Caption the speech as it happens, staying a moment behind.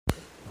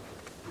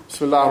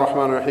بسم الله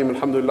الرحمن الرحيم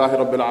الحمد لله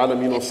رب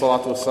العالمين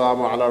والصلاة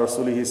والسلام على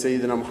رسوله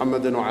سيدنا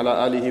محمد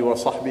وعلى آله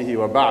وصحبه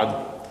وبعد.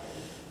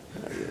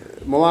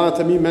 Maulana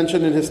Tamim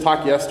mentioned in his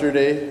talk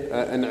yesterday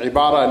an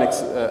ibara,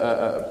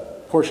 a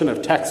portion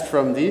of text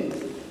from the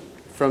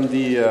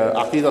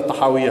Aqidah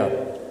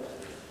Tahawiyah,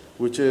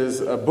 which is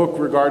a book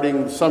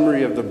regarding the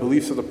summary of the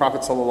beliefs of the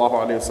Prophet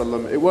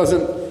ﷺ. It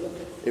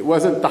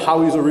wasn't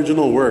Tahawi's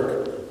original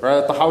work.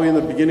 Right? Tahawi in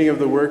the beginning of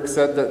the work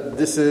said that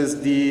this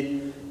is the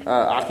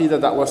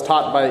Aqidah that was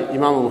taught by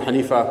Imam Abu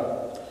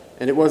Hanifa,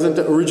 and it wasn't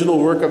the original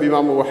work of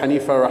Imam Abu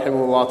Hanifa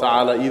rahimahullah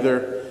ta'ala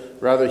either.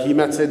 Rather, he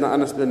met Sayyidina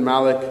Anas bin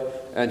Malik,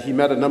 and he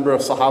met a number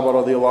of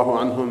Sahaba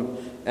radiallahu anhum,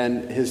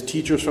 and his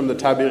teachers from the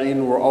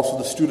Tabi'een were also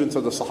the students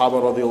of the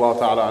Sahaba radiallahu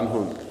ta'ala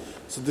anhum.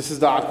 So this is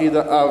the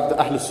Aqidah of the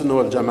Ahl Sunnah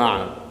wal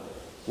Jama'ah.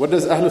 What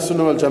does Ahl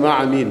Sunnah wal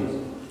Jama'ah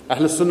mean?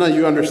 Ahl Sunnah,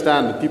 you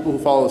understand, the people who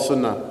follow the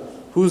Sunnah.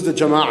 Who's the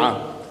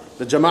Jama'ah?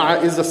 The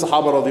Jama'ah is the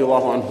Sahaba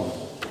radiallahu anhum.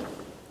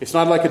 It's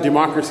not like a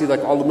democracy,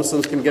 like all the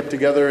Muslims can get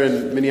together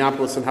in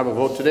Minneapolis and have a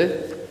vote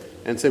today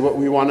and say what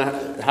we want to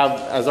have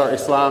as our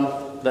Islam,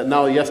 that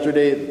now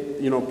yesterday,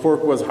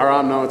 pork was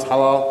haram, now it's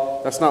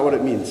halal. That's not what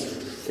it means.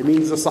 It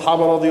means the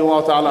Sahaba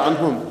radiallahu ta'ala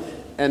anhum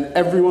and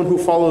everyone who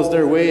follows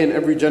their way in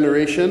every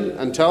generation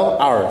until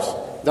ours.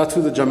 That's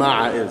who the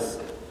Jama'ah is.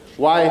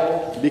 Why?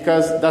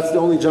 Because that's the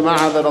only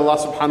Jama'ah that Allah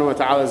subhanahu wa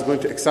ta'ala is going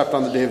to accept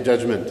on the Day of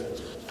Judgment.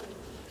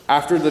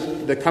 After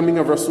the coming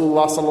of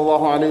Rasulullah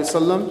sallallahu alayhi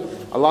wasallam,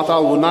 Allah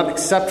ta'ala will not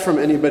accept from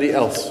anybody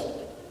else.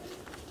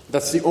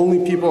 That's the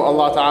only people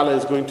Allah ta'ala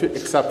is going to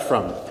accept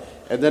from.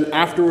 And then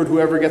afterward,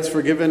 whoever gets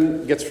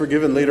forgiven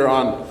later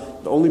on.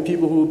 The only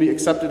people who will be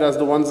accepted as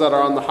the ones that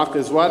are on the haqq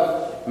is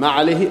what? Ma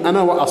alayhi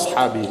ana wa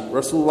ashabi.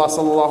 Rasulullah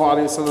sallallahu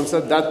alayhi wasallam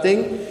said, that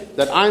thing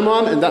that I'm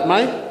on and that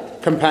my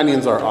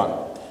companions are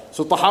on.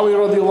 So Tahawi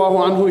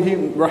radiallahu anhu, he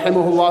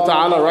rahimahullah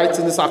ta'ala writes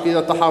in this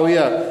Aqidah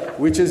Tahawiyah,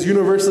 which is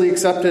universally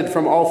accepted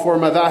from all four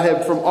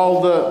madhahib, from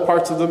all the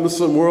parts of the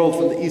Muslim world,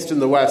 from the east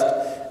and the west.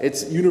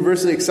 It's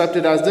universally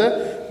accepted as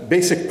the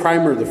basic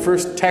primer, the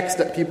first text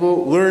that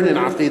people learn in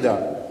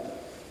Aqidah.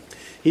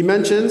 He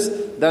mentions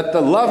that the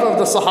love of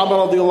the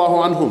Sahaba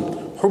radiallahu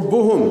anhum,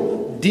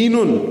 hubbuhum,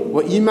 dinun,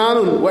 wa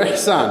imanun, wa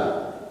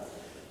ihsan.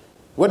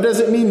 What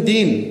does it mean,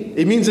 deen?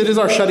 It means it is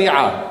our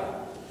sharia.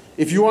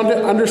 If you want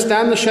to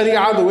understand the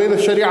sharia, the way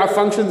the sharia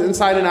functions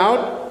inside and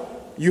out,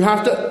 you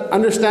have to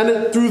understand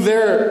it through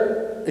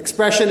their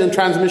expression and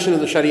transmission of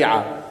the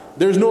sharia.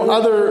 There's no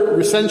other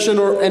recension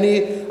or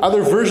any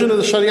other version of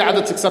the sharia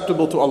that's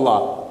acceptable to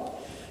Allah.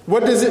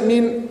 What does it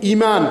mean,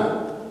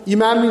 iman?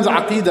 Iman means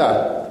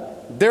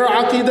aqidah. Their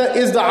aqidah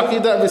is the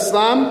aqidah of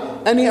Islam.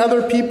 Any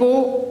other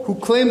people who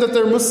claim that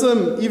they're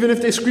Muslim, even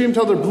if they scream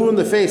till they're blue in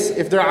the face,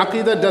 if their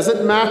aqidah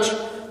doesn't match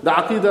the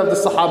aqidah of the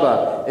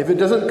Sahaba, if it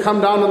doesn't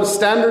come down on the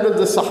standard of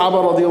the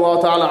Sahaba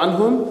radiallahu ta'ala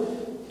anhum,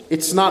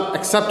 it's not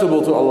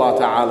acceptable to Allah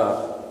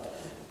ta'ala.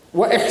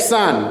 Wa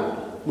ihsan.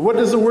 What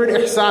does the word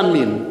ihsan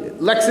mean?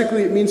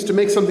 Lexically, it means to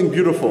make something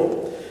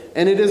beautiful.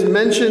 And it is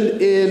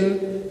mentioned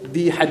in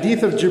the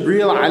hadith of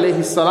Jibreel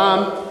alayhi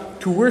salam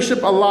to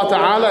worship Allah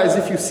ta'ala as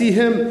if you see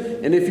Him,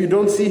 and if you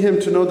don't see Him,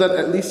 to know that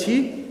at least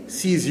He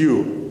sees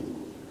you.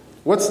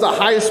 What's the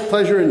highest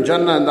pleasure in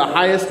Jannah and the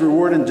highest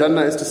reward in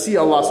Jannah is to see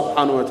Allah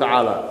subhanahu wa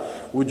ta'ala.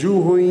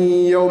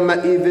 وُجُوهٌ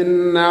يَوْمَئِذٍ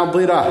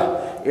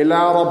نَاظِرَةٌ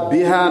إِلَىٰ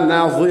رَبِّهَا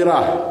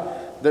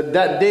نَاظِرَةٌ.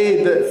 That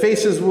day the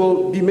faces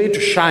will be made to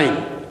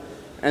shine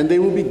and they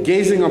will be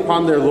gazing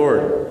upon their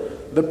Lord.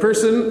 The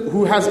person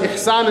who has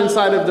ihsan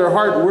inside of their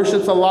heart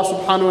worships Allah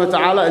subhanahu wa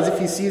ta'ala as if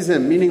he sees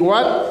Him. Meaning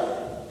what?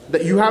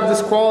 That you have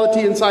this quality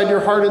inside your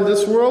heart in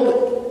this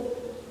world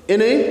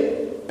in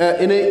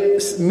a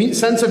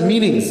sense of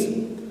meanings.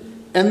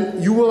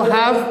 And you will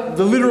have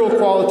the literal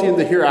quality in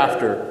the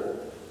hereafter.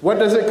 What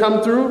does it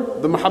come through?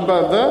 The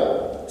mahabbah of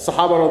the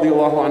Sahaba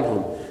radiallahu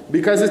anhum.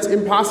 Because it's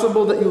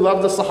impossible that you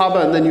love the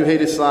Sahaba and then you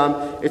hate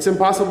Islam. It's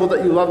impossible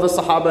that you love the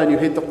Sahaba and you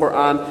hate the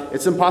Quran.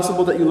 It's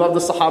impossible that you love the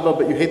Sahaba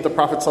but you hate the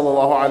Prophet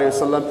sallallahu alaihi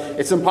wasallam.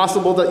 It's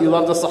impossible that you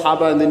love the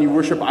Sahaba and then you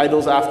worship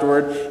idols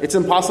afterward. It's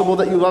impossible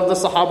that you love the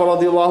Sahaba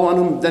radiallahu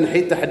anhum then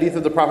hate the hadith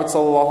of the Prophet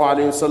sallallahu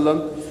alaihi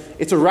wasallam.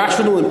 It's a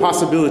rational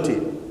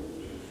impossibility.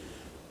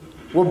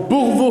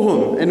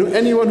 وَبُغْضُهُمْ. And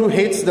anyone who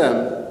hates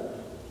them,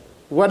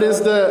 what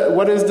is the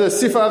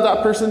sifa of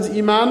that person's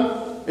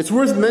iman? It's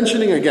worth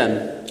mentioning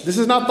again. This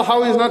is not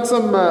Tahawi, is not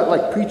some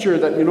preacher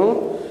that,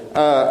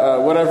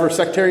 whatever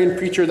sectarian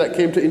preacher that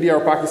came to India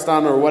or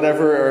Pakistan or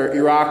whatever, or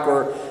Iraq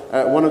or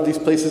one of these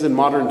places in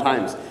modern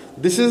times.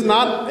 This is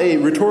not a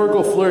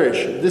rhetorical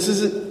flourish. This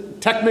is a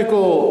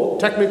technical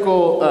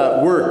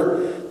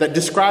work that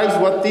describes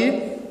what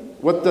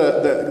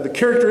the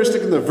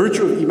characteristic and the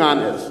virtue of iman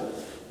is.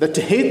 That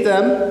to hate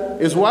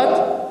them is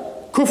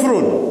what?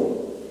 Kufrun.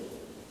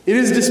 It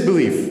is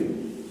disbelief.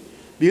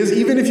 Because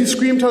even if you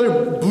scream till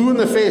you're blue in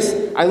the face,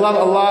 I love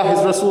Allah,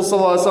 His Rasul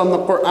sallallahu alaihi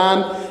wasallam, the Quran,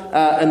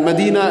 and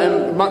Medina,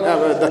 and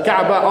the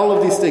Kaaba, all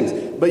of these things.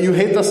 But you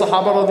hate the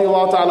Sahaba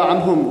radiallahu ta'ala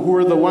anhum, who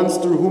are the ones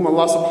through whom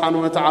Allah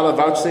subhanahu wa ta'ala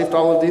vouchsafed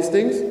all of these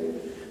things.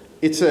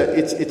 It's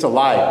a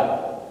lie.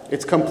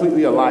 It's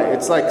completely a lie.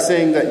 It's like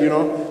saying that,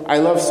 I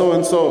love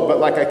so-and-so, but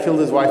like I killed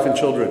his wife and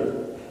children.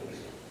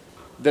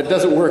 That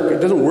doesn't work. It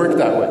doesn't work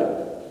that way.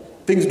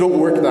 Things don't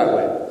work that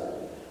way.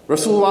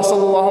 Rasulullah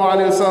sallallahu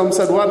alayhi wa sallam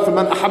said what?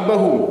 فَمَنْ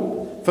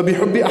أَحَبَّهُمْ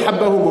فَبِحُبِّ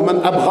أَحَبَّهُمْ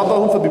وَمَنْ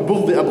أَبْغَضَهُمْ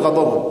فَبِبُغْضِ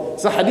أَبْغَضَهُمْ.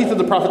 It's a hadith of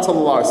the Prophet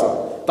sallallahu alayhi wa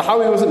sallam.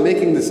 Tahawi wasn't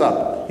making this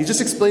up. He's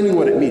just explaining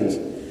what it means.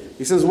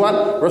 He says what?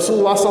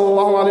 Rasulullah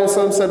sallallahu alayhi wa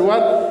sallam said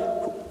what?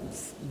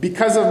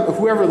 Because of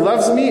whoever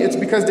loves me, it's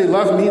because they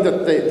love me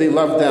that they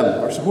love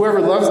them. Or whoever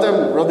loves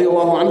them,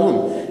 radiallahu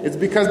anhum, it's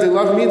because they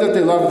love me that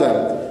they love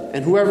them.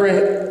 And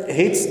whoever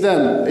hates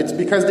them, it's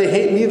because they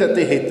hate me that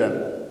they hate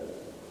them.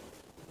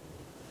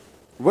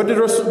 What did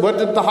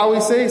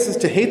Tahawi say? He says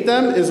to hate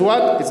them is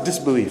what? It's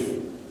disbelief.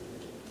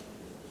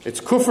 It's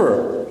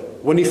kufr,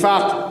 wa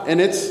nifaq,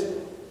 and it's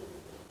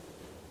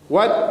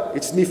what?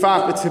 It's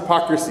nifaq, it's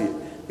hypocrisy.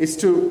 It's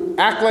to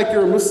act like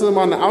you're a Muslim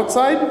on the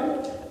outside,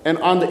 and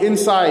on the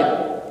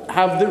inside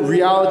have the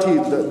reality,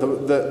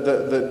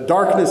 the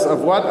darkness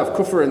of what? Of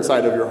kufr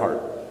inside of your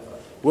heart.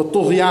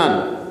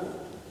 وَالطُّغْيَانِ.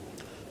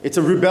 It's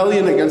a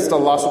rebellion against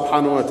Allah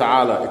subhanahu wa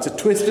ta'ala. It's a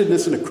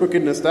twistedness and a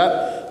crookedness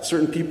that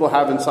certain people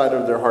have inside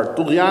of their heart.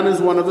 Tughyan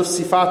is one of the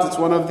sifat, it's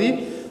one of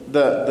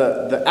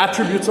the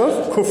attributes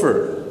of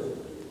kufr.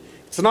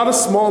 It's not a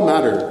small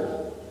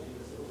matter.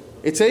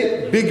 It's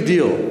a big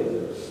deal.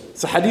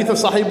 It's a hadith of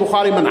Sahih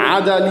Bukhari, man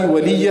aada li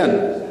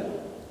waliyan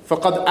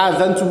faqad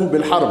adhantuhu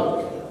bil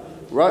harb.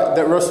 Right?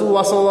 That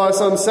Rasulullah sallallahu alaihi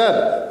wasallam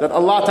said, that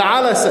Allah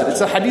Ta'ala said.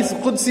 It's a hadith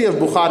Qudsi of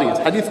Bukhari. It's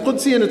hadith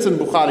Qudsi and it's in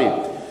Bukhari.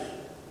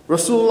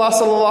 Rasulullah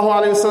sallallahu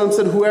alaihi wasallam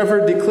said,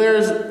 whoever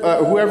declares,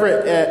 whoever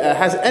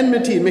has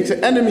enmity, makes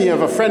an enemy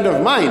of a friend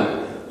of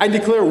mine, I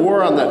declare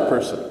war on that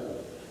person.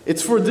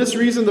 It's for this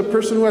reason the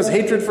person who has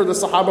hatred for the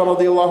Sahaba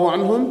radiallahu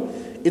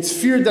anhum, it's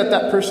feared that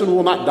that person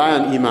will not die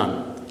on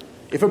Iman.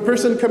 If a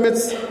person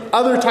commits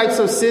other types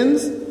of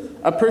sins,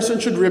 a person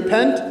should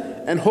repent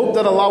and hope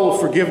that Allah will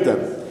forgive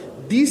them.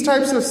 These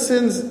types of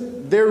sins,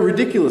 they're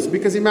ridiculous,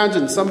 because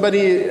imagine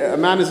a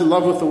man is in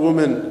love with a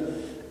woman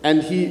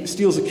and he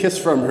steals a kiss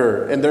from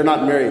her and they're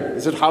not married.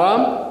 Is it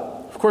haram?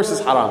 Of course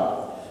it's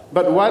haram.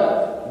 But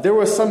what? There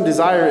was some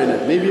desire in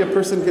it. Maybe a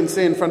person can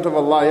say in front of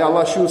Allah, Ya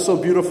Allah, she was so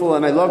beautiful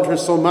and I loved her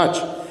so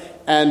much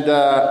and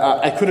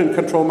I couldn't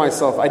control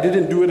myself. I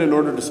didn't do it in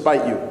order to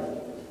spite you.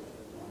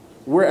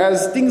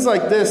 Whereas things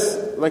like this,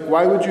 like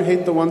why would you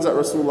hate the ones that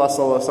Rasulullah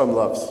sallallahu alaihi wasallam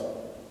loves?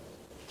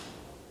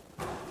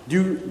 Do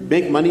you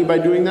make money by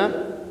doing that?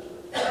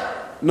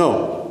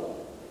 No.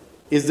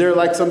 Is there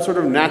like some sort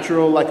of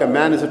natural, like a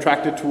man is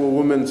attracted to a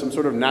woman, some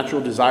sort of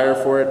natural desire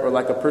for it, or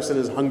like a person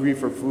is hungry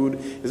for food?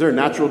 Is there a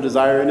natural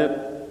desire in it?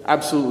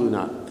 Absolutely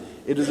not.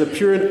 It is a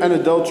pure and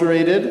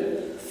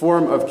unadulterated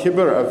form of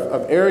kibr,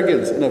 of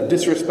arrogance, and of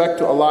disrespect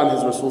to Allah and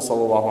His Rasul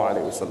sallallahu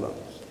alaihi wasallam.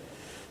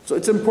 So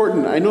it's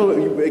important. I know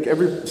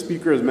every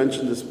speaker has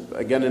mentioned this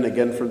again and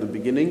again from the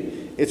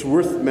beginning. It's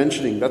worth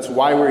mentioning. That's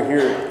why we're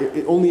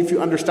here. Only if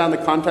you understand the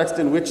context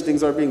in which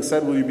things are being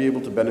said will you be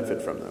able to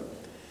benefit from them.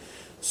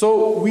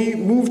 So we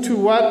move to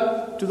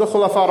what? To the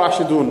Khulafa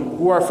Rashidun,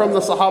 who are from the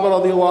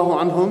Sahaba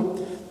radiallahu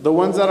anhum, the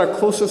ones that are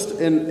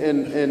closest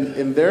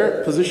in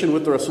their position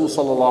with the Rasul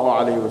sallallahu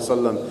alayhi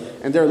wasallam.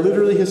 And they're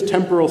literally his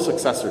temporal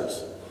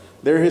successors.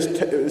 They're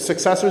his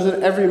successors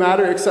in every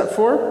matter except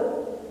for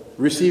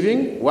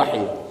receiving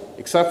wahi,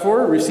 except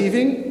for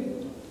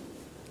receiving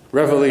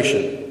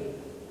revelation.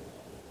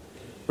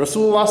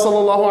 Rasulullah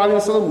sallallahu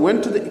alaihi wasallam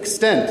went to the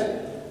extent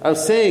of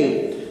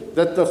saying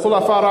that the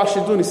Khulafa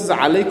Rashidun, he says,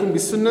 "Alaykum bi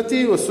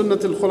sunnati wa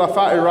sunnati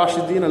al-Khulafa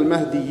ar-Rashidin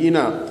al-Mahdiyyin,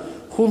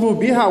 khudhu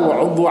biha wa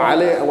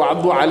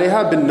 'addu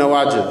 'alayha bin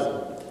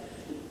nawajid."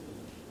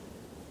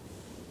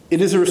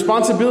 It is a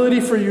responsibility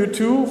for you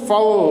to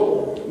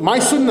follow my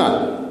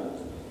sunnah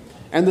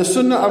and the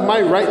sunnah of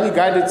my rightly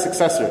guided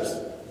successors.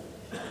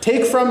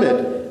 Take from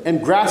it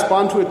and grasp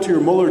onto it to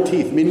your molar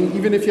teeth, meaning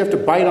even if you have to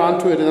bite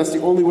onto it and that's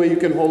the only way you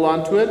can hold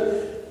onto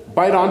it,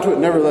 bite onto it,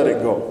 never let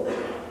it go.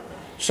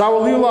 Shah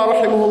Waliullah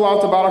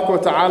rahimahullah tabarak wa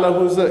ta'ala,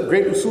 who's a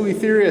great usuli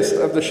theorist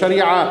of the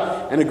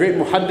Sharia and a great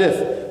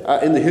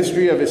muhaddith in the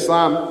history of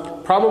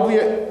Islam, probably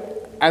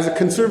as a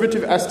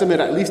conservative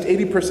estimate, at least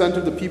 80%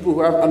 of the people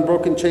who have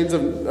unbroken chains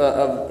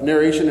of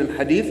narration in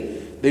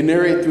hadith, they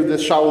narrate through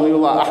this Shah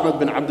Waliullah Ahmad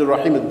bin Abdul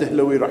Rahim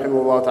al-Dihlawi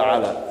rahimahullah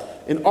ta'ala,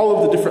 in all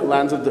of the different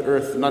lands of the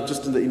earth, not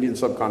just in the Indian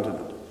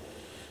subcontinent.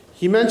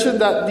 He mentioned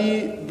that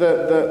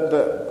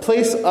the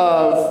place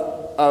of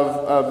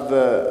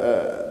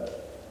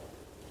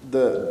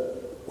the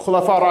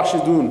Khulafa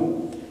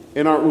Rashidun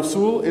in our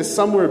usul is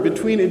somewhere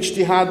between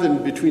ijtihad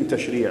and between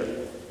tashri'.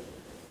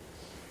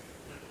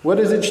 What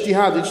is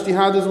ijtihad?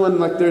 Ijtihad is when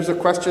there's a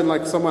question,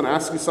 like someone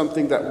asks you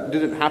something that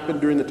didn't happen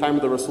during the time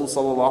of the Rasul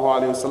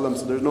sallallahu alaihi wasallam,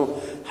 so there's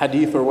no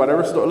hadith or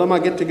whatever. So the ulama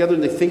get together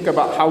and they think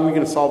about how we're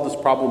going to solve this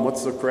problem.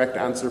 What's the correct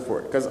answer for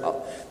it? Because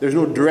there's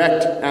no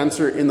direct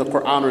answer in the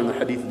Quran or in the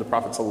hadith of the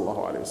Prophet sallallahu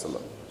alaihi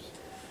wasallam.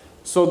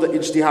 So the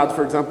ijtihad,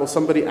 for example,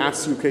 somebody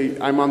asks you, okay,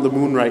 I'm on the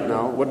moon right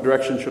now. What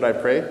direction should I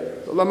pray?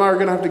 The ulama are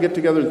going to have to get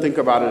together and think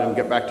about it and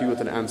get back to you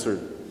with an answer.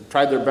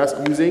 Try their best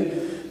using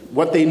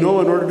what they know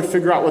in order to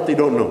figure out what they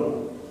don't know.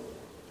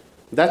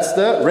 That's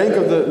the rank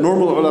of the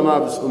normal ulama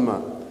of this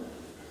ummah.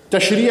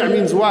 Tashri'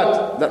 means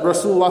what? That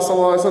Rasulullah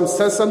sallallahu alaihi wasallam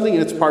says something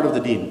and it's part of the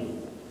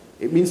deen.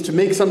 It means to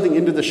make something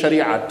into the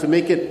sharia, to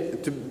make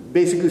it, to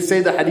basically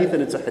say the hadith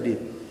and it's a hadith.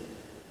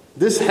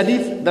 This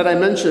hadith that I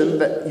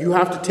mentioned, that you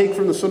have to take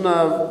from the sunnah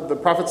of the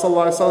Prophet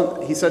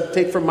ﷺ, he said,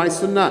 take from my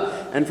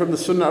sunnah and from the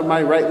sunnah of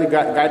my rightly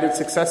guided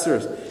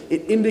successors.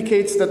 It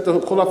indicates that the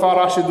Khulafa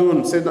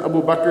Rashidun, Sayyidina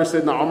Abu Bakr,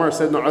 Sayyidina Umar,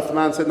 Sayyidina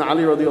Uthman, Sayyidina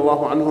Ali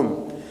radiallahu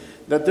anhum,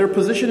 that their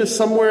position is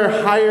somewhere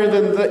higher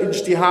than the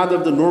ijtihad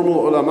of the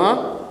normal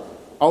ulama,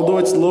 although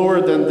it's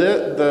lower than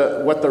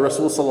what the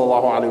Rasul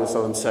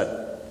ﷺ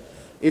said.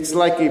 It's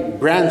like a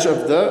branch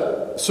of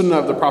the sunnah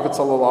of the Prophet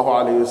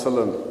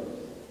ﷺ.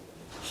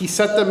 He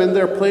set them in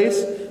their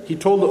place. He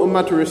told the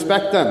ummah to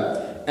respect them.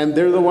 And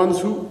they're the ones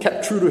who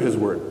kept true to his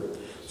word.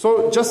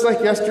 So just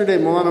like yesterday,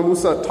 Maulana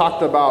Musa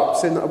talked about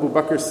Sayyidina Abu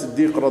Bakr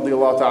Siddiq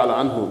radiallahu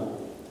ta'ala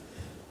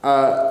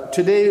anhu.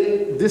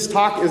 Today, this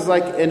talk is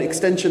like an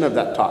extension of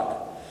that talk.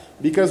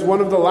 Because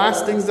one of the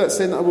last things that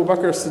Sayyidina Abu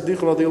Bakr Siddiq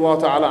radiallahu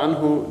ta'ala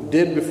anhu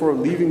did before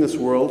leaving this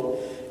world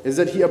is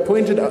that he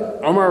appointed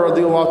Umar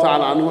radiallahu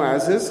ta'ala anhu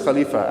as his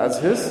khalifa,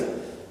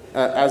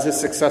 as his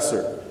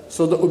successor.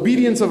 So the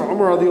obedience of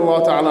Umar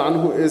radiallahu ta'ala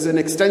anhu is an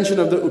extension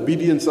of the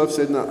obedience of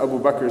Sayyidina Abu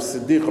Bakr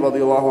Siddiq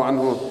radiallahu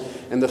anhu.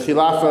 And the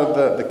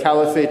khilafah, the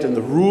caliphate, and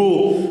the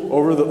rule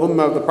over the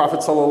ummah of the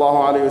Prophet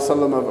sallallahu alaihi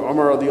wasallam of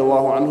Umar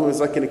radiallahu anhu is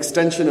like an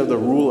extension of the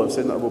rule of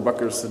Sayyidina Abu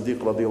Bakr Siddiq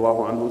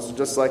radiallahu anhu. So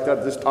just like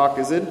that, this talk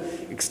is an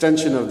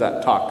extension of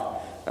that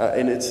talk.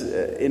 And it's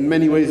in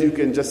many ways you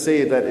can just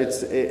say that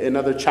it's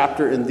another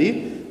chapter in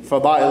the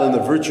fada'il and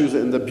the virtues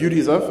and the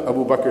beauties of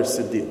Abu Bakr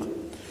Siddiq.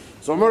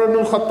 So Umar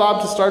ibn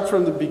Khattab, to start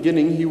from the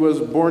beginning, he was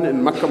born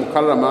in Makkah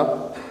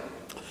Mukarramah.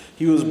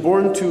 He was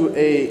born to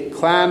a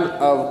clan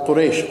of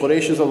Quraysh.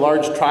 Quraysh is a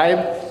large tribe,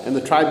 and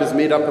the tribe is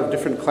made up of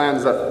different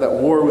clans that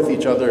war with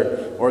each other,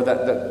 or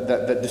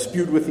that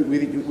dispute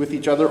with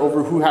each other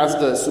over who has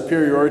the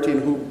superiority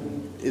and who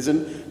is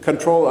in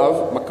control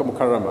of Makkah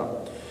Mukarramah.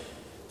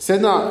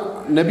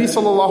 Sayyidina Nabi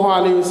sallallahu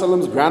alayhi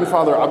wasallam's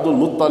grandfather Abdul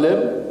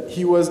Muttalib,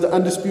 he was the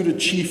undisputed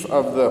chief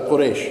of the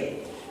Quraysh.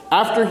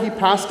 After he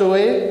passed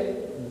away,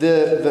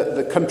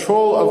 the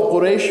control of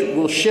Quraysh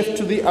will shift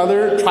to the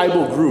other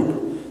tribal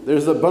group.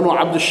 There's the Banu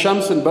Abd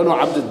al-Shams and Banu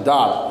Abd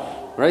al-Dar.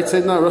 Right?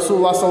 Sayyidina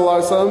Rasulullah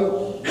sallallahu alaihi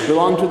wasallam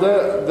belonged to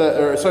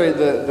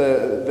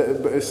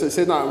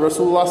Sayyidina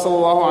Rasulullah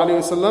sallallahu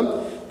alaihi wasallam,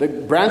 the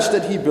branch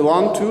that he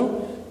belonged to,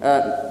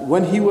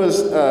 when he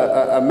was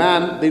a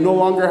man, they no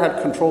longer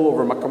had control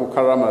over Makkah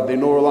Mukarramah. They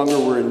no longer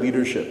were in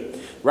leadership.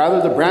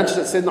 Rather, the branch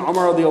that Sayyidina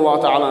Umar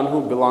radiallahu ta'ala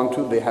anhu belonged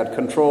to, they had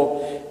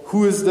control.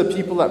 Who are the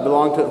people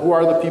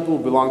who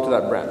belong to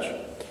that branch?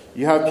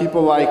 You have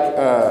people like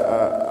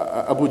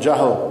Abu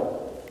Jahl.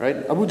 Right?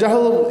 Abu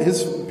Jahl,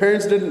 his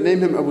parents didn't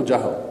name him Abu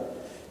Jahl.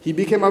 He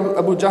became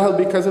Abu Jahl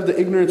because of the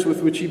ignorance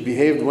with which he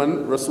behaved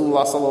when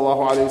Rasulullah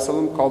sallallahu alaihi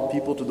wasallam called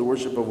people to the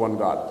worship of one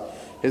God.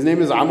 His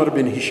name is Amr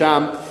bin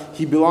Hisham.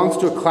 He belongs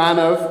to a clan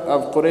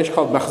of Quraysh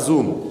called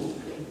Makhzum.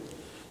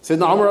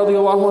 Sayyidina Umar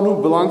radiallahu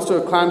anhu belongs to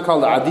a clan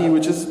called Adi,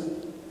 which is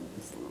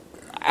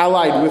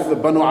allied with the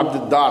Banu Abd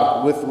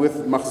al-Dar, with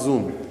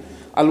Makhzum.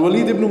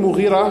 Al-Walid ibn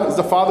Mughira is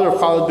the father of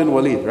Khalid bin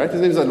Walid, right?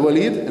 His name is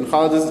Al-Walid, and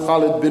Khalid is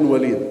Khalid bin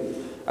Walid.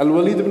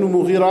 Al-Walid ibn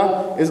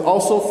Mughira is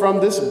also from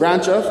this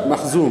branch of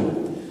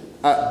Makhzum.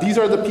 These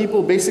are the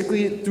people,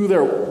 basically, through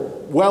their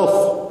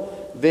wealth,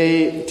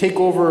 they take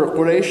over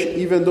Quraysh,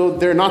 even though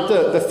they're not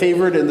the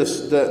favored and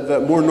the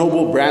more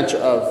noble branch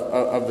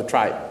of the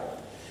tribe.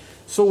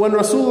 So when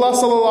Rasulullah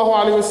sallallahu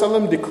alaihi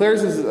wasallam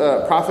declares his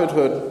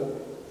prophethood,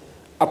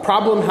 a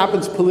problem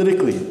happens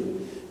politically,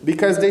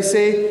 because they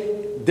say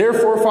their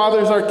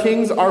forefathers are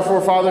kings,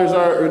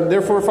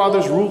 their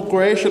forefathers ruled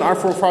Quraysh, and our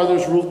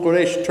forefathers ruled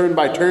Quraysh turn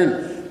by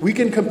turn. We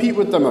can compete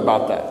with them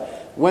about that.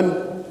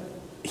 When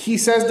he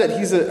says that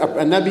he's a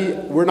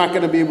Nabi, we're not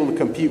going to be able to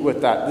compete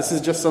with that. This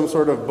is just some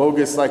sort of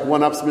bogus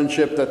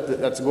one-upsmanship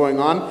that's going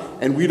on,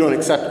 and we don't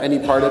accept any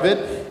part of it.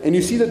 And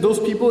you see that those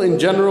people in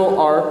general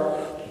are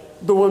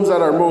the ones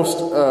that are most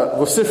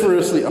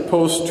vociferously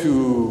opposed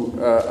to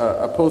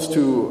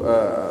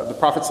the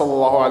Prophet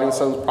sallallahu alaihi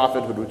wasallam's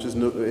prophethood, which is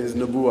his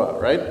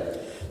nubuwah, right?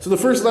 So the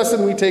first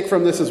lesson we take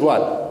from this is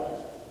what?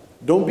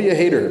 Don't be a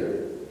hater.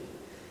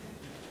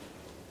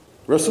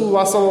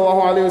 Rasulullah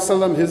sallallahu alaihi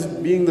wasallam, his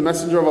being the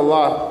messenger of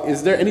Allah,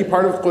 is there any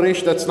part of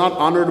Quraysh that's not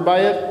honored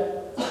by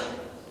it?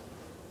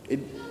 It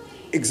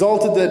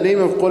exalted the name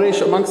of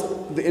Quraysh amongst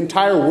the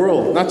entire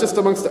world, not just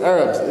amongst the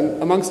Arabs,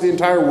 amongst the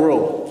entire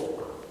world.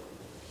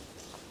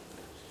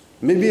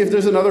 Maybe if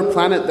there's another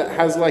planet that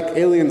has like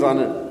aliens on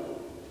it,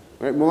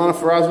 right? Maulana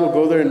Faraz will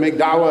go there and make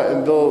da'wah,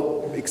 and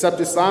they'll accept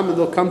Islam and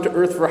they'll come to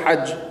earth for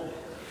Hajj.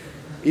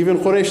 Even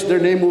Quraysh, their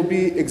name will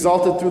be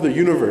exalted through the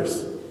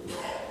universe.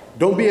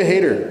 Don't be a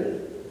hater.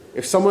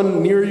 If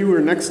someone near you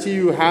or next to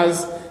you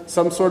has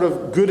some sort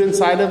of good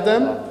inside of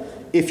them,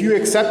 if you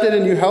accept it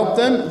and you help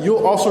them,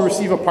 you'll also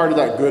receive a part of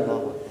that good.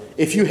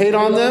 If you hate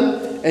on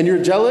them and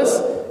you're jealous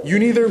You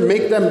neither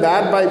make them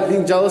bad by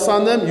being jealous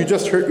on them, you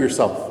just hurt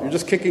yourself. You're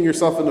just kicking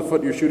yourself in the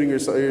foot, you're shooting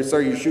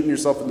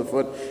yourself in the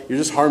foot, you're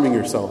just harming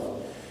yourself.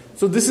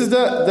 So this is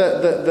the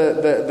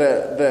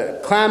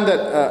clan that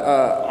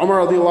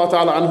Umar radiallahu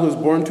ta'ala anhu is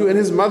born to, and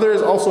his mother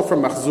is also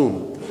from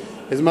Makhzum.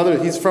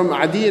 He's from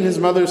Adi and his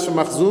mother is from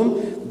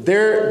Makhzum.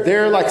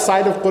 Their like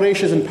side of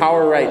Quraysh is in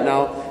power right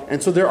now,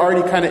 and so they're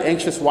already kind of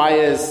anxious. Why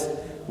is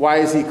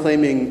he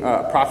claiming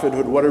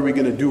prophethood? What are we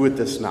going to do with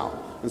this now?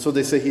 And so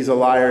they say he's a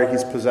liar,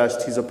 he's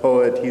possessed, he's a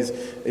poet, he's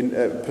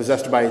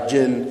possessed by a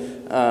jinn,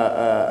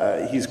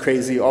 he's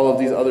crazy, all of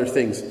these other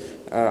things.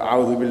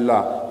 A'udhu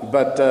billah.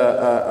 But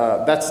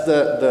that's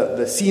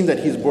the scene that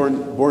he's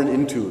born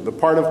into. The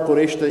part of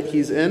Quraysh that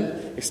he's in,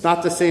 it's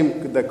not the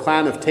same, the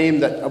clan of Taym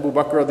that Abu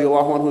Bakr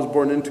radiallahu anhu was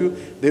born into.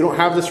 They don't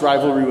have this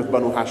rivalry with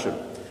Banu Hashim.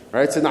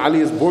 Right? Sayyidina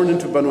Ali is born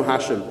into Banu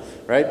Hashim.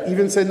 Right?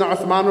 Even Sayyidina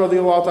Uthman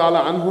radiallahu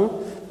ta'ala anhu,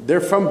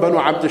 they're from Banu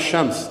Abd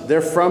al-Shams.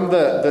 They're from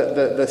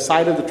the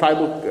side of the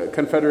tribal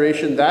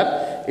confederation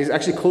that is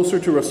actually closer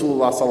to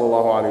Rasulullah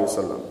sallallahu alaihi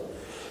wasallam.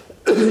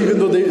 Even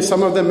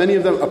though many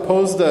of them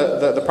opposed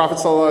the Prophet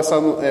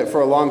ﷺ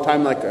for a long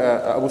time, like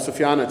Abu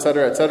Sufyan,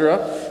 etc.,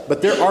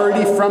 but they're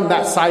already from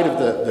that side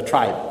of the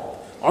tribe.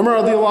 Umar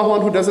radiallahu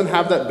anhu doesn't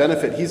have that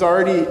benefit. He's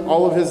already,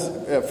 all of his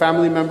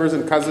family members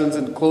and cousins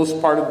and close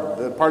part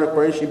of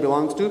Quraysh he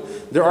belongs to,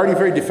 they're already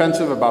very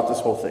defensive about this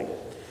whole thing.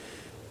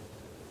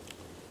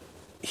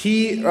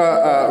 He,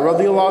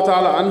 radiallahu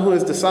ta'ala anhu,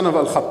 is the son of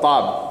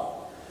Al-Khattab.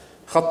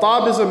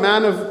 Khattab is a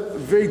man of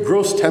very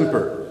gross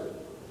temper.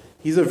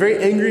 He's a very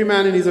angry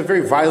man and he's a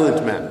very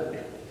violent man.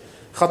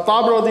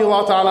 Khattab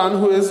radiallahu ta'ala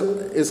anhu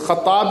is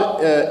Khattab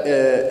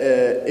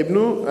ibn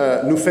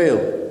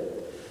Nufail.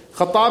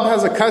 Khattab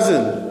has a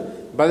cousin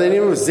by the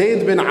name of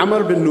Zayd bin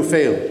Amr bin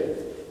Nufail.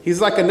 He's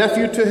like a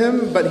nephew to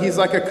him, but he's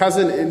like a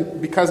cousin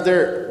because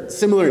they're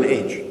similar in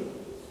age.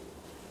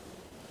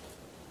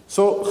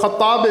 So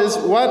Khattab is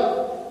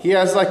what? He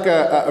has like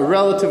a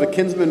relative, a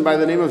kinsman by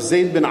the name of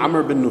Zayd bin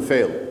Amr bin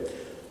Nufail.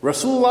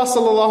 Rasulullah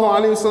sallallahu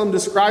alaihi wasallam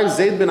describes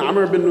Zayd bin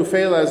Amr bin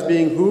Nufail as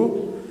being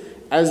who?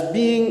 As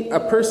being a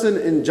person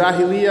in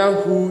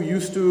Jahiliyyah who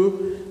used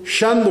to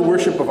shun the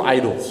worship of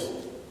idols.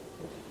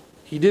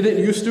 He didn't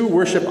used to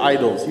worship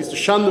idols. He used to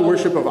shun the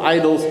worship of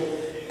idols,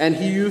 and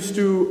he used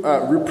to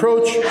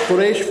reproach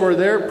Quraysh for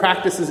their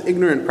practices,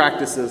 ignorant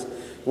practices.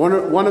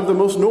 One of the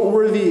most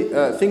noteworthy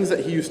things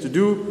that he used to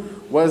do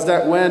was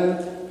that when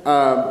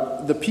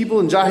the people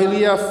in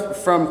Jahiliyyah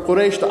from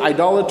Quraysh, the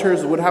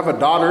idolaters, would have a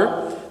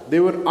daughter, they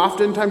would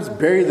oftentimes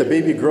bury the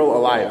baby girl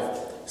alive.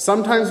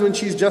 Sometimes when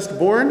she's just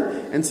born,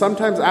 and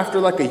sometimes after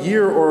like a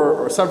year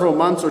or several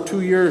months or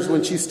 2 years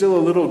when she's still a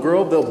little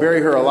girl, they'll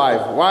bury her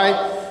alive.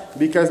 Why?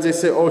 Because they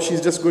say, oh, she's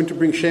just going to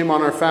bring shame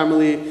on our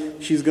family,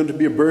 she's going to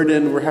be a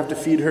burden, we have to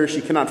feed her, she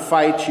cannot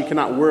fight, she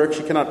cannot work,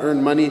 she cannot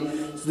earn money.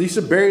 So they used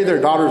to bury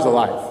their daughters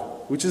alive,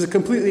 which is a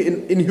completely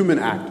inhuman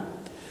act.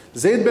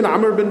 Zayd bin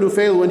Amr bin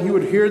Nufail, when he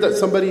would hear that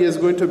somebody is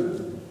going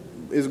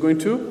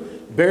to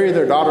bury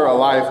their daughter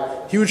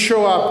alive, he would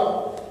show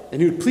up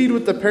and he would plead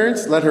with the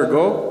parents, let her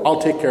go,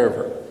 I'll take care of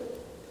her.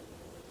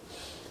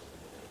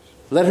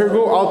 Let her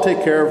go, I'll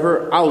take care of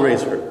her, I'll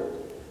raise her.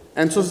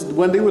 And so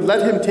when they would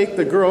let him take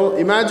the girl,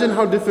 imagine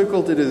how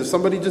difficult it is if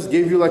somebody just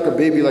gave you like a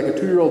baby, like a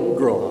 2-year-old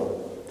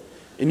girl,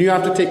 and you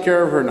have to take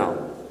care of her now.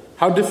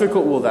 How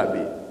difficult will that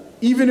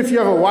be? Even if you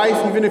have a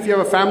wife, even if you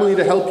have a family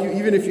to help you,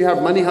 even if you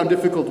have money, how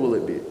difficult will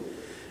it be?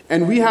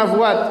 And we have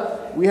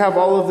what? We have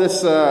all of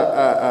this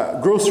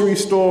grocery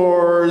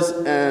stores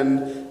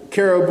and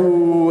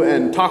Caribou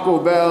and Taco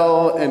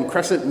Bell and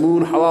Crescent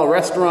Moon Halal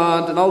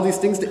Restaurant and all these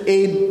things to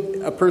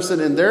aid a person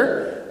in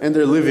their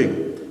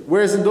living.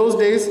 Whereas in those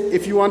days,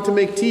 if you want to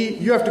make tea,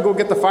 you have to go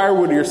get the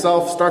firewood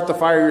yourself, start the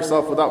fire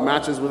yourself without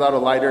matches, without a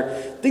lighter.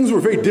 Things were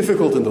very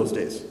difficult in those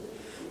days.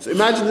 So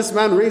imagine this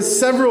man raised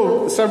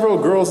several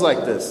girls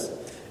like this.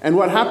 And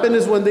what happened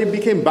is when they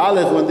became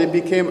baligh, when they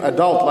became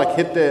adult, like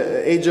hit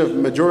the age of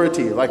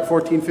majority, like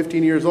 14,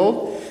 15 years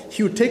old,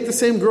 he would take the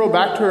same girl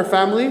back to her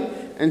family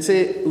and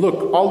say,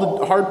 look, all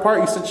the hard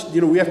part, you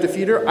said, we have to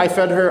feed her. I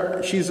fed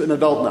her. She's an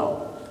adult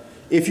now.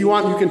 If you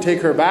want, you can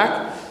take her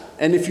back.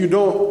 And if you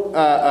don't,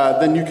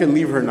 then you can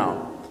leave her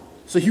now.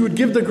 So he would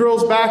give the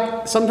girls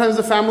back. Sometimes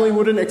the family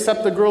wouldn't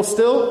accept the girl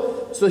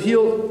still. So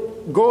he'll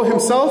go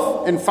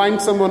himself and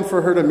find someone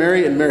for her to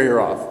marry and marry her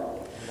off.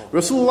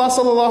 Rasulullah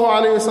sallallahu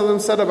alayhi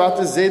wasallam said about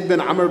this Zayd bin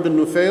Amr bin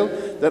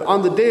Nufail that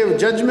on the day of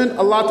judgment,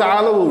 Allah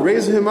Ta'ala will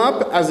raise him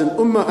up as an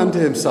ummah unto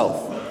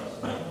himself.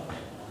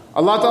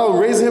 Allah Ta'ala will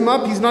raise him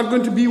up. He's not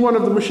going to be one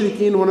of the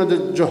mushrikeen, one of the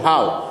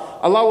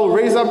juhal. Allah will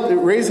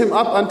raise him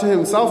up unto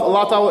himself.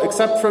 Allah Ta'ala will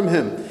accept from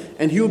him.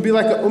 And he will be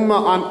like an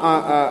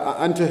ummah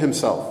unto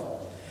himself.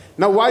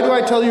 Now why do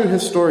I tell you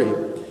his story?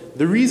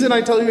 The reason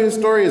I tell you his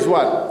story is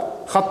what?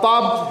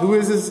 Khattab, who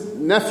is his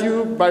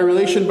nephew by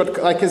relation,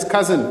 but like his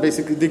cousin,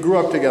 basically, they grew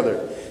up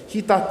together.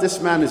 He thought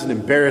this man is an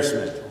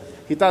embarrassment.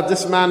 He thought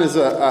this man is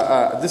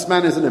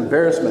an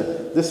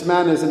embarrassment. This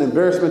man is an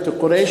embarrassment to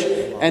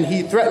Quraysh, and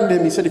he threatened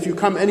him. He said, if you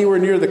come anywhere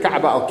near the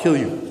Kaaba, I'll kill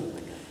you.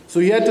 So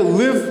he had to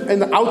live in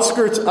the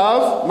outskirts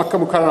of Makkah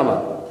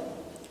Mukarramah.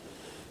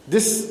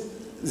 This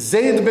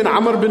Zayd bin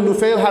Amr bin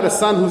Nufail had a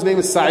son whose name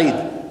is Sa'id.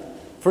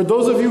 For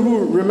those of you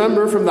who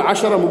remember from the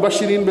Ashara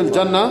Mubashirin bil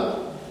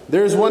Jannah,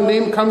 there's one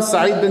name comes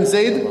Sa'id bin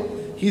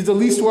Zayd. He's the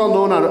least well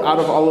known out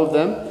of all of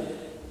them.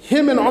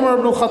 Him and Umar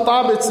ibn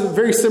Khattab, it's a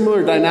very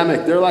similar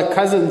dynamic. They're like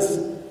cousins,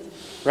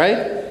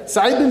 right?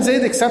 Sa'id bin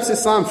Zayd accepts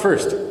Islam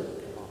first.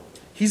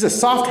 He's a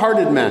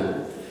soft-hearted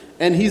man,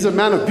 and he's a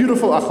man of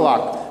beautiful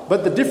akhlaq.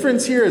 But the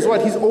difference here is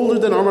what? He's older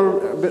than Umar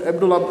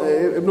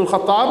ibn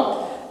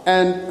Khattab,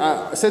 and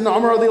Sayyidina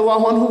Umar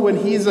radiallahu anhu, when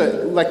he's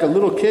like a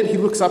little kid, he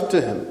looks up to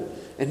him,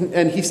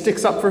 and he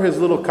sticks up for his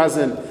little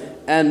cousin,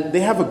 and they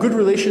have a good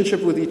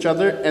relationship with each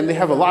other, and they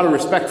have a lot of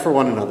respect for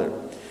one another.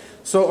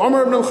 So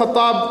Umar ibn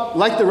al-Khattab,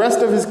 like the rest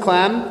of his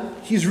clan,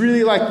 he's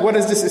really like, what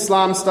is this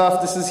Islam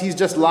stuff? He's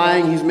just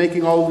lying, he's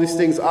making all of these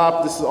things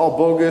up, this is all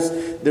bogus,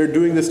 they're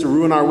doing this to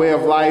ruin our way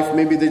of life,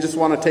 maybe they just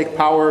want to take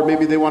power,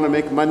 maybe they want to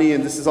make money,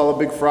 and this is all a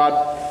big fraud.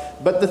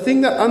 But the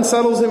thing that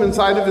unsettles him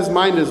inside of his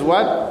mind is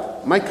what?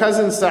 My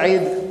cousin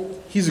Sa'id,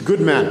 he's a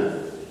good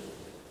man.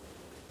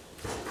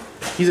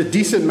 He's a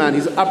decent man,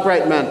 he's an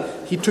upright man.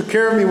 He took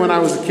care of me when I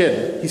was a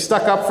kid. He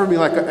stuck up for me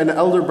like an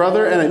elder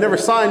brother, and I never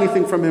saw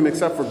anything from him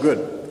except for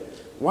good.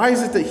 Why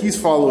is it that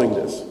he's following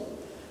this?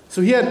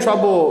 So he had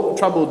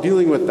trouble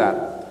dealing with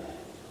that.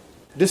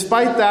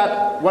 Despite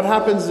that, what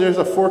happens? There's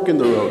a fork in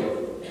the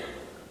road.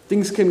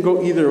 Things can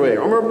go either way.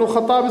 Umar ibn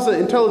al-Khattab is an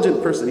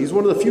intelligent person. He's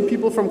one of the few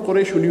people from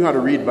Quraysh who knew how to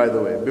read, by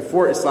the way,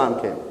 before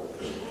Islam came.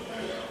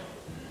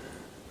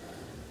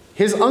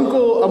 His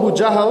uncle Abu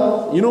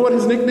Jahl, you know what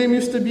his nickname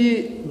used to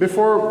be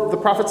before the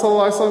Prophet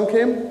ﷺ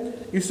came?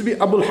 It used to be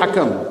Abul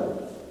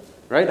Hakam.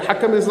 Right?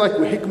 Hakam is like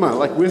hikmah,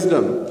 like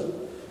wisdom.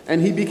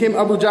 And he became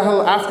Abu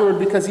Jahl afterward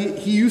because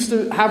he used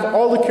to have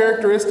all the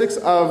characteristics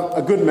of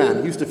a good man.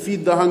 He used to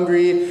feed the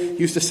hungry, he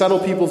used to settle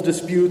people's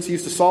disputes, he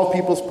used to solve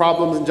people's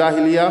problems in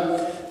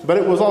Jahiliyyah. But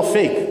it was all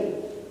fake.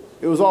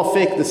 It was all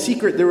fake. The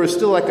secret, there was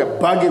still like a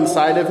bug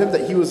inside of him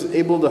that he was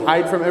able to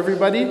hide from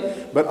everybody.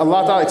 But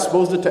Allah Ta'ala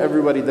exposed it to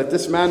everybody, that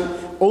this man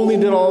only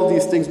did all of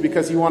these things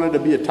because he wanted to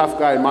be a tough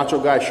guy, macho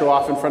guy, show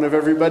off in front of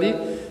everybody.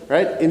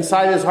 Right?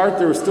 Inside his heart,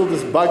 there was still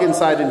this bug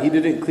inside and he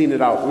didn't clean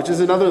it out, which is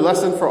another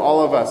lesson for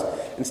all of us.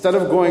 Instead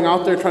of going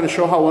out there trying to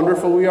show how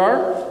wonderful we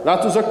are,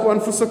 لا تزكوا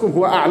أنفسكم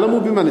هو أعلم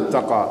بمن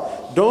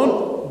اتقى.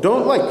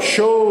 Don't like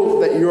show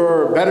that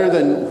you're better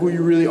than who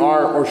you really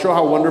are or show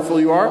how wonderful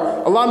you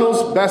are. Allah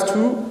knows best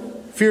who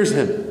fears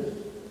Him.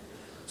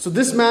 So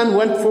this man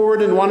went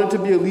forward and wanted to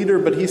be a leader,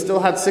 but he still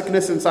had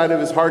sickness inside of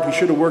his heart. He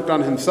should have worked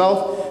on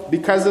himself.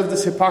 Because of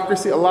this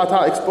hypocrisy, Allah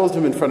Ta'ala exposed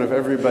him in front of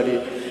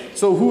everybody.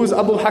 So who is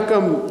Abu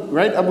Hakam,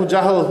 right? Abu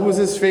Jahl, who is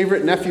his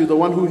favorite nephew, the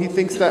one who he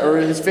thinks that, or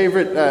his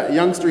favorite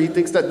youngster, he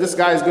thinks that this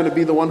guy is going to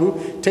be the one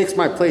who takes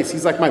my place.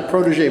 He's like my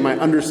protege, my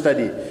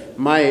understudy.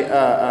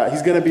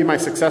 He's going to be my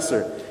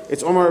successor.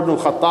 It's Umar ibn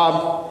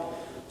al-Khattab.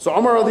 So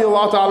Umar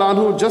radiallahu ta'ala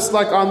anhu, just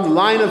like on the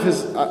line of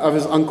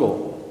his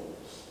uncle,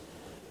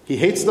 he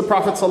hates the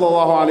Prophet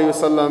sallallahu alaihi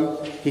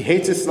wasallam. He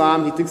hates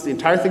Islam. He thinks the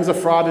entire thing's a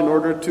fraud in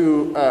order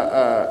to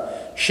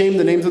shame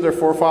the names of their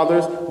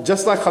forefathers.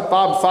 Just like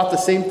Khattab thought the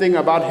same thing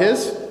about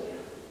his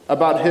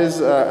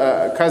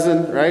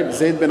cousin, right?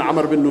 Zayd bin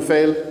Amr bin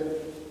Nufail.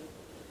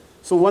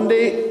 So one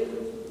day,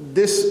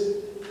 this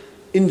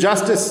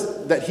injustice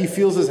that he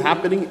feels is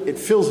happening, it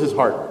fills his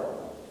heart.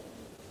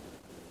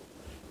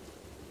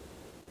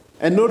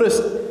 And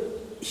notice,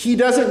 he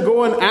doesn't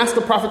go and ask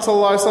the Prophet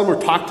ﷺ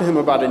or talk to him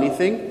about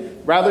anything.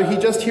 Rather, he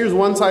just hears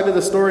one side of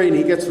the story and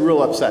he gets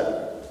real upset.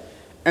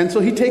 And so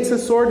he takes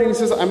his sword and he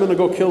says, I'm going to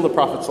go kill the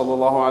Prophet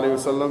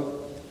ﷺ.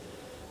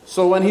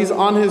 So when he's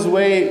on his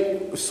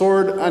way,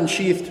 sword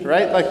unsheathed,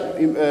 right?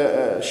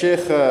 Like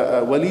Sheikh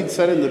Walid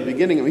said in the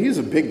beginning, I mean, he's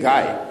a big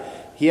guy.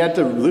 He had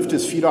to lift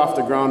his feet off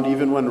the ground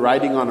even when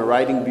riding on a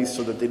riding beast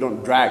so that they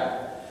don't drag.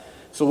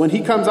 So when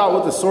he comes out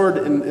with the sword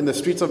in the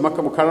streets of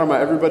Makkah Mukarramah,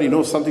 everybody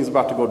knows something's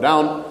about to go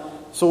down.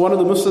 So one of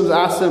the Muslims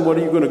asked him, what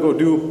are you going to go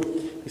do?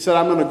 He said,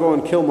 I'm going to go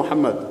and kill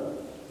Muhammad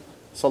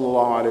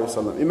sallallahu alaihi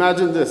wasallam.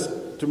 Imagine this.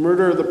 To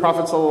murder the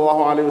Prophet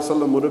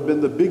ﷺ would have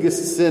been the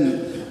biggest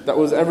sin that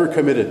was ever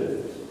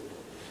committed.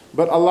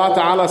 But Allah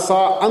Ta'ala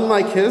saw,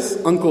 unlike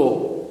his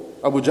uncle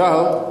Abu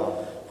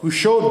Jahl, who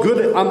showed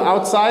good on the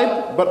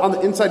outside, but on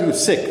the inside he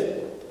was sick.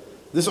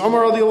 This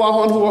Umar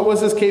radiallahu anhu, what was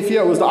his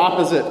kayfiyah? It was the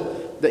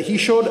opposite. That he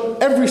showed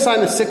every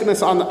sign of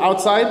sickness on the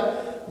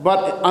outside,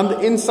 but on the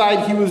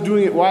inside he was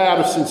doing it why? Out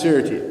of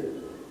sincerity.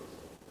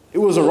 It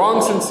was a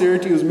wrong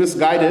sincerity, it was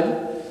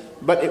misguided.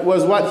 But it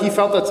was what he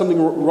felt that something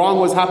wrong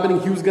was happening.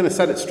 He was going to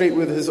set it straight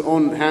with his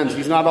own hands.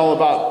 He's not all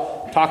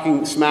about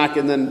talking smack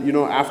and then,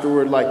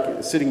 afterward,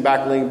 like sitting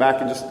back, laying back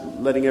and just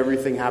letting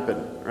everything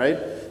happen, right?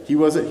 He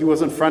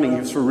wasn't fronting. He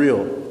was for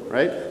real,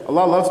 right?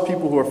 Allah loves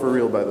people who are for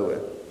real, by the way.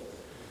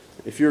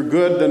 If you're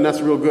good, then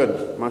that's real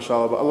good,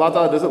 mashallah. But Allah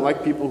Ta'ala doesn't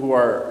like people who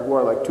are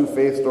like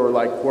two-faced or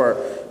like who are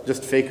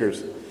just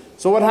fakers.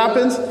 So what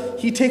happens?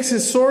 He takes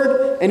his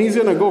sword and he's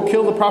going to go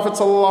kill the Prophet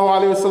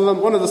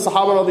ﷺ. One of the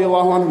Sahaba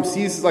radiallahu anhum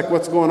sees like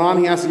what's going on.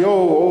 He asks,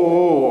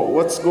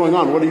 what's going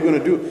on? What are you going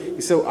to do?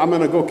 He said, I'm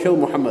going to go kill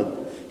Muhammad.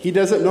 he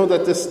doesn't know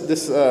that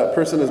this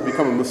person has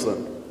become a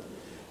Muslim.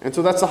 And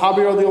so that Sahabi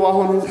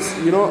radiallahu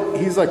anhu,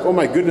 he's like, oh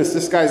my goodness,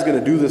 this guy's going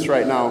to do this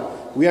right now.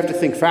 We have to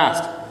think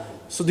fast.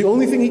 So the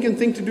only thing he can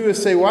think to do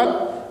is say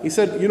what? He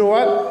said, you know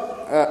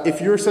what?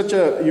 If you're such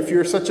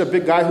a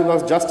big guy who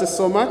loves justice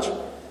so much,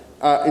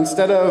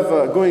 instead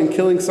of going and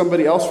killing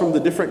somebody else from the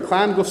different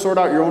clan, go sort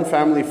out your own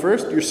family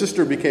first. Your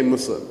sister became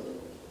Muslim.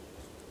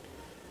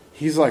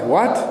 He's like,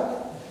 what?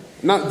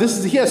 Now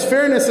he has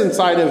fairness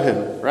inside of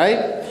him,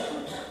 right?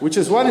 Which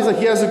is what? He's like,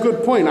 he has a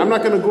good point. I'm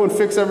not going to go and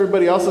fix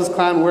everybody else's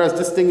clan, whereas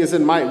this thing is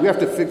in mine. We have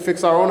to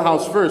fix our own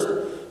house first.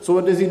 So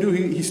what does he do?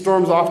 He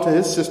storms off to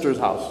his sister's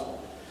house.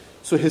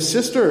 So his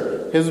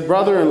sister, his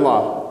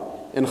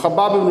brother-in-law, and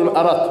Khattab ibn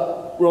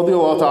al-Arat,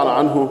 radiallahu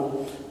ta'ala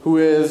anhu, who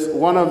is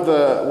one of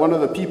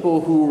the people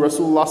who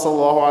Rasulullah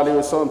sallallahu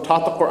alaihi wasallam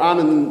taught the Quran,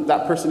 and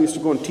that person used to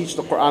go and teach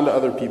the Quran to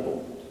other people.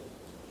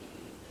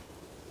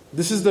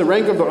 This is the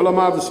rank of the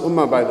ulama of this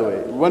ummah, by the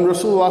way. When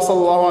Rasulullah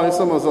sallallahu alaihi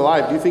wasallam was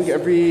alive, do you think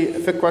every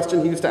fiqh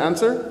question he used to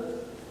answer?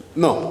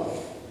 No.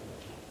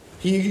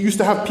 He used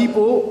to have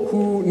people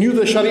who knew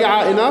the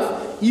sharia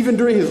enough, even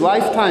during his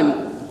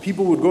lifetime,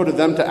 people would go to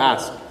them to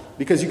ask.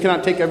 Because you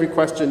cannot take every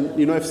question.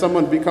 If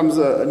someone becomes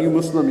a new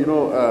Muslim,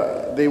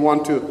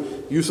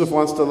 Yusuf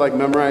wants to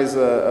memorize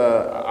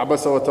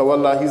Abasa wa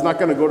Tawalla. He's not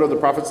going to go to the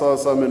Prophet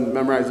ﷺ and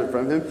memorize it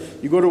from him.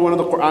 You go to one of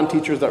the Quran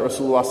teachers that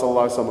Rasulullah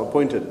ﷺ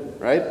appointed,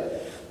 right?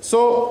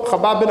 So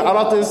Khattab bin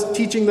Arat is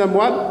teaching them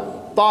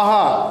what?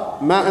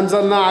 Taha, ma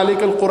anzalna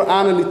alayka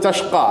al-Qur'an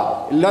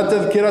litashqa, illa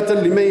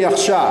tadhkiratan liman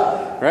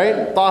yakhsha.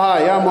 Right?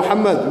 Taha, ya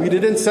Muhammad, we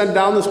didn't send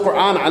down this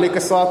Qur'an, alayka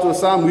salatu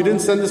wasalam, we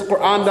didn't send this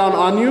Qur'an down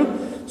on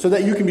you so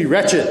that you can be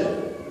wretched.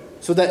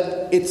 So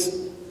that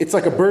it's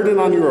like a burden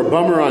on you or a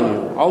bummer on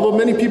you. Although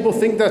many people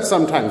think that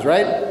sometimes,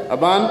 right?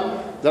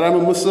 Aban, that I'm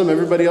a Muslim,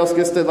 everybody else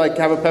gets to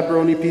have a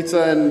pepperoni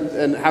pizza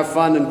and have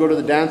fun and go to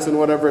the dance and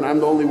whatever, and I'm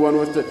the only one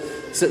with to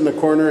sit in the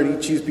corner and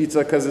eat cheese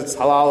pizza because it's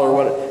halal or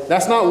what.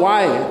 That's not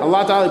why.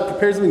 Allah Ta'ala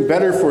prepares something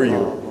better for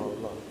you.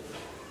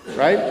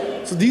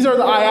 Right? So these are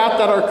the ayat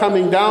that are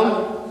coming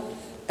down,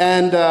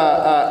 and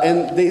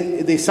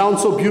they sound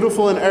so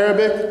beautiful in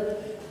Arabic.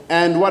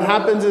 And what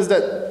happens is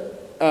that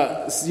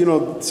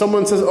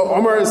someone says, oh,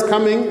 Umar is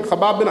coming.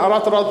 Khattab bin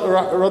Arat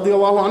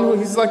radiallahu anhu,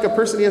 he's like a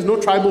person, he has no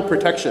tribal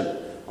protection.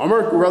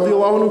 Umar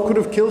radiallahu anhu could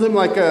have killed him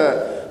like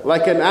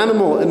an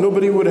animal and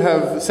nobody would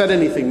have said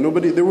anything.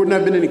 There wouldn't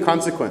have been any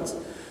consequence.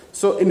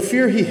 So in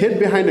fear, he hid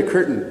behind a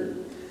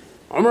curtain.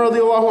 Umar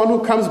radiallahu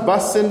anhu comes,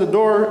 busts in the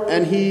door,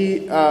 and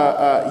he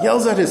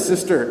yells at his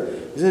sister.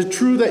 He says,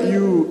 true that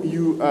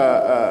you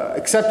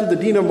accepted the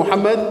deen of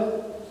Muhammad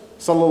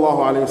sallallahu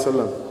alayhi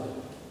wasallam?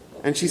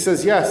 And she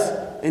says, yes.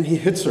 And he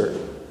hits her.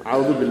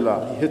 A'udhu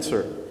billah. He hits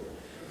her.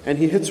 And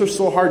he hits her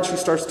so hard she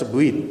starts to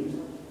bleed.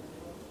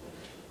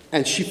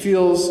 And she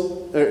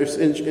feels,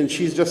 and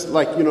she's just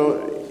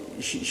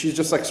she's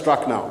just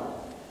struck now.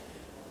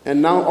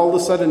 And now all of a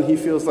sudden he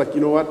feels like,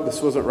 you know what,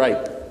 this wasn't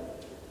right.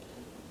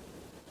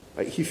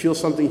 He feels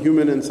something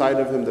human inside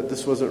of him that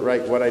this wasn't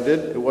right. What I did,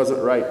 it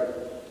wasn't right.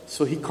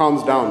 So he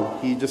calms down.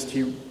 He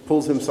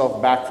pulls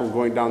himself back from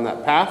going down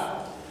that path.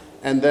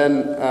 And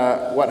then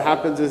what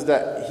happens is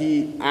that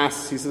he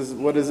asks, he says,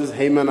 what is this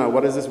haymana?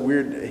 What is this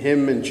weird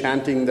hymn and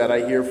chanting that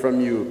I hear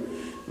from you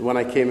when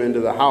I came into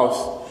the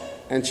house?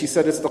 And she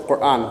said, it's the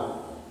Quran.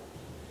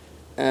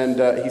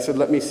 And he said,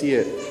 let me see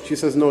it. She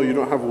says, no, you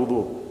don't have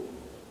wudu.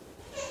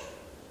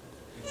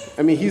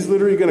 I mean, he's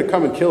literally going to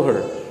come and kill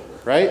her,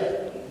 right?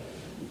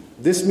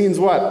 This means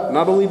what?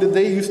 Not only did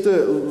they used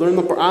to learn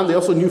the Quran, they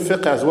also knew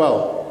fiqh as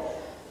well.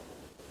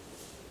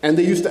 And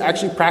they used to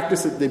actually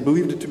practice it. They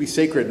believed it to be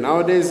sacred.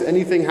 Nowadays,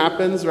 anything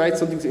happens, right?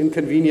 Something's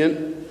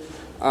inconvenient.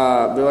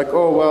 They're like,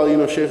 oh,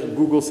 well, Sheikh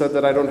Google said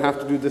that I don't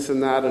have to do this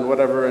and that and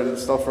whatever and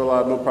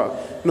astaghfirullah, no problem.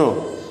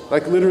 No.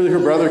 Literally her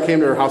brother came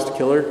to her house to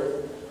kill her.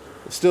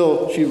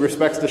 Still, she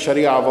respects the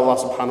sharia of Allah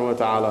subhanahu wa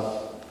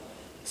ta'ala.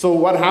 So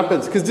what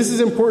happens? Because this is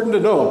important to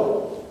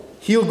know.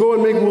 He'll go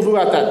and make wudu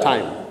at that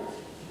time.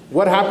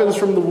 What happens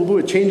from the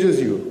wudu? It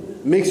changes you.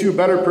 It makes you a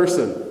better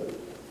person.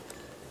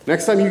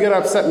 Next time you get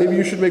upset, maybe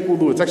you should make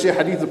wudu. It's actually a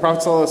hadith, the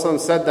Prophet ﷺ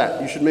said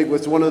that. You should make,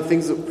 it's one of the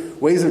things,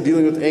 ways of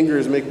dealing with anger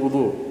is make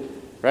wudu.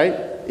 Right?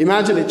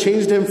 Imagine it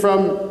changed him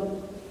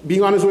from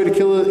being on his way to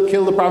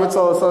kill the Prophet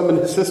ﷺ and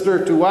his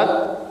sister to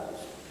what?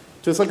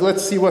 Just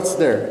let's see what's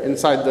there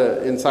inside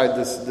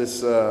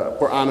this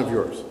Quran of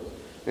yours.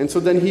 And so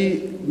then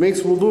he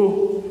makes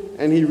wudu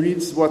and he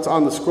reads what's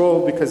on the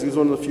scroll because he was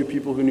one of the few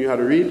people who knew how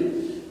to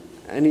read.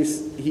 And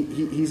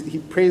he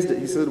praised it.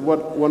 He said,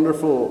 what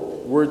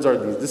wonderful words are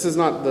these? This is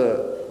not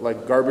the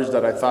garbage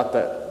that I thought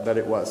that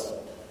it was.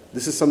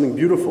 This is something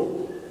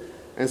beautiful.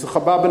 And so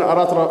Khattab bin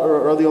Arat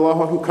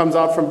radiallahu anhu comes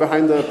out from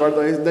behind the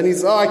parda. Then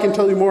he's, I can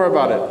tell you more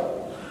about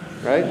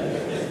it. Right?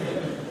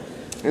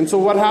 And so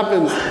what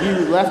happens? He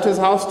left his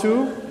house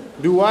to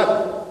do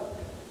what?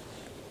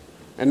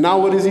 And now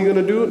what is he going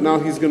to do? Now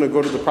he's going to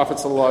go to the Prophet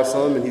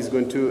ﷺ and he's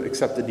going to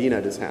accept the deen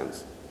at his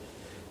hands.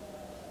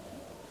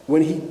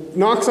 When he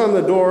knocks on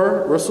the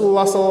door,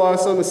 Rasulullah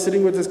ﷺ is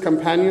sitting with his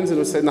companions, and it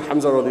was Sayyidina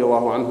Hamzah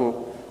radiallahu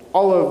anhu,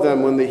 all of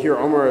them, when they hear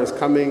Umar is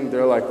coming,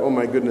 they're like, oh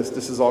my goodness,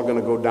 this is all going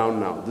to go down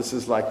now. This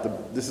is going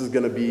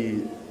to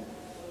be,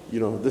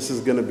 this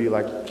is going to be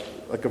like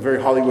a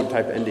very Hollywood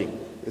type ending.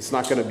 It's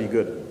not going to be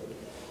good.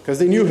 Because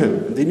they knew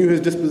him, they knew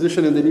his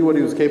disposition, and they knew what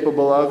he was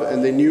capable of,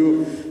 and they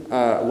knew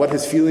what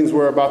his feelings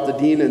were about the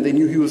deen, and they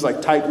knew he was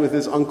like tight with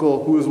his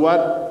uncle, who was what?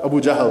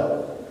 Abu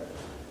Jahl.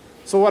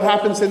 So what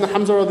happens? Sayyidina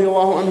Hamzah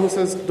radiallahu anhu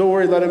says, don't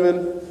worry, let him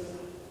in.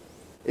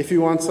 If he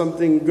wants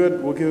something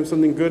good, we'll give him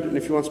something good, and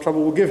if he wants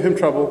trouble, we'll give him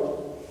trouble.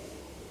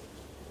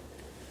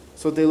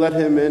 So they let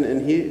him in,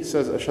 and he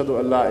says, Ashhadu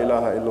an la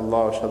ilaha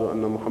illallah, Ashhadu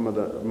anna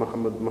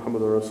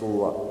Muhammad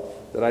Rasulullah.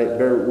 That I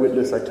bear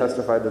witness, I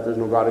testify that there's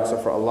no God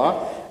except for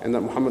Allah, and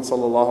that Muhammad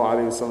sallallahu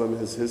alayhi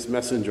wasallam is his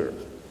messenger.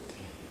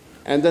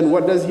 And then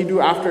what does he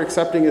do after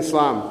accepting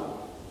Islam?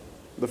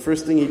 The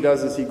first thing he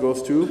does is he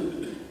goes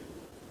to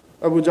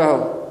Abu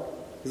Jahl.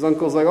 His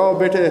uncle's like, oh,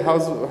 bete,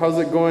 how's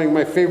it going?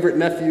 My favorite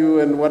nephew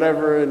and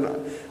whatever,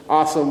 and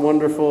awesome,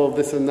 wonderful,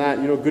 this and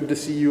that. Good to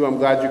see you. I'm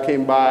glad you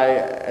came by,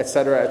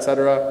 etc.,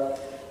 etc.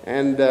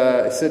 And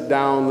sit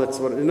down.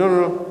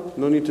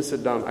 No need to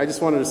sit down. I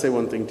just wanted to say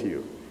one thing to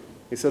you.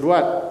 He said,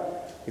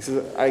 what? He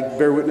said, I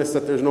bear witness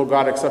that there's no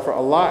God except for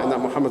Allah, and that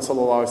Muhammad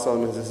sallallahu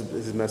alaihi wasallam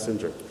is his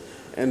messenger.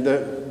 And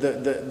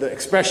the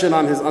expression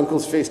on his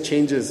uncle's face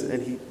changes,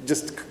 and he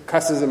just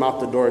cusses him out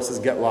the door. He says,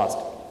 get lost.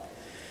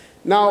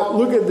 Now,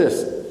 look at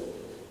this.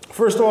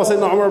 First of all,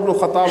 Sayyidina Umar ibn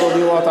Khattab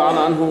radiallahu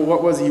ta'ala anhu,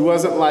 what was he? He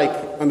wasn't like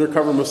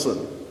undercover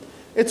Muslim.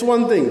 It's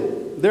one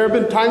thing. There have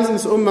been times in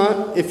this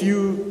ummah, if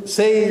you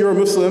say you're a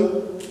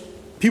Muslim,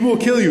 people will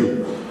kill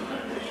you.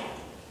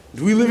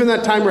 Do we live in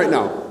that time right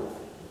now?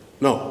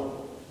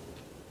 No.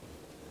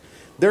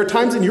 There are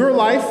times in your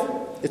life,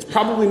 it's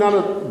probably not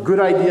a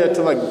good idea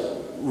to like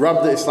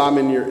rub the Islam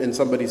in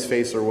somebody's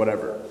face or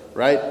whatever,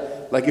 right?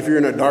 Like if you're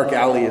in a dark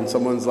alley and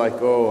someone's like,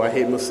 oh, I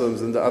hate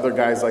Muslims, and the other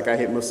guy's like, I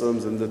hate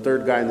Muslims, and the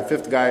third guy and the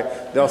fifth guy,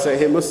 they'll say, I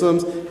hate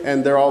Muslims,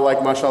 and they're all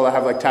like, mashallah,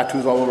 have like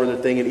tattoos all over their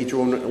thing, and each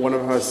one of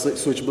them has a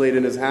switchblade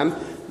in his hand.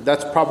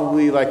 That's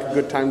probably like a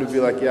good time to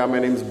be like, yeah, my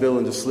name's Bill,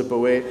 and just slip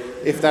away,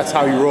 if that's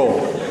how you roll.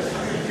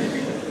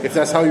 If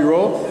that's how you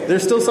roll.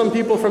 There's still some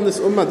people from this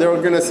ummah, they're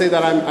going to say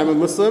that I'm a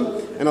Muslim,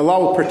 and Allah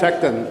will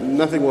protect them.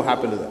 Nothing will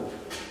happen to them.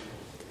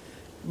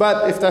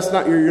 But if that's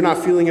not you're not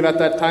feeling it at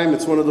that time,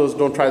 it's one of those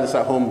don't try this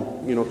at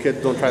home,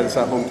 kids don't try this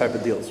at home type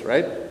of deals,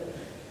 right?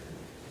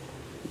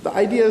 The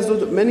idea is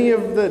that many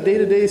of the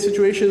day-to-day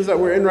situations that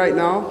we're in right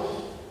now,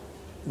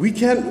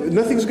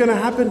 nothing's going to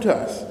happen to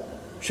us.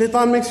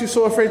 Shaitan makes you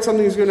so afraid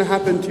something is going to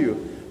happen to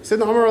you.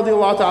 Sayyidina Umar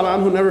radiallahu ta'ala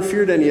anhu never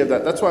feared any of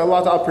that. That's why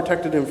Allah ta'ala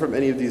protected him from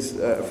any of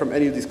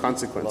these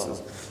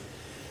consequences.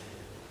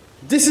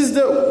 This is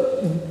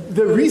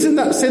the reason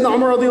that Sayyidina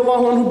Umar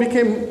radiallahu anhu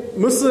became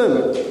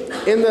Muslim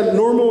in the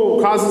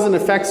normal causes and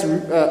effects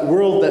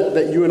world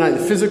that you and I, the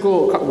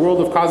physical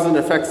world of causes and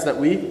effects that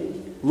we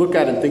look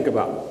at and think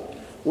about.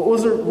 What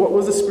was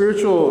the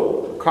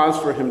spiritual cause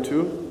for him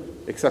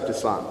to accept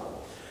Islam?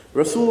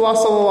 Rasulullah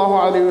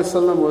sallallahu alaihi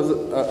wasallam was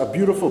a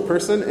beautiful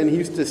person, and he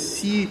used to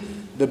see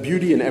the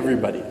beauty in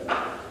everybody.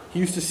 He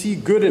used to see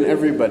good in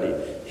everybody.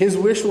 His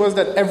wish was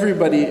that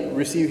everybody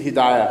receive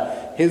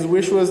hidayah. His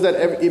wish was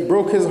that it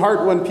broke his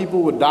heart when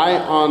people would die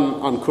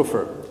on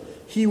kufr.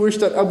 He wished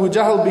that Abu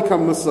Jahl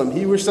become Muslim.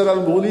 He wished that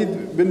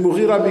Al-Walid bin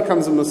Mughira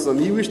becomes a Muslim.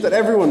 He wished that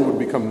everyone would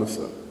become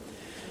Muslim.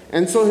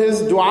 And so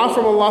his dua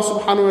from Allah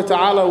subhanahu wa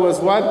ta'ala was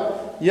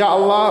what? Ya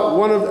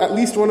Allah, at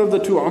least one of the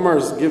two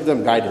Umars, give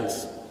them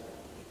guidance.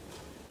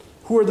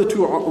 Who are the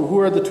two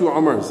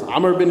Umars?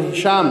 Amr bin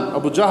Hisham,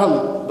 Abu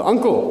Jahl, the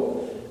uncle,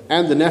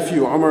 and the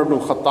nephew, Umar ibn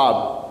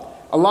Khattab.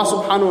 Allah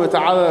subhanahu wa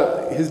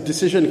ta'ala, his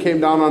decision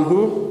came down on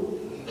who?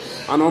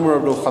 On Umar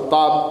ibn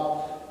Khattab.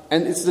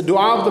 And it's the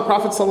dua of the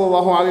Prophet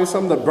sallallahu alaihi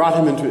wasallam that brought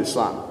him into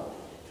Islam.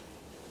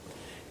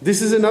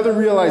 This is another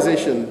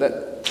realization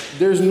that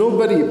there's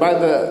nobody by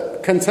the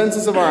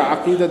consensus of our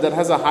aqeedah that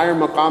has a higher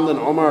maqam than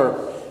Umar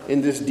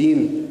in this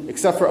deen,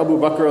 except for Abu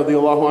Bakr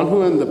radiallahu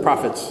anhu and the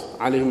Prophets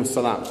alayhimus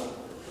salam.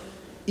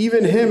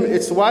 Even him,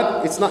 it's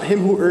what? It's not him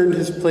who earned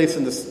his place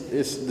in this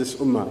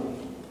ummah.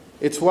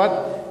 It's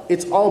what?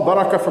 It's all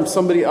barakah from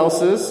somebody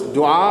else's,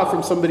 dua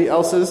from somebody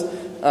else's,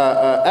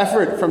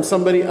 effort from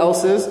somebody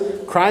else's,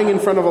 crying in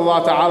front of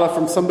Allah Ta'ala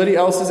from somebody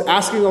else's,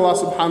 asking Allah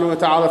Subhanahu Wa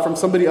Ta'ala from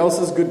somebody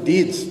else's good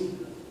deeds.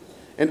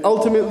 And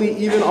ultimately,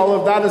 even all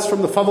of that is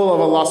from the fadl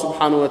of Allah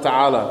Subhanahu Wa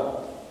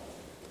Ta'ala,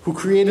 who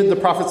created the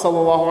Prophet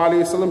Sallallahu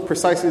Alaihi Wasallam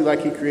precisely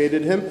like He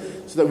created him,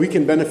 so that we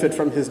can benefit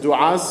from his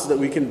du'as, so that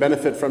we can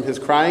benefit from his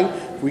crying,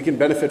 we can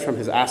benefit from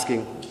his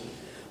asking.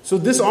 So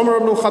this Umar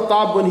ibn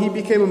Khattab, when he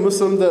became a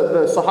Muslim,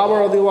 the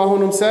Sahaba radiallahu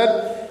anhum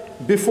said,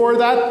 before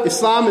that,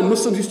 Islam and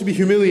Muslims used to be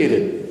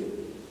humiliated.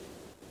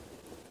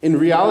 In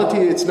reality,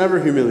 it's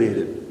never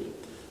humiliated.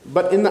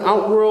 But in the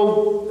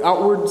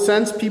outward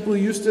sense, people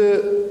used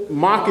to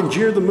mock and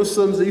jeer the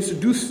Muslims. They used to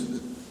do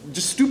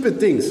just stupid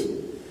things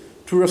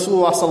to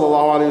Rasulullah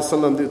sallallahu alaihi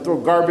wasallam. They throw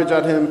garbage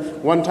at him.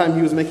 One time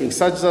he was making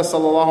sajda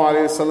sallallahu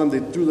alaihi wasallam. They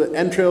threw the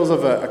entrails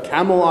of a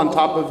camel on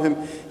top of him.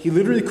 He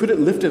literally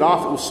couldn't lift it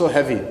off. It was so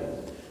heavy.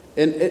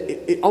 And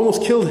it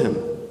almost killed him.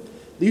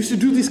 They used to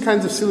do these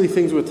kinds of silly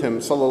things with him,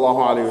 sallallahu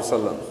alayhi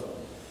wasallam.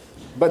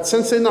 But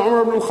since Sayyidina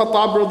Umar ibn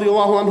Khattab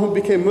radiallahu anhu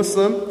became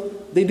Muslim,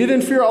 they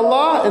didn't fear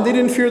Allah and they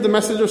didn't fear the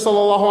Messenger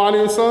sallallahu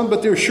alayhi wasallam,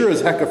 but they were sure as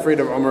heck afraid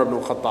of Umar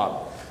ibn Khattab.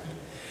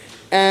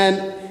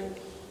 And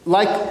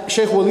like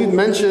Shaykh Walid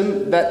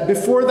mentioned, that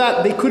before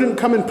that they couldn't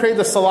come and pray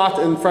the salat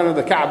in front of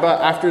the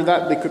Kaaba. After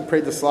that they could pray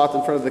the salat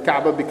in front of the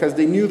Kaaba, because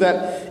they knew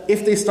that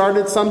if they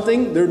started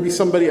something, there would be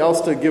somebody else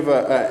to give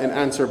an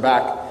answer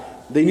back.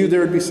 They knew there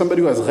would be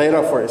somebody who has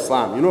ghaira for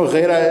Islam. You know what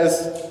ghaira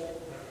is?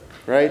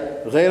 Right?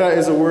 Ghaira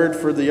is a word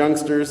for the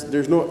youngsters.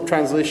 There's no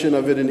translation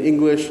of it in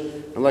English.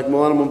 And like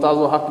Maulana Mumtaz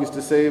al-Haq used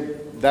to say,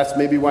 that's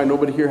maybe why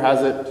nobody here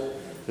has it.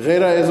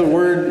 Ghaira is a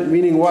word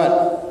meaning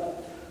what?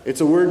 It's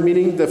a word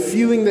meaning the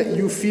feeling that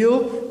you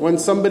feel when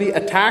somebody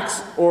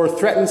attacks or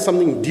threatens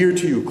something dear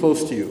to you,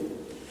 close to you.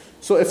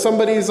 So if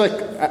somebody is like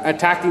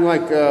attacking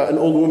like an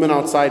old woman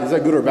outside, is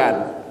that good or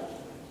bad?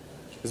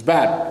 It's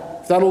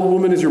bad. If that old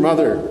woman is your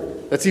mother,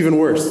 that's even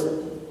worse.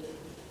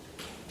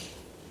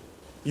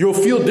 You'll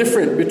feel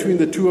different between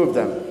the two of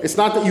them. It's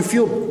not that you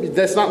feel,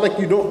 that's not like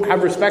you don't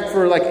have respect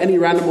for like any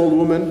random old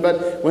woman,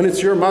 but when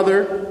it's your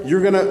mother, you're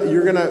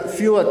gonna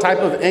feel a type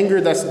of anger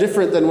that's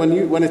different than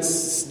when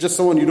it's just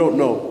someone you don't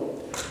know.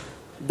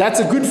 That's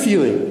a good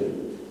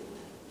feeling.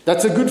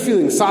 That's a good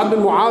feeling. Sa'd bin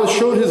Mu'adh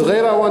showed his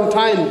ghaira one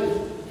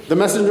time. The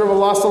Messenger of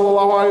Allah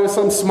sallallahu alaihi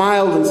wasallam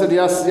smiled and said,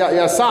 Ya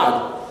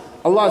Sa'd,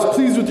 Allah is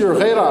pleased with your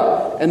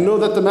ghaira, and know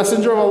that the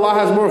Messenger of Allah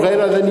has more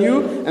ghaira than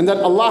you, and that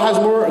Allah has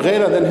more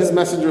ghaira than His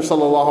Messenger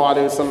sallallahu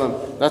alaihi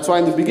wasallam. That's why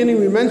in the beginning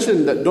we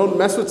mentioned that don't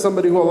mess with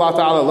somebody who Allah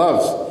Ta'ala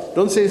loves.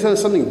 Don't say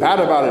something bad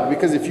about it,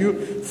 because if you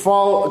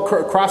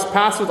cross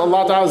paths with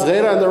Allah Ta'ala's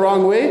ghaira in the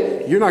wrong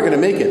way, you're not going to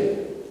make it.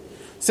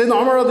 Sayyidina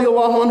Umar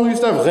radiallahu anhu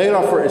used to have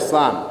ghaira for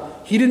Islam.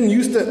 He didn't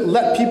used to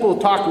let people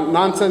talk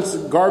nonsense,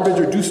 garbage,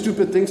 or do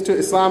stupid things to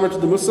Islam or to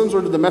the Muslims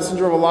or to the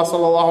Messenger of Allah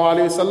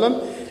sallallahu alaihi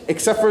wasallam,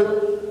 except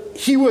for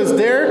he was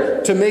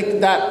there to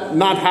make that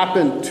not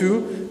happen,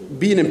 to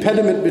be an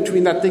impediment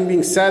between that thing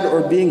being said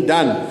or being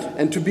done,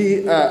 and to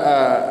be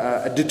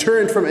a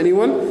deterrent from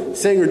anyone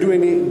saying or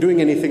doing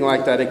anything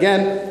like that.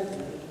 Again,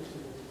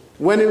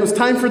 when it was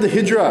time for the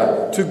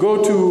hijrah to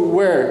go to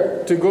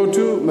where? To go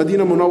to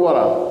Medina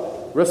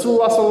Munawwara,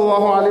 Rasulullah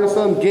sallallahu alaihi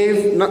wasallam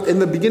gave, in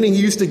the beginning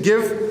he used to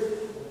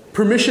give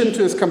permission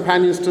to his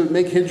companions to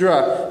make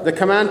hijrah. The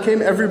command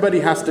came, everybody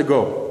has to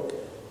go.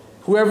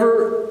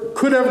 Whoever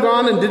could have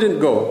gone and didn't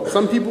go.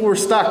 Some people were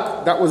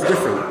stuck, that was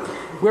different.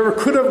 Whoever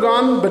could have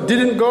gone but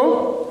didn't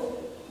go,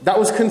 that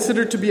was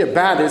considered to be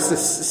it's a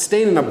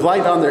stain and a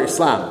blight on their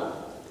Islam.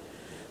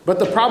 But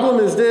the problem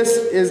is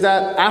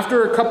that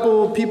after a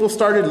couple people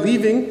started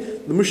leaving,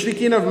 the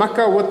mushrikeen of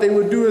Makkah, what they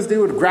would do is they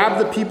would grab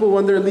the people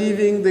when they're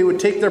leaving, they would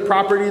take their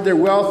property, their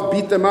wealth,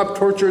 beat them up,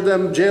 torture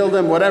them, jail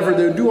them, whatever,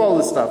 they would do all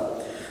this stuff.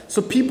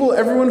 So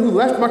everyone who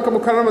left Makkah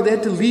Mukarramah, they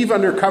had to leave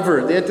under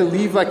cover. They had to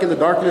leave like in the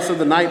darkness of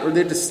the night, or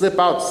they had to slip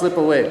out, slip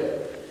away.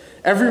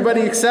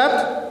 Everybody except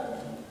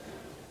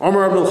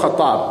Umar ibn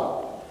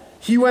Khattab.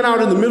 He went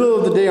out in the middle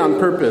of the day on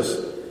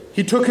purpose.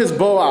 He took his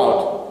bow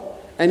out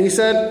and he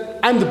said,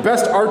 I'm the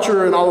best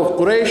archer in all of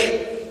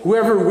Quraysh.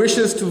 Whoever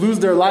wishes to lose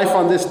their life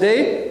on this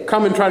day,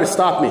 come and try to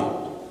stop me.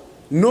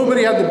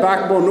 Nobody had the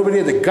backbone, nobody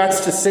had the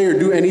guts to say or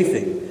do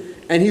anything.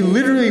 And he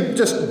literally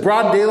just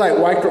broad daylight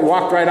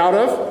walked right out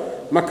of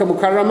Makkah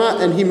Mukarramah,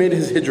 and he made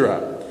his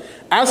hijrah.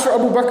 As for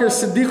Abu Bakr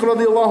as-Siddiq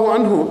radiallahu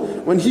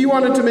anhu, when he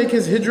wanted to make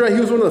his hijrah, he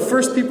was one of the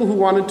first people who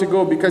wanted to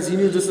go, because he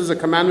knew this is a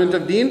commandment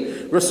of deen.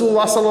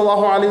 Rasulullah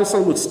sallallahu alaihi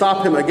wasallam would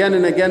stop him again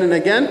and again and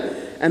again,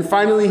 and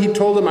finally he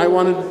told him, I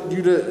wanted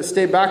you to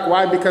stay back.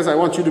 Why? Because I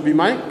want you to be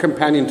my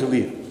companion to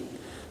leave.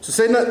 So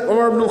Sayyidina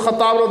Umar ibn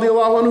al-Khattab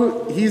radiallahu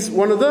anhu, he's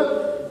one of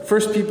the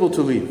first people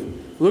to leave.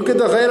 Look at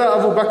the ghaira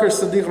of Abu Bakr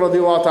as-Siddiq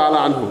radiallahu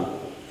ta'ala anhu.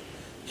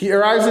 He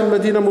arrives in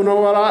Medina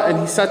Munawwara and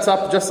he sets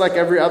up just like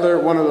every other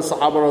one of the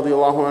Sahaba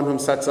radiallahu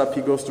anhum sets up.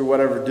 He goes through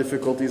whatever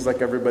difficulties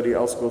like everybody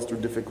else goes through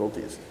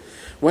difficulties.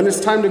 When it's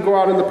time to go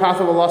out in the path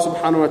of Allah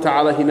subhanahu wa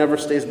ta'ala, he never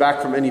stays back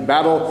from any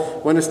battle.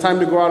 When it's time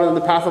to go out in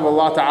the path of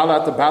Allah ta'ala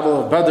at the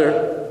battle of Badr,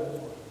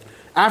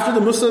 after the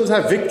Muslims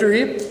have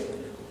victory,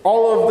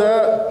 all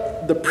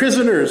of the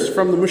prisoners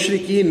from the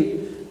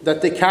mushrikeen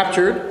that they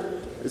captured,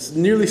 it's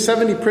nearly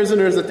 70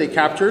 prisoners that they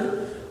captured,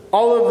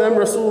 all of them,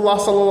 Rasulullah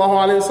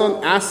sallallahu alaihi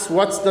wasallam asks,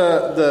 what's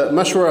the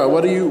mashwara?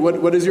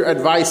 What is your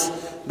advice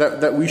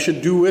that we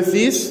should do with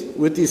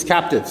these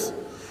captives?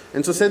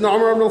 And so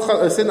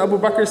Sayyidina Abu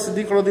Bakr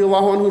as-Siddiq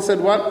radiallahu anhu said,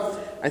 what?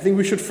 I think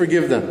we should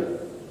forgive them.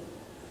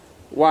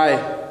 Why?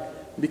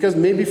 Because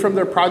maybe from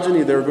their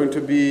progeny there are going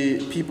to be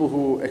people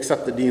who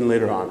accept the deen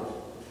later on.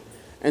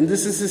 And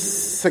this is his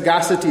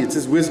sagacity, it's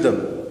his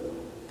wisdom.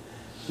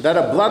 That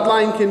a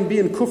bloodline can be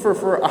in kufr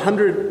for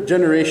 100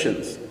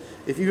 generations.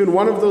 If even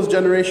one of those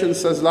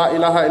generations says La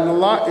ilaha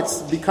illallah,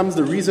 it becomes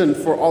the reason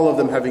for all of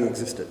them having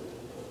existed.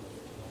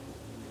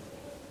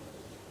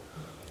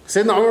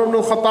 Sayyidina Umar ibn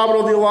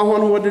al-Khattab radiallahu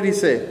anhu, what did he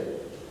say?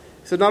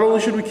 He said, not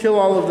only should we kill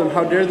all of them,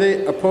 how dare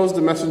they oppose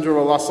the Messenger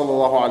of Allah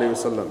sallallahu alayhi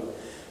wasallam,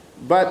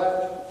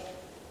 but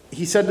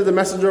he said to the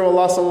Messenger of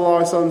Allah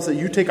sallallahu alaihi wasallam,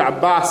 you take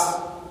Abbas,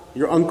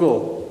 your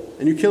uncle,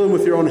 and you kill him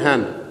with your own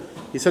hand.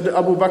 He said to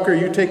Abu Bakr,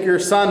 you take your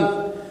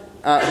son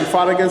who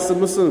fought against the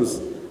Muslims,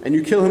 and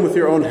you kill him with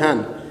your own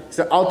hand. He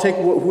said, I'll take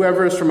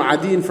whoever is from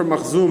Adi and from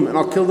Makhzum, and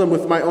I'll kill them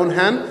with my own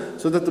hand,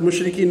 so that the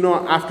mushrikeen know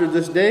after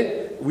this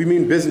day, we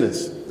mean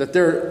business. That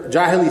their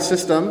jahili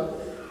system,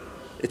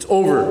 it's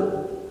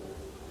over.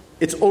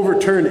 It's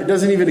overturned. It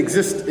doesn't even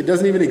exist. It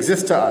doesn't even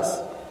exist to us.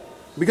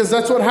 Because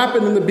that's what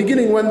happened in the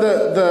beginning when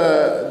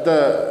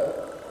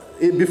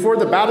before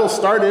the battle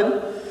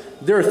started.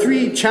 There are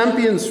 3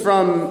 champions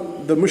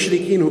from the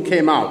mushrikeen who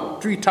came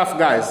out. 3 tough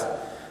guys.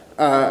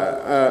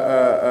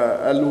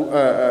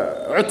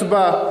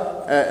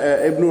 Utbah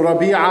ibn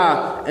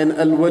Rabi'a and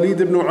Al-Walid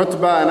ibn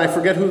Utbah, and I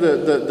forget who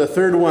the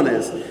third one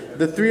is.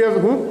 The 3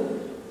 of who?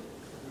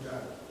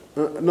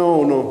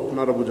 No,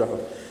 not Abu Jahl.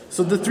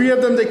 So the 3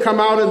 of them, they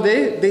come out and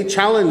they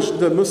challenge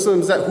the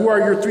Muslims that who are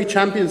your 3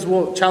 champions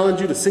will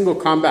challenge you to single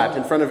combat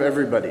in front of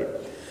everybody.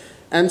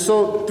 And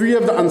so 3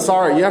 of the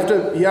Ansar, you have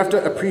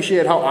to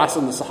appreciate how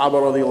awesome the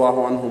Sahaba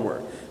radiallahu anhum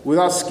were.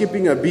 Without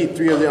skipping a beat,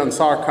 3 of the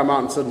Ansar come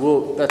out and said,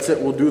 well, that's it,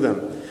 we'll do them.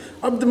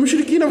 The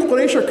mushrikeen of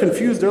Quraysh are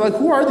confused. They're like,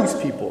 who are these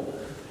people?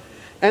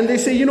 And they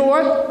say, you know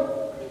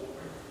what?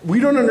 We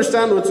don't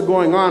understand what's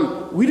going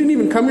on. We didn't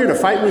even come here to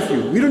fight with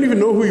you. We don't even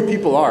know who you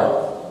people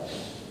are.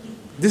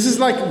 This is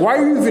like, why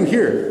are you even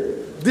here?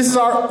 This is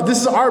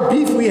our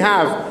beef we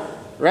have,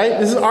 right?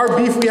 This is our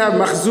beef we have,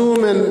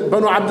 Makhzum and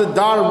Banu Abd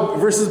al-Dar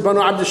versus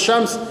Banu Abd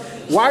al-Shams.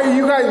 Why are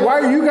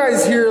you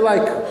guys here?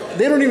 Like,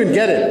 they don't even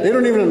get it. They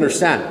don't even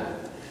understand.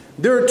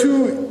 There are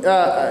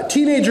 2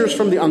 teenagers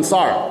from the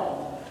Ansar.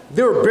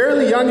 They were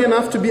barely young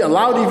enough to be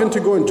allowed even to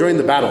go and join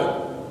the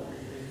battle.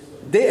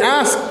 They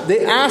asked the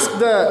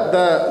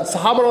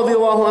Sahaba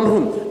radiallahu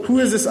anhum, who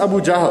is this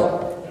Abu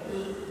Jahl?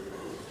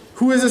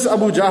 Who is this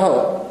Abu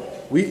Jahl?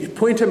 We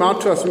point him out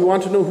to us. We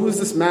want to know who is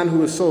this man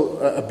who is so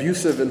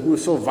abusive and who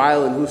is so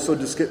violent, who is so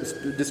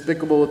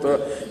despicable with the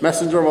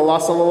Messenger of Allah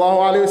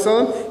sallallahu alaihi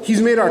wasallam. He's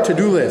made our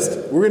to-do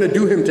list. We're going to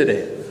do him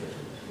today.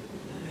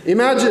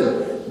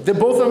 Imagine, the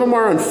both of them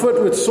are on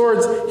foot with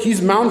swords. He's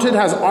mounted,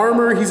 has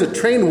armor. He's a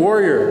trained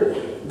warrior.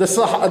 The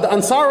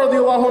Ansar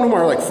radiallahu anhum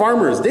are like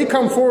farmers. They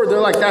come forward. They're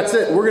like, that's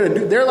it. We're going to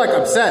do. They're like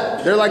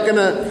upset. They're like going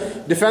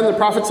to defend the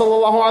Prophet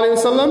sallallahu alaihi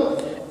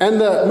wasallam. And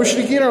the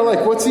mushrikeen are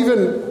like,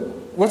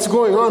 what's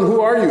going on? Who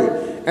are you?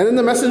 And then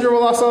the Messenger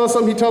of Allah sallallahu alaihi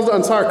wasallam, he tells the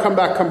Ansar, come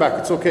back,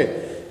 it's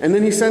okay. And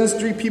then he sends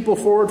 3 people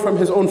forward from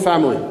his own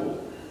family.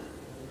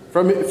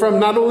 From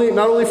not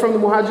only from the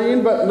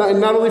Muhajirin, but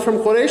not only from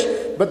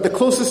Quraysh, but the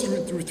closest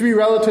 3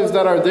 relatives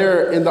that are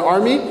there in the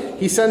army,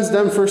 he sends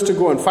them first to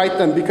go and fight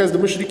them because the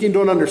mushrikeen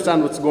don't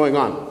understand what's going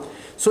on.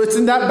 So it's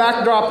in that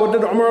backdrop. What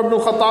did Umar ibn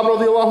Khattab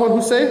radiallahu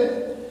anhu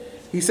say?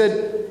 He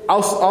said,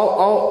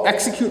 I'll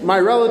execute my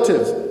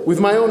relatives with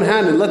my own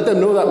hand and let them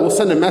know that we'll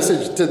send a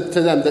message to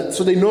them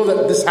so they know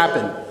that this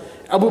happened.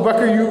 Abu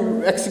Bakr,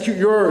 you execute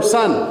your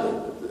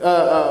son.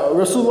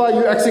 Rasulullah,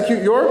 you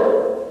execute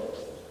your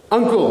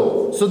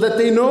uncle, so that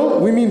they know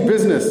we mean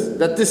business,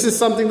 that this is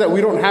something that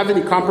we don't have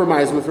any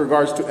compromise with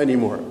regards to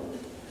anymore.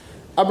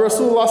 Abu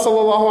Rasulullah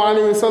sallallahu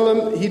alaihi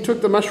wasallam, he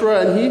took the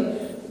mashwara and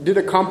he did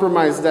a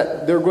compromise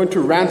that they're going to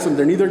ransom.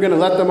 They're neither going to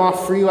let them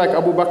off free like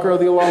Abu Bakr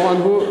radiallahu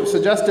anhu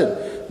suggested,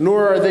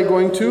 nor are they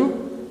going to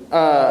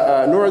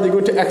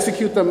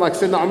execute them like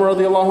Sayyidina Umar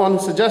radiallahu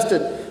anhu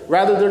suggested.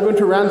 Rather, they're going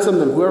to ransom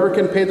them. Whoever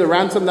can pay the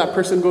ransom, that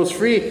person goes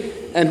free.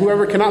 And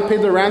whoever cannot pay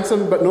the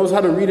ransom but knows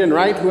how to read and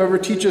write, whoever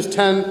teaches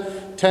 10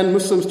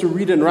 Muslims to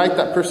read and write,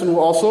 that person will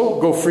also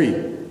go free.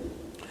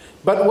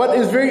 But what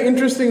is very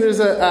interesting,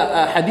 there's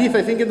a hadith,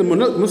 I think in the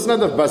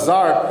Musnad of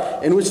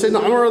Bazar, in which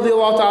Sayyidina Umar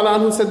radiallahu ta'ala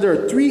anhu said there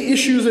are 3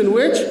 issues in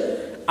which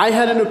I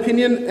had an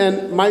opinion,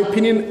 and my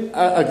opinion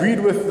agreed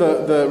with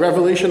the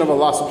revelation of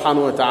Allah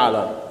subhanahu wa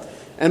ta'ala.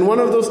 And one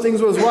of those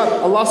things was what?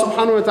 Allah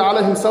subhanahu wa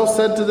ta'ala himself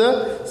said to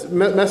the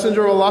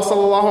Messenger of Allah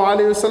sallallahu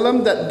alayhi wa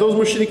sallam that those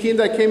mushrikeen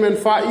that came and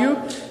fought you,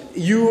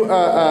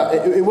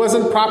 it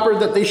wasn't proper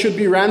that they should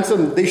be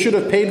ransomed. They should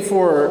have paid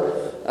for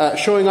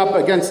showing up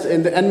against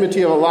in the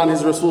enmity of Allah and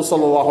His Rasul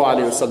sallallahu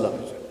alayhi wa sallam.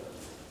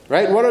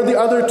 Right? What are the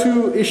other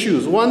 2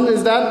 issues? One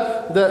is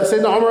that the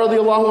Sayyidina Umar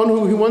radiallahu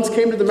anhu, he once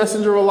came to the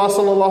Messenger of Allah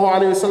sallallahu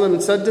alayhi wa sallam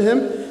and said to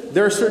him,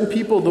 there are certain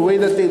people, the way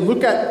that they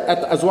look at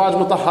the azwaj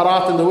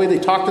mutahharat and the way they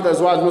talk to the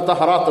azwaj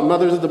mutahharat, the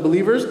mothers of the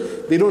believers,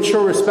 they don't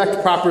show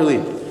respect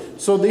properly.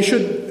 So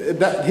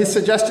his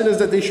suggestion is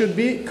that they should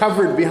be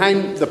covered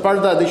behind the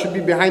parda, they should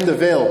be behind the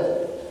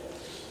veil.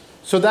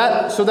 So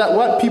that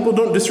what? People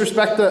don't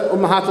disrespect the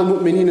ummahat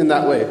al-mu'mineen in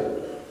that way.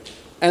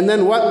 And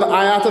then what? The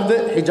ayat of the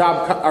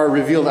hijab are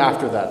revealed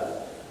after that.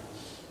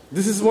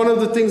 This is one of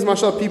the things,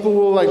 mashallah, people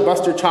will like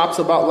bust their chops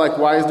about, like,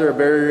 why is there a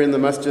barrier in the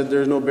masjid?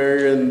 There's no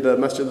barrier in the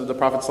masjid of the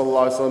Prophet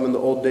ﷺ in the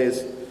old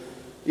days.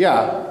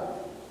 Yeah,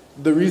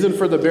 the reason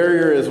for the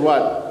barrier is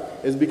what?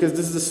 Is because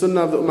this is the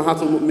sunnah of the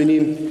ummahat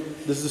al-mu'mineen.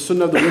 This is the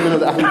sunnah of the women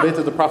of the Ahlul Bayt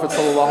of the Prophet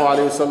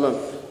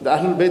ﷺ. The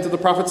Ahlul Bayt of the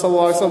Prophet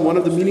ﷺ, one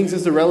of the meanings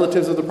is the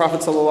relatives of the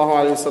Prophet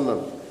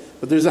ﷺ.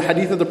 But there's a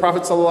hadith of the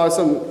Prophet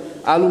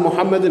ﷺ, Alu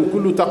Muhammadin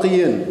kullu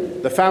taqiyyin.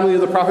 the family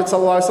of the Prophet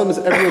ﷺ is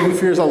everyone who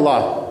fears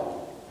Allah.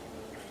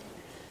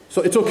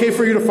 So it's okay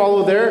for you to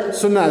follow their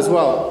sunnah as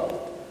well.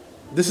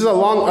 This is a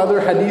long other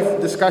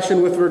hadith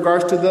discussion with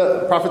regards to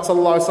the Prophet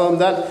ﷺ,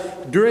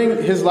 that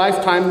during his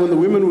lifetime when the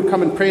women would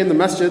come and pray in the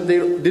masjid, they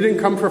didn't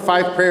come for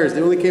 5 prayers,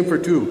 they only came for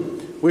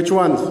 2. Which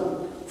ones?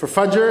 For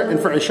Fajr and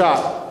for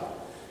Isha.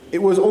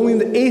 It was only in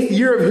the 8th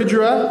year of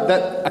Hijrah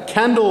that a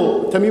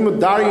candle, Tamim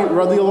al-Dari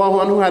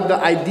radiallahu anhu had the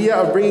idea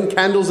of bringing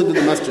candles into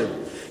the masjid.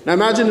 Now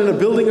imagine in a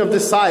building of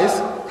this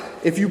size,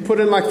 if you put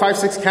in like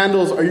 5-6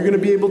 candles, are you going to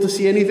be able to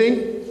see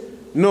anything?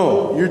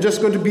 No, you're just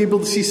going to be able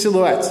to see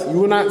silhouettes. You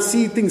will not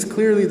see things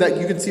clearly that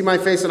you can see my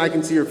face and I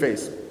can see your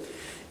face.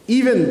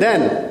 Even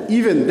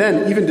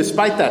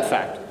despite that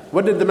fact,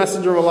 what did the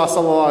Messenger of Allah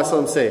sallallahu alaihi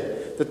wasallam say?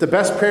 That the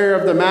best prayer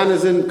of the man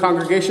is in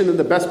congregation and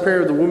the best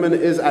prayer of the woman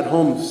is at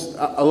home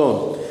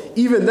alone.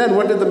 Even then,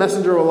 what did the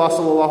Messenger of Allah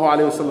sallallahu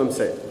alaihi wasallam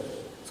say?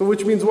 So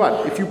which means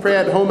what? If you pray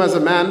at home as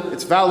a man,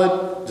 it's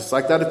valid. Just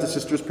like that, if the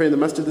sisters pray in the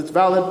masjid, it's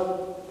valid.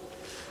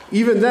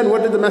 Even then,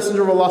 what did the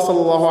Messenger of Allah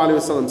sallallahu alaihi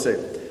wasallam say?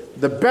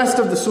 The best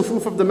of the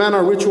sufuf of the men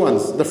are which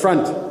ones? The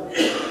front.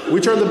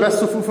 Which are the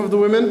best sufuf of the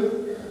women?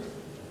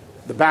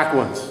 The back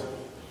ones.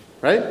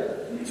 Right?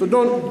 So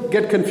don't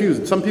get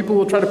confused. Some people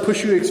will try to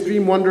push you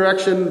extreme one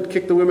direction,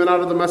 kick the women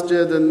out of the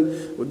masjid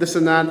and this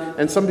and that.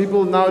 And some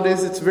people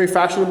nowadays, it's very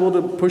fashionable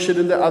to push it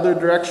in the other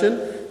direction.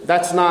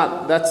 That's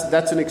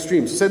an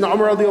extreme. So Sayyidina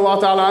Umar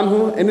radiallahu ta'ala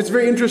anhu, and it's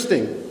very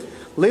interesting.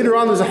 Later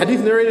on, there's a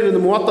hadith narrated in the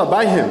Muwatta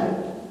by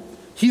him.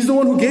 He's the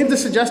one who gave the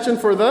suggestion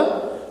for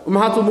the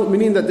Ummahatul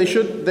Mu'mineen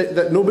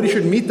that nobody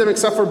should meet them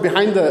except for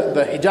behind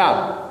the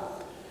hijab.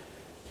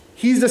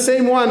 He's the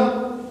same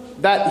one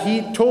that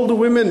he told the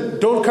women,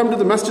 don't come to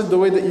the masjid the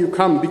way that you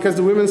come, because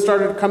the women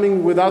started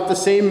coming without the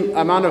same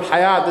amount of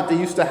hayat that they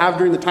used to have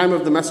during the time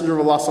of the Messenger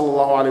of Allah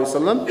sallallahu alaihi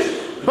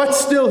wasallam. But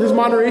still, his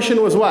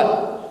moderation was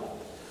what?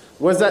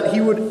 Was that he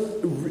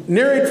would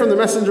narrate from the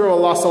Messenger of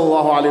Allah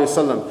sallallahu alaihi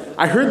wasallam.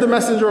 I heard the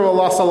Messenger of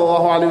Allah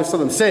sallallahu alaihi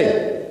wasallam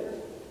say,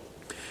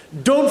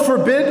 don't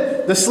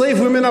forbid the slave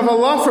women of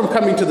Allah from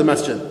coming to the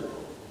masjid.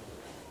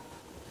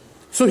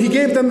 So he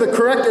gave them the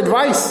correct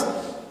advice.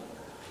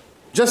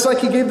 Just like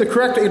he gave the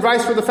correct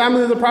advice for the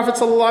family of the Prophet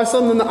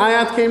ﷺ, then the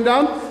ayat came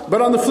down.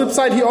 But on the flip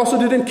side, he also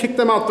didn't kick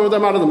them out, throw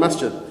them out of the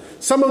masjid.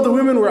 Some of the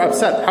women were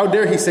upset. How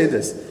dare he say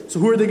this? So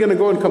who are they going to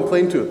go and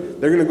complain to?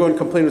 They're going to go and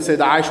complain to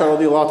Sayyidah Aisha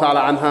radiallahu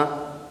ta'ala anha.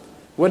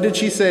 What did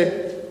she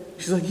say?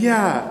 She's like,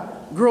 yeah,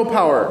 girl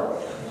power.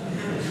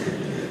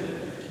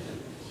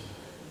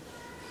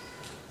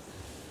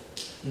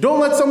 Don't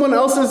let someone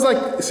else's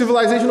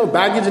civilizational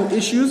baggage and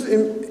issues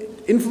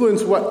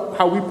influence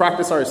how we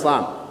practice our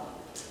Islam.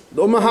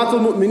 The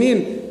Ummahatul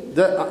Mu'mineen,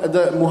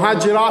 the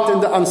Muhajirat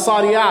and the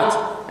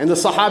Ansariyat and the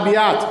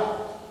Sahabiyat,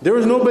 there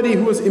was nobody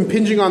who was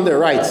impinging on their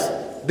rights.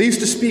 They used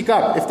to speak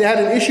up. If they had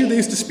an issue, they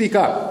used to speak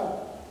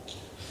up.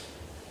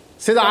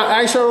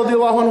 Sayyidah Aisha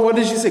radiallahu anha, what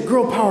did she say?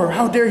 Girl power,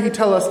 how dare he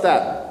tell us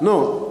that?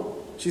 No.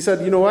 She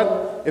said, you know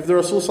what? If the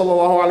Rasul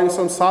sallallahu alayhi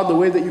wa sallam saw the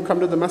way that you come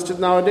to the masjid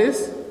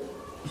nowadays,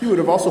 he would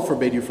have also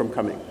forbade you from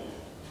coming.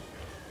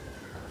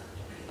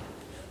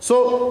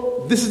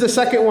 So this is the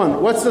second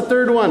one. What's the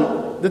third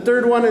one? The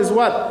third one is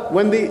what?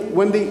 When they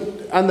on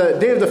the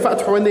day of the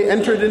Fath, when they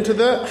entered into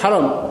the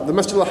Haram, the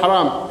Masjid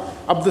al-Haram,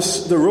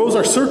 the rows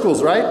are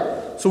circles,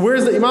 right? So where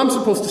is the Imam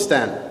supposed to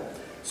stand?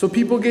 So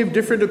people gave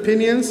different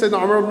opinions.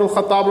 Sayyidina Umar ibn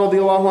Khattab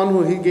radiallahu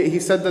anhu, he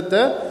said that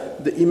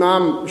the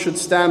Imam should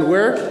stand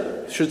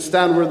where? Should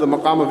stand where the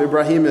maqam of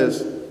Ibrahim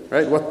is,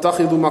 right?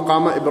 وَاتَّخِذُوا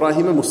مَقَامَ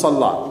إِبْرَاهِيمَ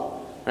مُصَلَّى.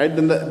 Right?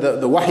 Then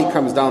the wahi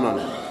comes down on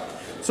it.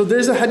 So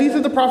there's a hadith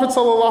of the Prophet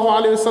sallallahu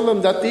alaihi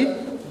wasallam that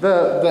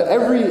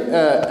every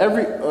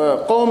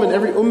qawm and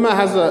every ummah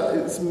has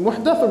it's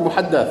muhdath or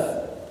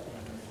muhaddath?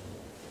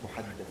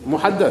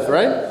 Muhaddath,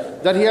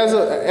 right? That he has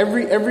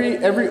every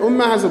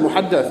ummah has a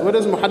muhaddath. What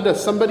is muhaddath?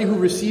 Somebody who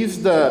receives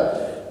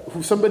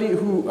somebody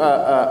who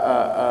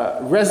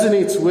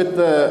resonates with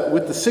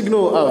the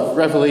signal of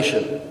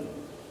revelation.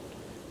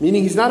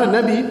 Meaning he's not a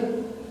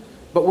nabi,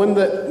 but when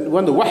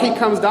the wahi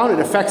comes down, it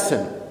affects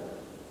him.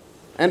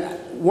 And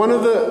one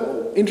of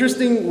the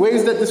interesting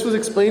ways that this was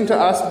explained to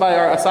us by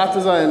our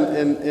asatiza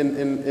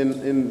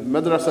in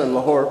madrasa in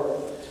Lahore,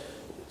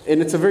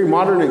 and it's a very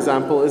modern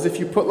example, is if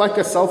you put like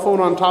a cell phone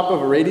on top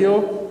of a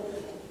radio,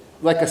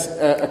 like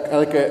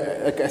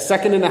a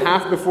second and a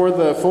half before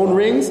the phone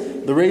rings,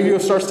 the radio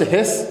starts to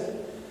hiss.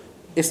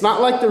 It's not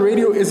like the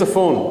radio is a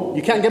phone.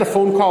 You can't get a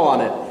phone call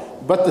on it,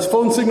 but the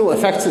phone signal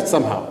affects it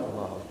somehow.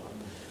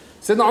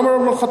 Sayyidina Umar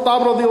ibn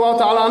Khattab radiallahu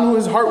ta'ala anhu,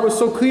 his heart was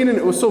so clean and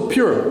it was so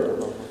pure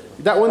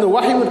that when the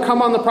wahi would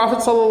come on the Prophet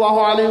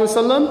sallallahu alaihi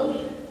wasallam,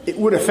 it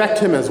would affect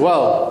him as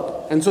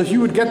well. And so he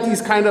would get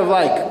these kind of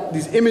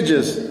these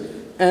images.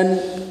 And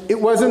it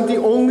wasn't the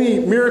only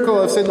miracle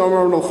of Sayyidina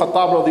Umar ibn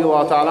Khattab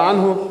radiallahu ta'ala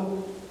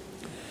anhu.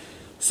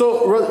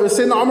 So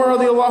Sayyidina Umar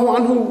radiallahu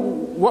anhu,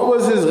 what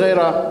was his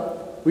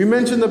ghairah? We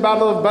mentioned the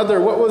Battle of Badr.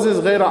 What was his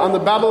ghairah? On the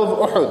Battle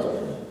of Uhud,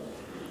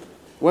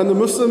 when the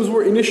Muslims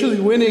were initially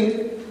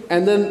winning,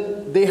 and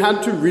then they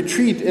had to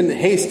retreat in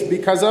haste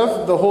because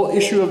of the whole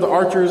issue of the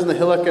archers and the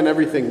hilak and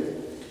everything.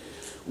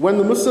 When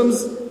the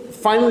Muslims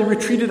finally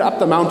retreated up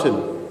the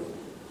mountain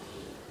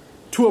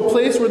to a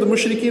place where the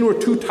mushrikeen were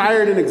too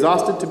tired and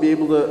exhausted to be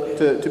able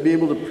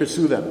to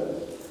pursue them.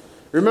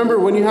 Remember,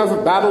 when you have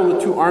a battle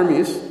with two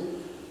armies,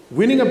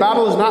 winning a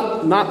battle is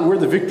not where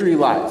the victory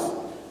lies.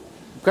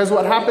 Because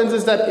what happens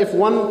is that if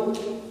one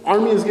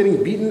army is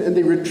getting beaten and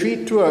they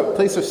retreat to a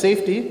place of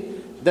safety,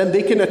 then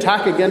they can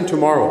attack again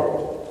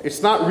tomorrow.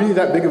 It's not really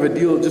that big of a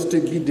deal just to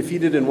be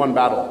defeated in one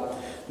battle.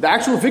 The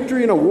actual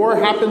victory in a war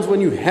happens when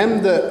you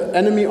hem the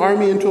enemy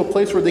army into a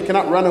place where they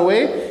cannot run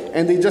away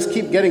and they just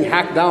keep getting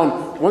hacked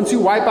down. Once you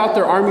wipe out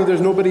their army, there's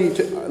nobody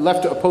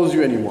left to oppose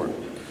you anymore.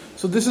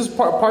 So this is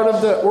part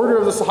of the order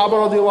of the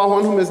Sahaba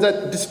radiallahu anhum, is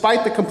that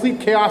despite the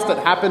complete chaos that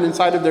happened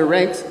inside of their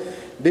ranks,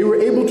 they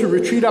were able to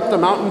retreat up the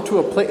mountain to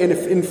a place and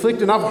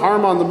inflict enough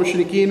harm on the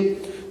mushrikeen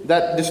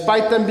that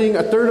despite them being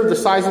a third of the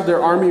size of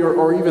their army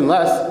or even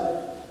less,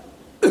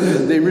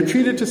 they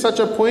retreated to such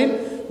a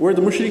point where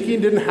the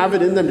mushrikeen didn't have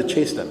it in them to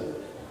chase them,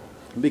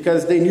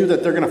 because they knew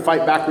that they're going to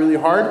fight back really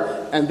hard,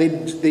 and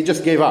they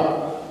just gave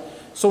up.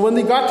 So when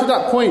they got to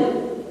that point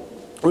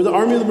where the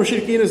army of the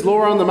mushrikeen is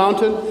lower on the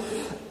mountain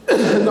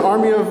and the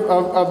army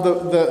of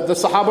the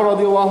Sahaba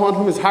radiallahu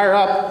anhum is higher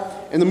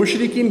up, and the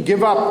mushrikeen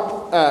give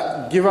up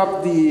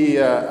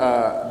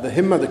the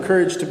himma, the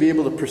courage to be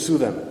able to pursue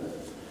them,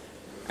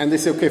 and they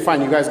say, okay,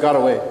 fine, you guys got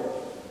away.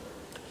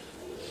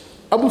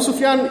 Abu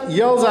Sufyan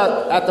yells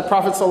at the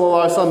Prophet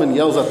ﷺ and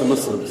yells at the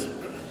Muslims.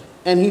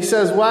 And he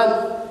says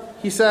what?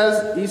 He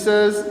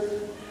says,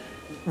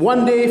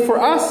 one day for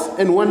us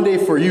and one day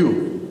for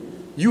you.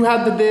 You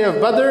had the day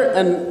of Badr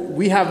and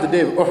we have the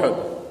day of Uhud.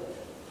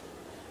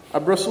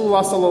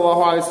 Rasulullah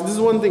ﷺ, this is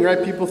one thing,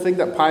 right? People think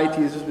that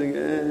piety is just being,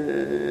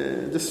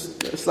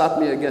 just slap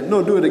me again.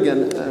 No, do it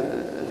again.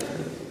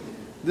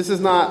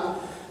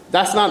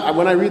 That's not,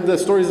 when I read the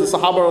stories of the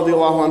Sahaba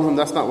radiallahu anhum,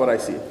 that's not what I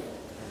see.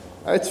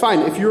 It's fine.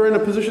 If you're in a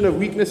position of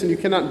weakness and you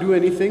cannot do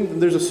anything, then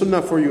there's a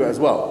sunnah for you as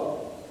well.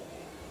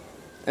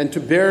 And to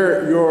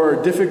bear your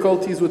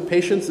difficulties with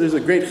patience, there's a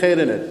great khair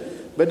in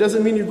it. But it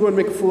doesn't mean you go and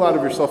make a fool out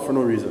of yourself for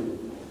no reason.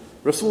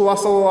 Rasulullah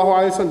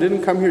ﷺ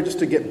didn't come here just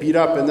to get beat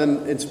up and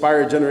then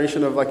inspire a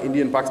generation of like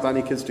Indian,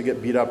 Pakistani kids to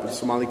get beat up, and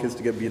Somali kids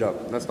to get beat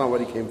up. That's not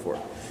what he came for.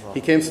 He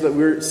came so that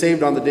we're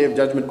saved on the Day of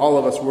Judgment, all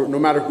of us, no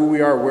matter who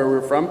we are, where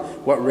we're from,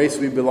 what race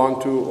we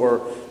belong to, or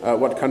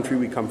what country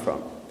we come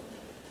from.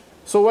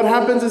 So what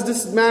happens is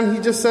this man,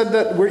 he just said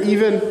that we're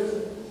even.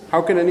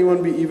 How can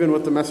anyone be even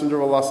with the Messenger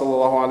of Allah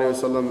sallallahu alaihi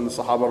wasallam and the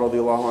Sahaba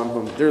radiallahu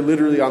anhum? They're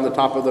literally on the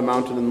top of the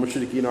mountain and the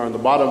mushrikeen are on the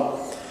bottom.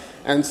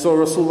 And so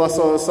Rasulullah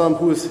sallallahu alaihi wasallam,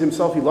 who is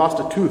himself, he lost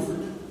a tooth.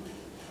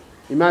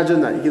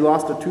 Imagine that. He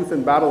lost a tooth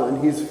in battle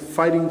and he's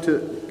fighting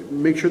to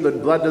make sure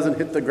that blood doesn't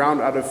hit the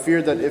ground out of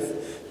fear that if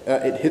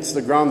it hits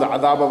the ground, the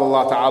adhab of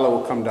Allah ta'ala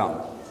will come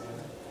down.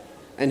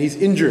 And he's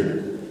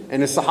injured.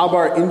 And his Sahaba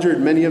are injured.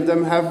 Many of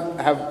them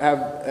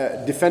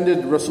have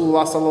defended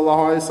Rasulullah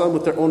sallallahu alaihi wasallam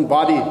with their own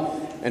body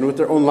and with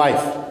their own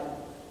life.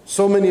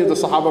 So many of the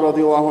Sahaba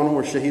radiallahu anhum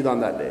were shaheed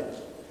on that day.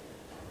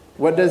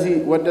 What does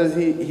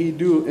he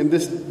do in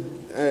this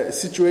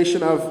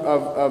situation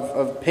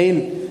of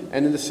pain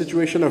and in the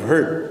situation of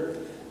hurt?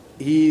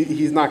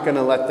 He's not going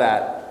to let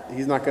that.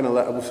 He's not going to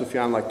let Abu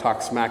Sufyan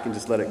talk smack and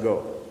just let it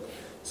go.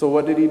 So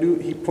what did he do?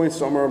 He points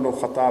to Umar ibn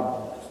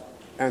Khattab,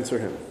 answer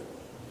him.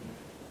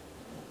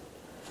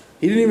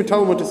 He didn't even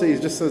tell him what to say. He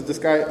just says, this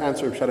guy,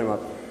 answer him, shut him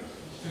up.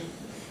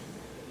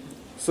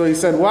 So he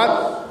said,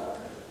 what?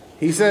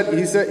 He said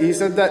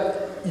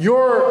that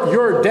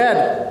your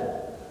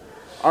dead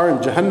are in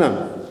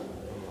Jahannam.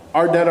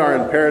 Our dead are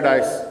in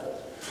paradise.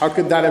 How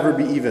could that ever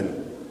be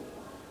even?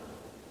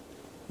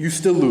 You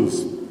still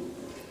lose.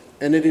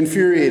 And it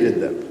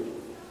infuriated them.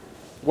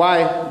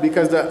 Why?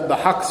 Because the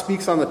haqq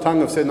speaks on the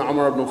tongue of Sayyidina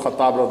Umar ibn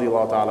Khattab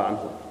radiallahu ta'ala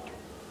anhu.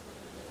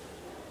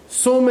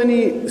 So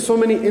many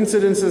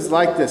incidences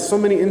like this.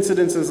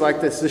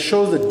 This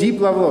shows the deep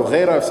level of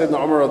ghairah of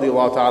Sayyidina Umar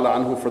radiallahu ta'ala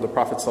anhu for the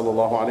Prophet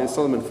sallallahu alaihi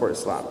wasallam and for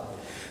Islam.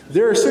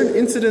 There are certain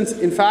incidents,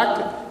 in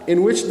fact,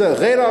 in which the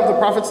ghairah of the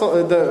Prophet,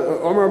 the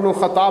Umar ibn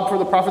Khattab for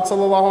the Prophet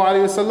sallallahu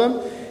alaihi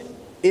wasallam,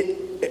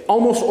 it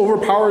almost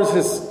overpowers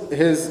his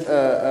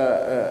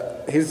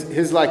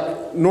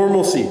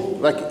normalcy.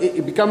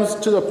 It becomes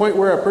to the point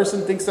where a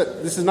person thinks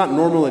that this is not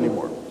normal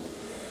anymore.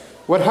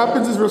 What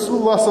happens is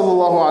Rasulullah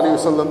sallallahu alaihi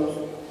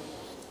wasallam,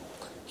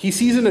 he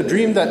sees in a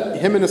dream that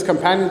him and his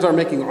companions are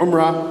making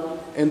umrah,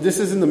 and this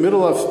is in the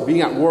middle of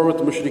being at war with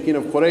the mushrikeen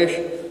of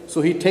Quraysh.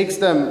 So he takes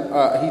them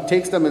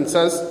and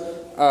says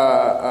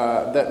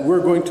that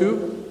we're going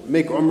to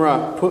make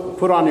umrah,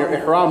 put on your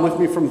ihram with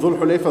me from Dhul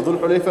Hulayfa. Dhul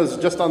Hulayfa is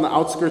just on the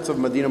outskirts of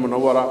Medina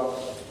Munawwara.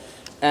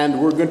 And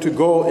we're going to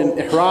go in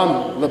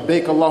ihram,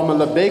 labbaik Allahumma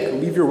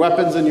labbaik, leave your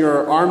weapons and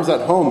your arms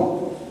at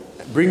home.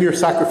 Bring your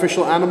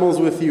sacrificial animals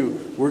with you.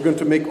 We're going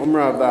to make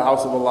umrah of the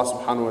house of Allah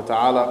subhanahu wa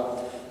ta'ala.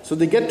 So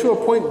they get to a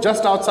point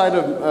just outside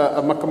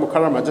of Makkah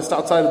Mukarramah, just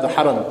outside of the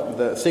Haram,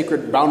 the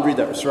sacred boundary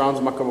that surrounds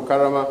Makkah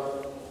Mukarramah.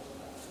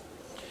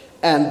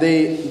 And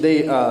they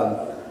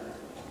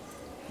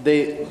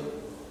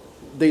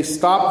They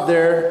stop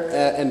there,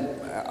 and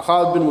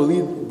Khalid bin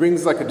Walid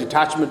brings like a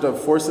detachment of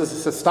forces. He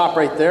says, stop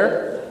right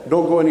there.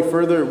 Don't go any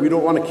further. We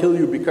don't want to kill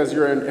you because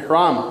you're in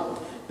ihram.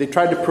 They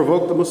tried to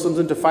provoke the Muslims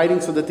into fighting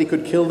so that they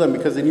could kill them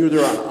because they knew they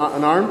were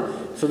unarmed,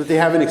 so that they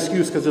have an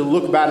excuse because it'll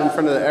look bad in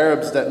front of the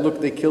Arabs that,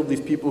 look, they killed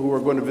these people who were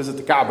going to visit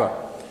the Kaaba.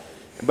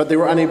 But they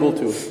were unable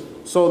to.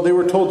 So they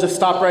were told, just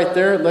stop right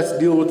there. Let's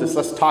deal with this.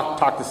 Let's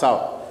talk this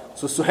out.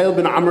 So Suhail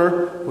bin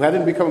Amr, who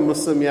hadn't become a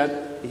Muslim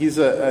yet, he's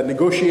a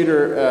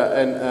negotiator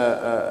and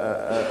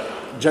a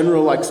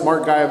general, like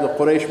smart guy of the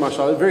Quraysh,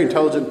 mashallah, a very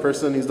intelligent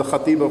person. He's the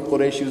Khattab of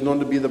Quraysh. He's known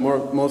to be the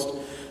most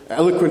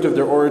eloquent of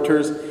their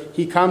orators.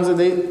 He comes and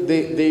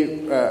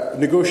they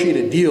negotiate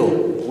a deal.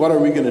 What are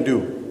we going to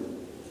do?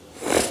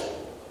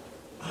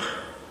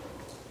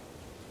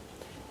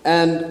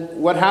 And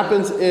what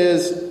happens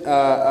is,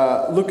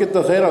 look at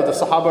the ghairah of the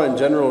Sahaba in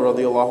general,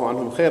 radiallahu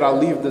anhum. Khair, I'll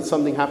leave that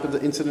something happens,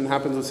 an incident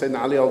happens with Sayyidina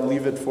Ali, I'll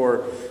leave it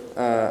for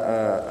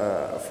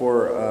Maulana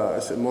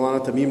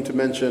Tamim to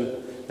mention.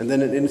 And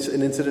then an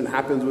incident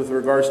happens with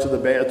regards to the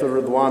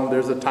Bay'atul Ridwan.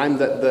 There's a time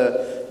that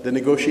the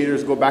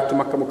negotiators go back to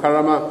Makkah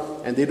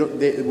Mukarramah, and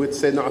with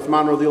Sayyidina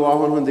Uthman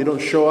radiallahu anhu, and they don't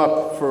show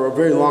up for a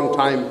very long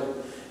time.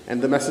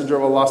 And the Messenger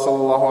of Allah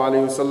sallallahu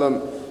alayhi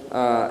wasallam,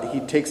 he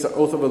takes the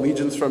oath of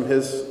allegiance from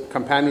his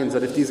companions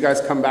that if these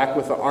guys come back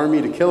with an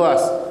army to kill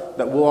us,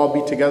 that we'll all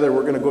be together,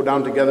 we're going to go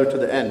down together to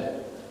the end.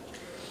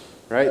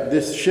 Right?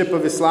 This ship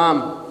of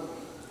Islam,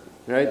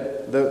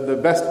 right? The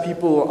best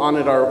people on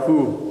it are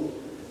who?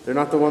 They're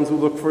not the ones who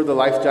look for the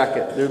life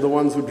jacket. They're the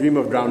ones who dream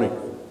of drowning.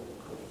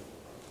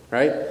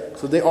 Right?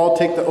 So they all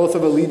take the oath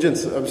of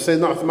allegiance.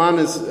 Sayyidina Uthman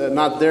is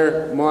not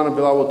there. Maulana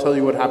Bilal will tell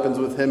you what happens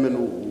with him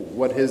and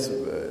what his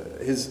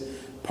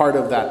part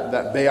of that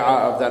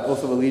bay'ah, of that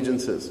oath of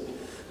allegiance is.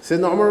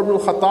 Sayyidina Umar ibn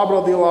Khattab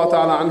radiallahu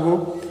ta'ala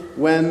anhu,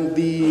 when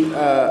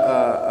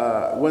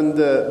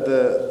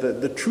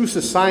the truce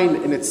is signed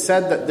and it's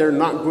said that they're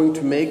not going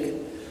to make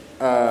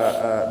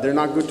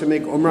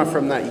Umrah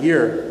from that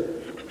year,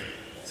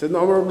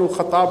 Sayyidina Umar ibn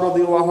Khattab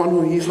radiallahu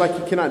anhu, he's like,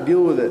 he cannot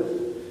deal with it.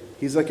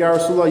 He's like, Ya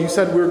Rasulullah, you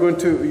said we're going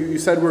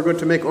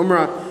to make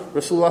Umrah.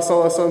 Rasulullah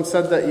sallallahu alaihi wasallam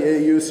said that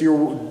it's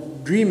your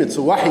dream, it's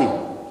a wahi.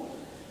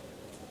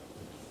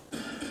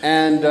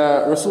 And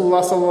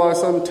Rasulullah sallallahu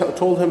alaihi wasallam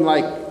told him,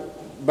 like,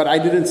 but I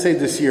didn't say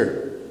this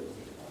year.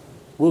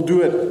 We'll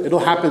do it. It'll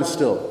happen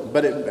still.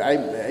 But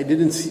I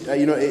didn't see.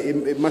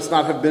 It must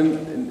not have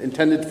been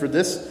intended for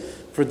this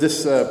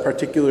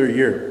particular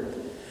year.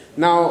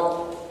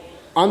 Now,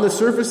 on the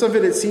surface of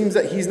it, it seems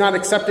that he's not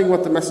accepting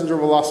what the Messenger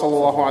of Allah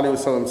sallallahu alaihi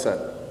wasallam said.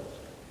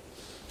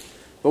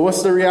 But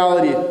what's the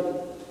reality?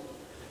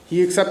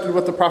 He accepted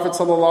what the Prophet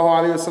sallallahu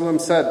alaihi wasallam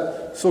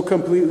said so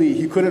completely,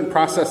 he couldn't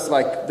process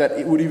like that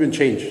it would even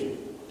change.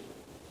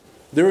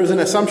 There was an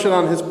assumption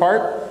on his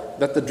part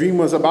that the dream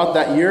was about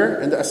that year,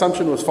 and the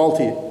assumption was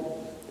faulty.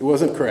 It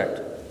wasn't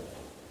correct.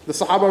 The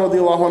Sahaba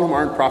radiallahu anhum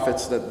aren't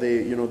prophets, that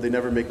they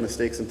never make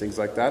mistakes and things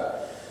like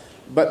that.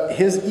 But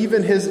his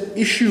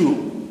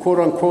issue, quote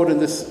unquote, in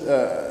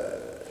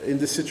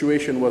this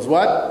situation was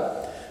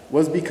what?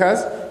 Was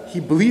because he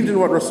believed in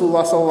what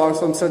Rasulullah sallallahu alaihi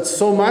wasallam said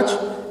so much,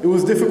 it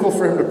was difficult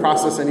for him to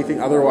process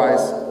anything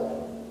otherwise.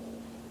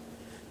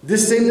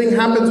 This same thing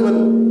happens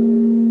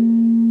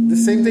when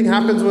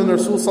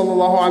Rasul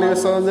sallallahu alaihi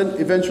wasallam, then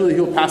eventually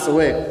he'll pass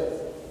away.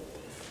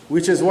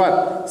 Which is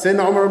what?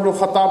 Sayyidina Umar ibn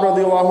Khattab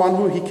radiallahu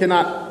anhu,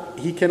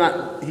 he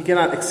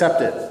cannot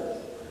accept it.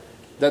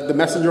 That the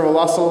Messenger of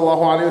Allah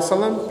sallallahu alaihi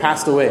wasallam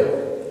passed away.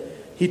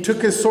 He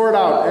took his sword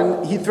out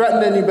and he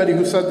threatened anybody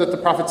who said that the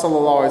Prophet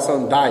sallallahu alaihi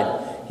wasallam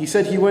died. He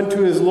said he went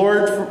to his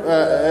Lord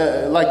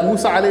like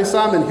Musa alayhi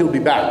salam, and he'll be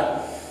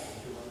back.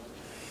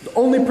 The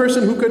only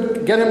person who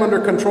could get him under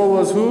control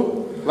was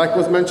who? Like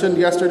was mentioned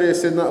yesterday,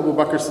 Sayyidina Abu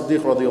Bakr Siddiq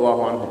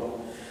radiallahu anhu.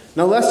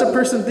 Now lest a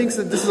person thinks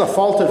that this is a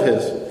fault of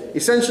his,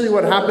 essentially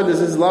what happened is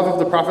his love of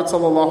the Prophet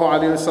sallallahu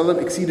alaihi wasallam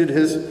exceeded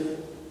his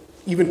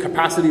even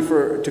capacity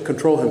to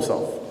control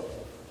himself.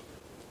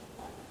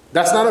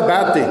 That's not a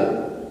bad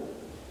thing.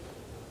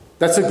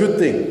 That's a good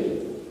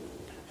thing.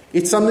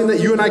 It's something that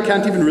you and I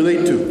can't even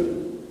relate to.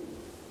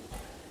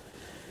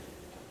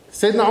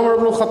 Sayyidina Umar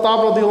ibn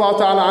Khattab radiallahu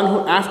ta'ala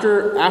anhu,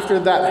 after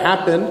that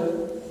happened,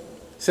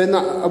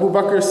 Sayyidina Abu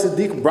Bakr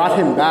Siddiq brought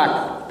him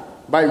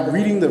back by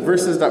reading the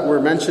verses that were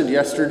mentioned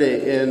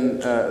yesterday in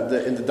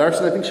the Dars,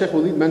 and I think Shaykh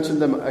Walid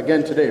mentioned them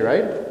again today,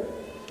 right?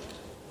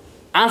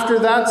 After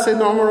that,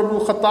 Sayyidina Umar ibn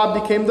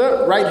Khattab became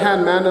the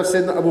right-hand man of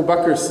Sayyidina Abu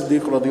Bakr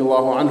Siddiq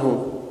radiallahu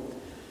anhu.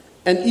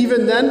 And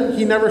even then,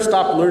 he never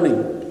stopped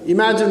learning.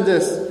 Imagine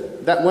this,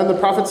 that when the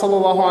Prophet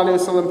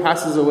ﷺ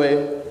passes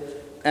away,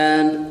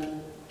 and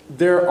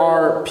there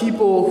are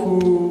people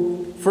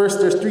who, first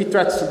there's three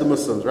threats to the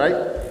Muslims, right?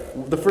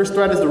 The first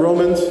threat is the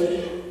Romans.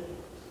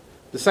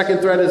 The second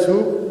threat is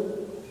who?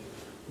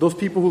 Those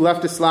people who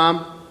left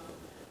Islam.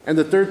 And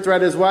the third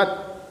threat is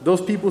what?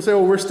 Those people say,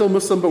 "Oh, we're still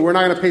Muslim, but we're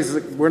not going to pay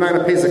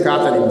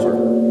zakat anymore."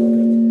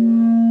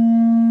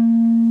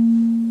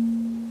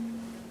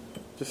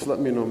 Just let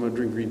me know. I'm going to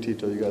drink green tea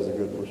till you guys are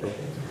good.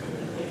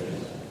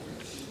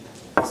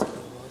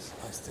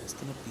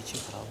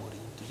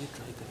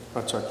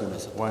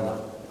 Why not?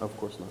 Of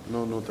course not.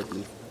 No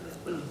taklif.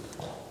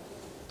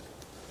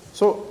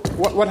 So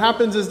what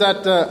happens is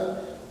that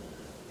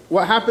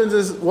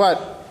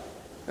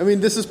I mean,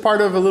 this is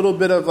part of a little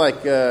bit of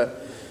like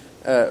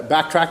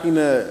backtracking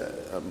to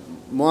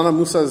Maulana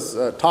Musa's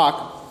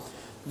talk.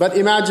 But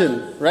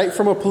imagine, right,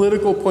 from a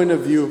political point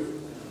of view,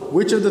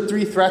 which of the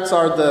three threats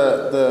are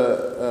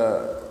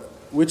the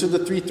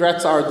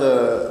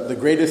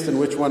greatest and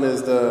which one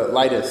is the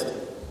lightest?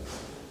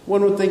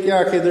 One would think,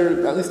 yeah, okay,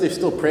 at least they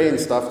still pray and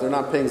stuff. They're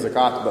not paying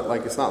zakat, but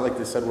like it's not like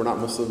they said we're not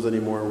Muslims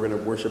anymore. We're going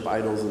to worship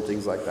idols and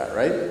things like that,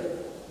 right?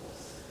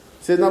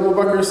 Sayyidina Abu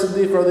Bakr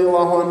as-Siddiq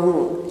radiallahu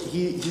anhu,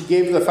 he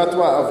gave the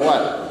fatwa of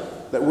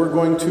what? That we're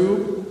going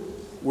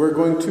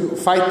to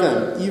fight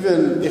them,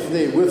 even if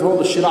they withhold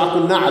the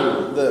shirakun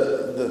na'al,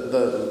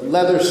 the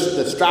leather,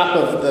 the strap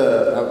of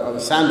a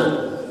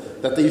sandal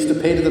that they used to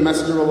pay to the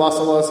Messenger of Allah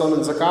sallallahu alaihi wasallam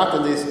in zakat,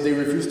 and they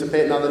refuse to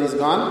pay it now that he's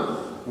gone.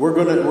 We're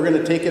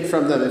gonna take it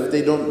from them. If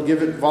they don't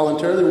give it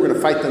voluntarily, we're gonna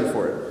fight them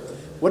for it.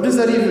 What does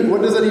that even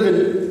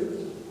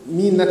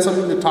mean? That's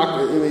something to talk.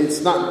 I mean,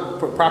 it's not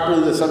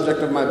properly the subject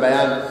of my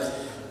bayan,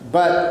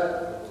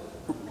 but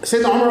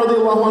Sayyidina Umar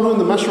radiallahu anhu in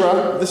the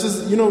mashra, this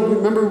is,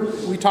 remember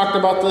we talked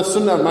about the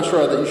sunnah of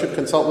mashra, that you should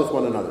consult with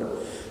one another.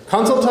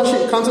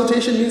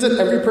 Consultation means that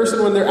every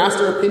person, when they're asked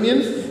their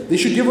opinion, they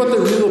should give what their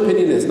real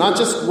opinion is, not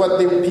just what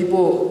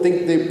people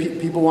think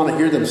people want to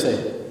hear them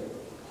say.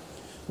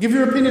 Give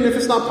your opinion. If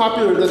it's not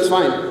popular, that's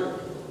fine.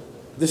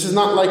 This is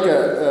not like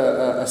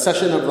a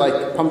session of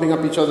like pumping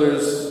up each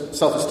other's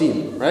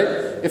self-esteem, right?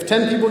 If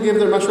 10 people give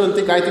their mashra and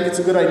think, I think it's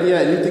a good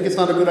idea, and you think it's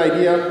not a good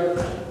idea,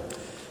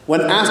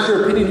 when asked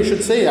your opinion, you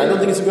should say, I don't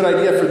think it's a good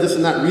idea for this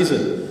and that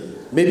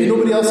reason. Maybe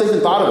nobody else even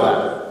thought of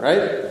that,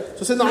 right?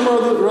 So Sayyidina Umar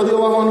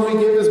radiallahu anhu, he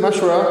gave his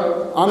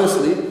mashra,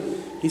 honestly.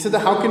 He said that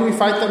how can we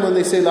fight them when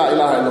they say La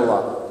ilaha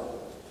illallah?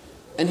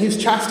 And he was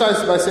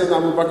chastised by Sayyidina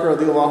Abu Bakr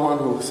radiallahu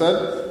anhu, who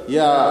said,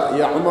 Ya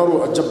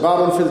Umaru,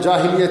 jabbarun fil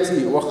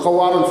jahiliyati wa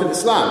khawarun fil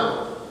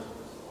Islam.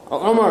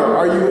 Umar,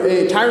 are you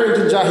a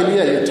tyrant in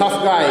jahiliyah? You're a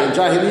tough guy in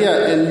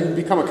jahiliyah and you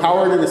become a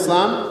coward in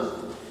Islam?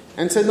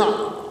 And said,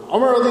 no,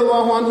 Umar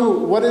radiallahu anhu,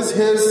 what is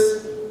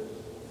his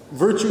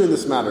virtue in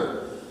this matter?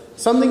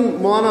 Something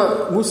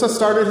Maulana Musa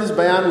started his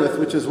bayan with,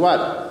 which is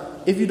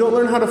what? If you don't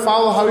learn how to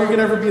follow, how are you going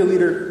to ever be a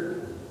leader?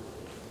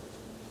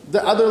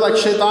 The other like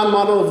shaitan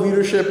model of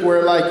leadership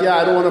where like, yeah,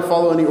 I don't want to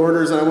follow any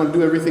orders and I want to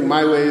do everything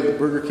my way, the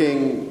Burger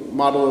King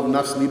model of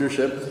nafs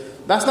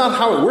leadership, that's not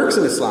how it works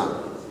in Islam.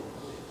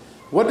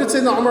 What did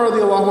Sayyidina Umar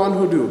radiallahu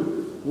anhu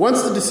do?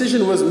 Once the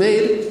decision was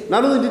made,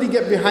 not only did he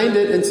get behind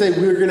it and say,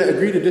 we're going to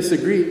agree to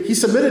disagree, he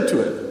submitted to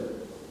it.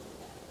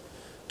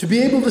 To be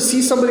able to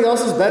see somebody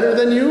else is better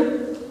than you,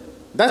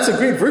 that's a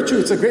great virtue,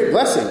 it's a great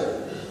blessing.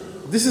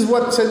 This is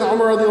what Sayyidina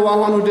Umar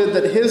radiallahu anhu did,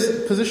 that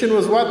his position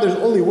was what? There's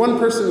only one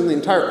person in the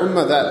entire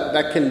ummah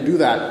that can do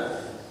that.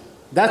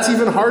 That's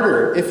even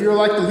harder. If you're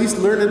like the least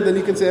learned, then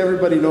you can say,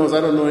 everybody knows, I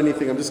don't know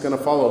anything, I'm just going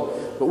to follow.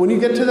 But when you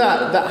get to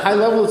that high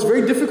level, it's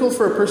very difficult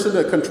for a person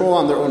to control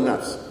on their own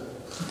nafs.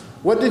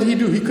 What did he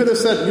do? He could have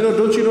said,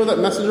 don't you know that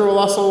Messenger of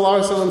Allah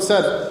sallallahu alaihi wasallam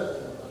said,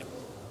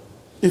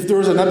 if there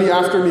was a Nabi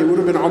after me, it would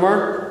have been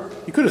Umar?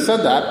 He could have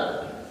said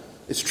that.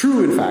 It's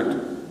true, in fact.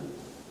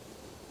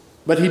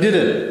 But he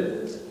didn't.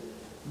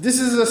 This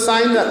is a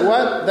sign that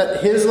what?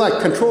 That his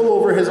control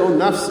over his own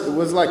nafs, it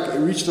was it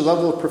reached a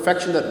level of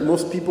perfection that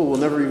most people will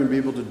never even be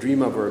able to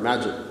dream of or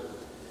imagine.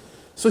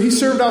 So he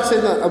served out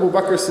Sayyidina Abu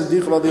Bakr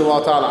as-Siddiq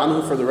radiallahu ta'ala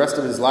anhu for the rest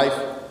of his life.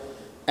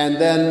 And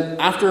then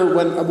after,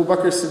 when Abu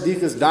Bakr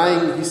as-Siddiq is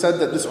dying, he said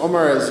that this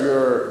Umar is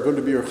going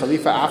to be your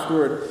Khalifa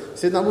afterward.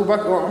 Sayyidina Abu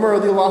Bakr or Umar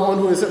radiallahu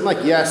anhu isn't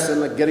yes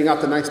and getting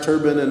out the nice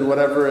turban and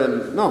whatever,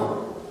 and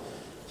no.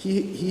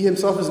 He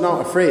himself is now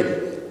afraid.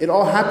 It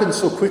all happened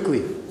so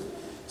quickly.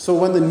 So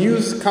when the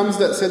news comes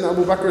that Sayyidina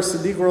Abu Bakr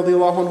as-Siddiq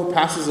radiallahu anhu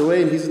passes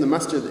away and he's in the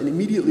masjid, and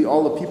immediately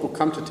all the people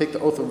come to take the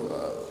oath of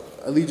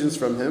allegiance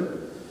from him,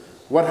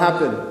 what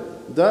happened?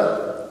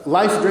 The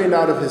life drained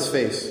out of his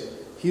face.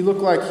 He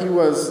looked like he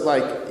was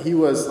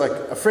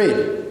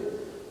afraid.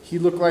 He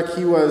looked like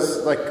he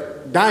was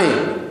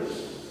dying.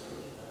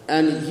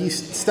 And he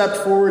stepped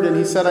forward and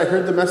he said, I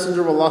heard the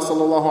Messenger of Allah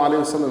sallallahu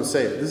alaihi wasallam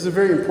say, this is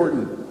very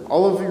important.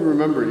 All of you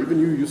remember, even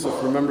you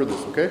Yusuf, remember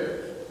this, okay?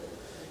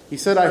 He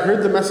said, I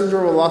heard the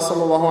Messenger of Allah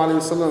sallallahu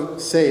alaihi wasallam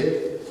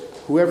say,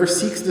 whoever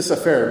seeks this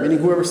affair, meaning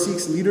whoever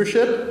seeks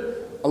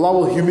leadership, Allah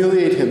will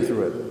humiliate him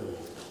through it.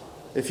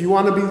 If you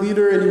want to be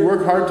leader and you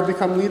work hard to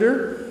become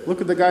leader, look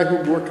at the guy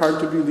who worked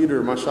hard to be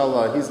leader,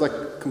 mashallah. He's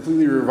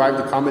completely revived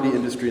the comedy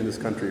industry in this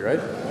country,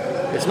 right?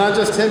 It's not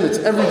just him, it's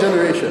every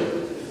generation.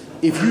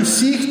 Whoever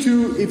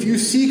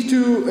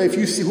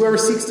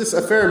seeks this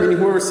affair, meaning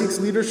whoever seeks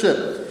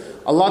leadership,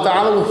 Allah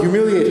Ta'ala will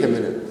humiliate him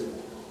in it.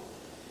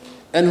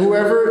 And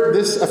whoever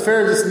this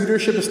affair, this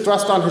leadership is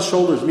thrust on his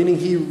shoulders, meaning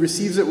he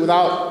receives it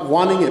without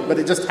wanting it, but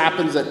it just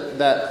happens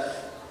that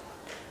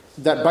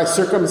by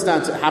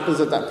circumstance it happens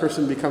that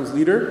person becomes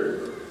leader,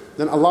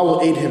 then Allah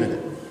will aid him in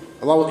it.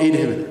 Allah will aid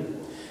him in it.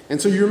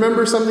 And so you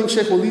remember something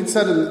Sheikh Walid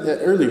said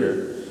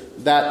earlier,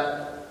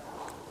 that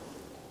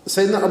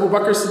Sayyidina Abu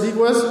Bakr Siddiq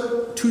was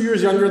 2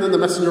 years younger than the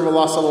Messenger of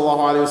Allah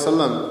sallallahu alaihi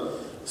wasallam.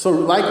 So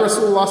like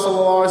Rasulullah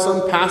sallallahu alaihi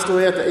wasallam passed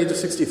away at the age of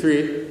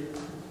 63,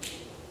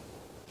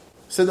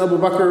 Sayyidina Abu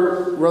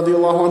Bakr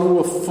radiallahu anhu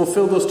will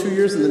fulfill those 2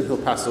 years and then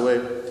he'll pass away.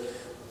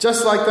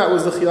 Just like that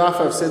was the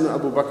Khilafah of Sayyidina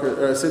Abu Bakr,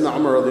 Sayyidina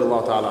Umar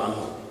radiallahu ta'ala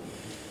anhu.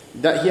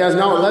 That he has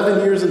now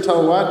 11 years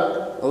until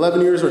what? 11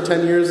 years or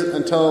 10 years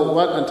until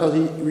what? Until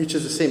he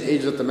reaches the same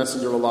age that the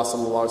Messenger of Allah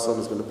sallallahu alaihi wasallam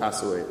is going to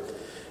pass away.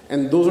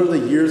 And those are the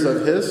years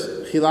of his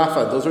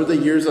Khilafah. Those are the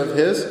years of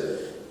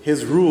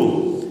his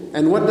rule.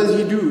 And what does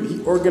he do? He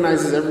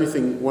organizes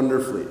everything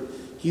wonderfully.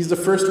 He's the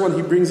first one.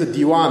 He brings a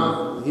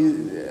diwan. He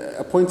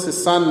appoints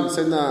his son,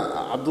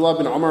 Sayyidina Abdullah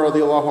bin Umar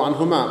radiallahu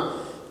anhuma,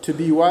 to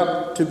be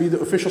what? To be the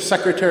official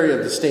secretary of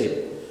the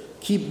state.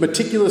 Keep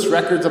meticulous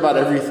records about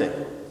everything.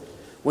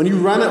 When you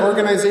run an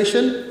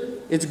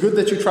organization, it's good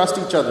that you trust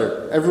each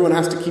other. Everyone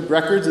has to keep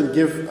records and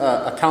give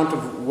account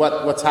of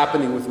what's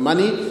happening with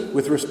money,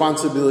 with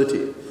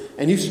responsibility.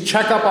 And he used to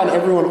check up on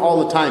everyone all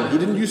the time. He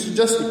didn't used to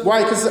just,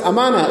 why? Because it's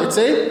amana, it's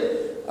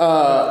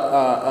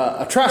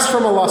a trust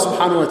from Allah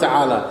subhanahu wa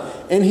ta'ala.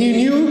 And he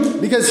knew,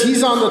 because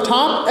he's on the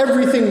top,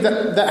 everything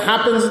that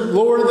happens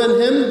lower than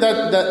him,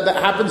 that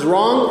happens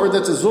wrong, or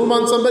that's a zulm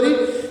on somebody,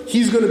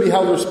 he's going to be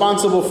held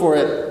responsible for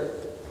it.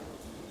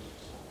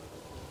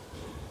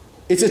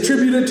 It's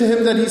attributed to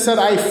him that he said,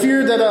 I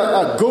fear that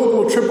a goat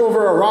will trip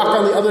over a rock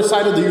on the other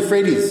side of the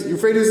Euphrates.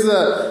 Euphrates is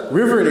a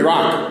river in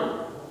Iraq.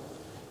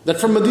 That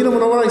from Medina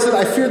Munawwarah, he said,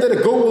 I fear that a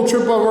goat will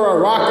trip over a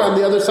rock on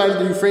the other side of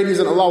the Euphrates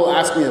and Allah will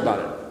ask me about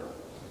it.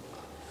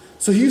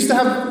 So he used to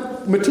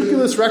have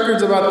meticulous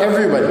records about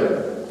everybody.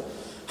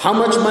 How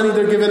much money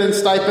they're given in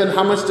stipend,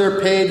 how much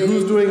they're paid,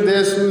 who's doing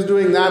this, who's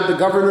doing that, the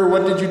governor,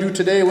 what did you do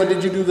today, what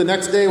did you do the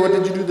next day, what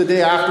did you do the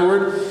day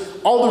afterward.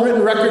 All the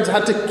written records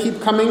had to keep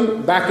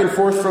coming back and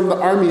forth from the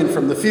army and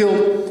from the field.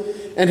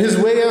 And his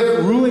way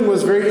of ruling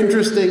was very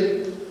interesting.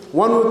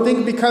 One would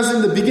think because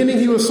in the beginning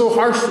he was so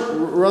harsh,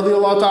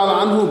 radiallahu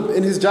ta'ala anhu,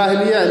 in his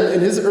jahiliyyah and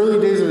in his early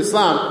days of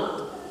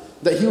Islam,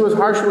 that he was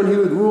harsh when he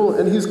would rule,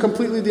 and he's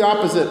completely the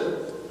opposite.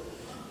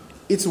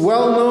 It's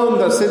well known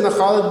that Sayyidina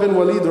Khalid bin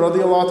Walid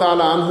radiallahu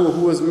ta'ala anhu,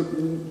 who was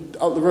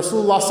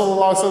Rasulullah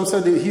sallallahu alaihi wasallam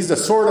said he's the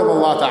sword of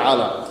Allah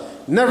ta'ala,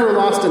 never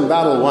lost in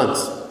battle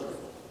once.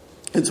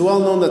 It's well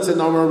known that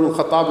Sayyidina Umar ibn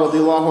Khattab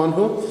radiallahu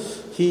anhu,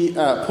 he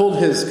pulled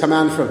his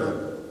command from him.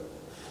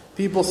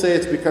 People say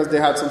it's because they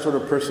had some sort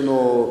of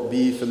personal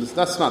beef, and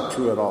that's not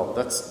true at all.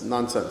 That's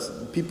nonsense.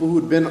 People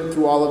who'd been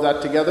through all of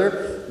that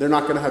together, they're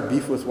not going to have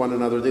beef with one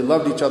another. They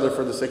loved each other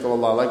for the sake of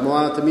Allah. Like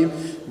Maulana Tamim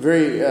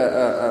very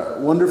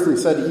wonderfully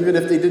said, even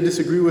if they did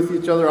disagree with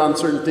each other on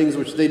certain things,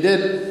 which they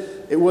did,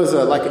 it was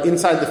like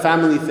inside the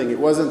family thing. It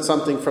wasn't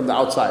something from the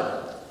outside.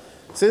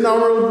 Sayyidina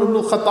Umar ibn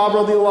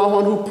al-Khattab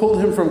radiallahu anhu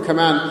pulled him from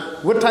command.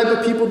 What type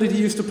of people did he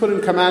used to put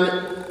in command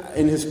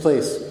in his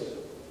place?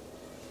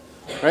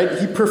 Right?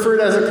 He preferred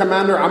as a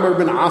commander Amr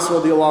bin As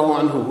radiallahu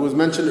anhu, who was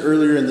mentioned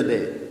earlier in the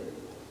day.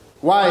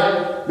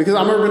 Why? Because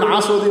Amr bin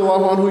As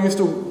radiallahu anhu used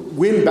to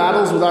win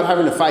battles without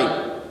having to fight.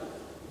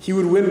 He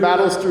would win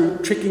battles through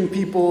tricking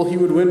people, he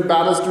would win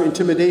battles through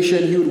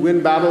intimidation, he would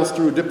win battles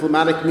through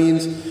diplomatic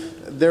means.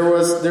 There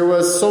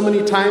was so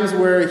many times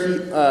where he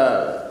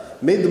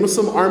made the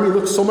Muslim army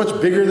look so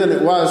much bigger than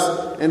it was,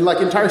 and like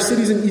entire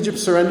cities in Egypt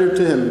surrendered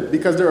to him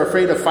because they're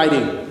afraid of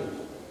fighting.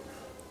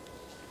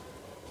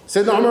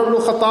 Sayyidina Umar ibn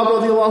al-Khattab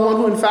radiallahu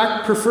anhu, in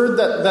fact, preferred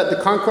that the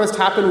conquest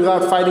happened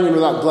without fighting and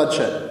without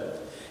bloodshed.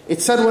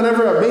 It said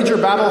whenever a major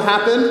battle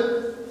happened,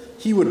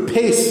 he would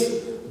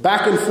pace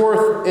back and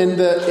forth in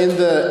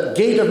the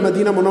gate of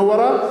Medina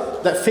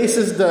Munawwarah that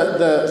faces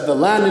the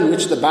land in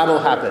which the battle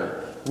happened,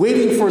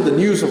 waiting for the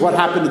news of what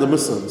happened to the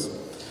Muslims.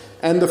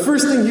 And the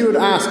first thing he would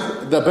ask,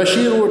 the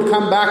Bashir would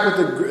come back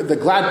with the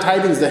glad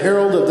tidings, the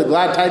herald of the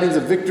glad tidings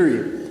of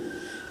victory.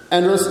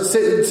 And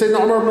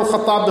Sayyidina Umar ibn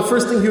al-Khattab, the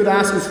first thing he would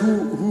ask is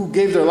who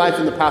gave their life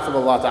in the path of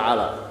Allah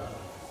Ta'ala.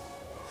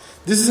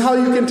 This is how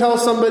you can tell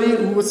somebody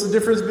what's the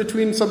difference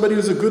between somebody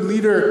who's a good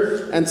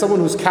leader and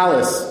someone who's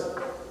callous,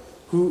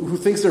 who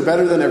thinks they're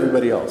better than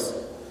everybody else.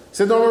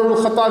 Sayyidina Umar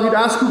ibn al-Khattab, he'd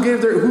ask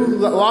who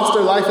lost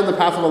their life in the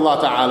path of Allah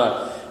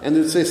Ta'ala. And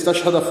they'd say,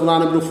 استشهد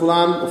فلان ابن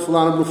فلان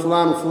وفلان ابن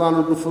فلان وفلان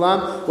ابن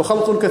فلان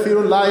وخلق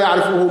كثير لا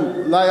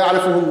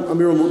يعرفهم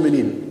أمير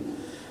المؤمنين.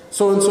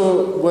 So and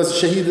so was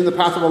shaheed in the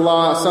path of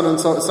Allah, son of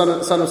so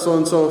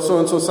and so, so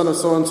and so, son of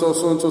so and so,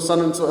 so and so, son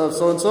of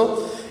so and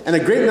so, and a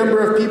great number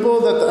of people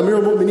that the Amir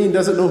al-Mu'mineen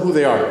doesn't know who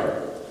they are.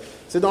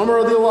 Sayyidina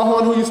Umar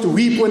radiallahu anhu used to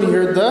weep when he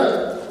heard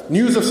the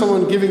news of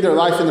someone giving their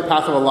life in the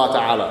path of Allah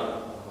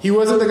Ta'ala. He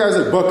wasn't the guy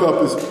that buck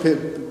up his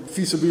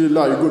fi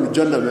sabilillah, you're going to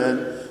Jannah,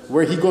 man,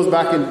 where he goes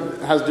back and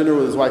has dinner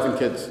with his wife and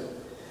kids.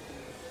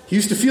 He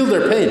used to feel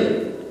their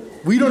pain.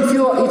 We don't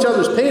feel each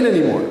other's pain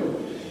anymore.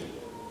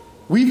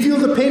 We feel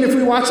the pain if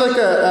we watch like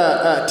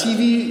a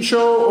TV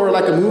show or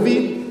like a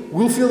movie.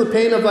 We'll feel the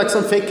pain of like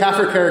some fake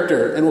kafir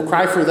character and we'll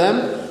cry for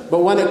them. But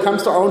when it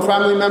comes to our own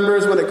family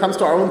members, when it comes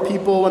to our own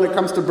people, when it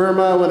comes to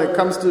Burma, when it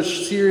comes to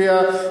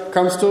Syria,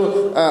 comes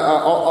to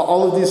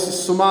all of these,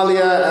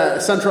 Somalia,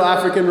 Central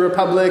African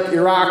Republic,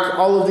 Iraq,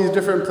 all of these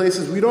different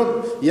places,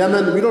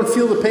 Yemen, we don't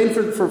feel the pain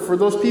for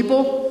those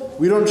people.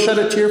 We don't shed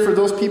a tear for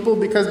those people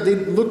because they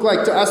look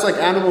like to us like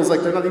animals,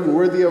 like they're not even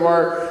worthy of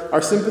our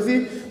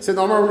sympathy.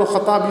 Sayyidina Umar ibn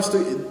Khattab used to,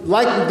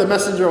 like the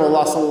Messenger of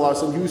Allah sallallahu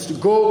alaihi wasallam, he used to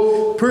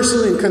go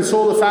personally and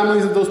console the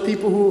families of those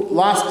people who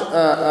lost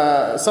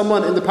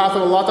someone in the path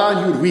of Allah Ta'ala,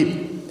 and he would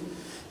weep.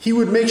 He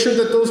would make sure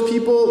that those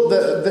people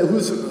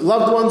whose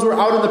loved ones were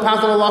out in the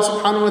path of Allah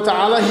subhanahu wa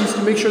ta'ala, he used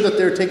to make sure that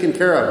they're taken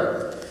care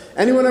of.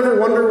 Anyone ever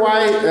wonder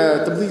why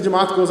Tabligh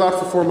Jamaat goes out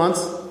for 4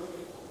 months?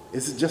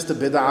 Is it just a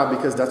bid'ah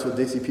because that's what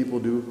Desi people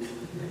do?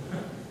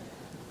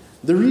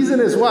 The reason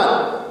is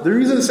what? The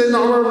reason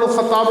Sayyidina Umar ibn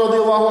Khattab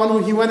radiallahu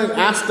anhu, he went and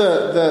asked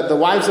the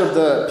wives of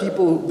the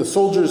people, the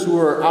soldiers who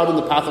were out in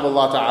the path of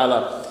Allah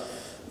Ta'ala,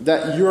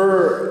 that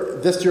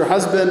your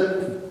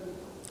husband,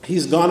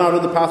 he's gone out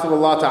of the path of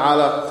Allah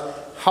Ta'ala.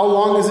 How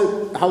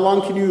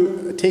long can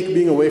you take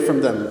being away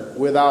from them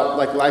without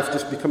like life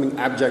just becoming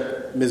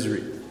abject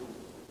misery?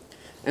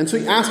 And so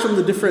he asked from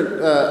the different,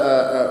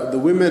 the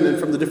women and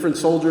from the different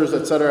soldiers,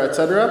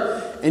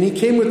 etc., and he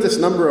came with this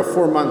number of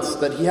 4 months,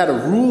 that he had a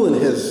rule in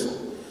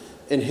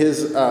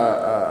his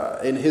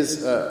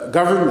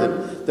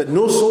government that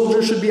no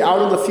soldier should be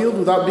out in the field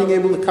without being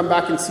able to come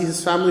back and see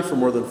his family for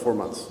more than 4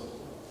 months.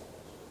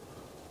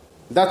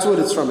 That's what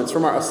it's from. It's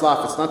from our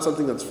aslaf. It's not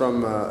something that's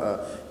from,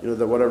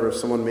 that whatever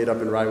someone made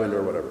up in Raiwind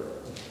or whatever,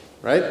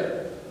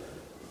 right?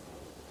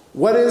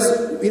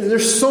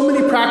 There's so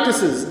many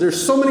practices. There's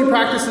so many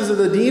practices of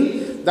the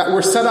deen that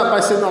were set up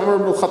by Sayyidina Umar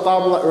ibn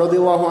Khattab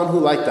radiallahu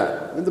anhu like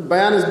that. And the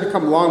bayan has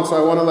become long, so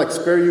I want to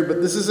spare you, but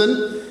this is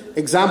an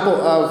example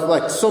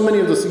of so many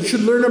of those. You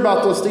should learn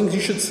about those things. You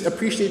should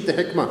appreciate the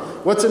hikmah.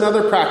 What's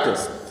another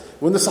practice?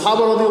 When the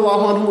Sahaba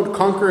radiallahu anhu would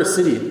conquer a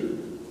city,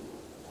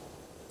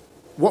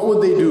 what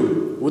would they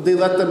do? Would they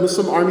let the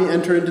Muslim army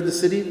enter into the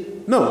city?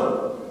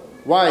 No.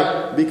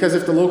 Why? Because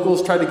if the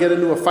locals try to get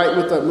into a fight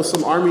with the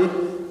Muslim army,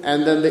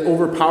 and then they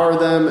overpower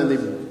them and they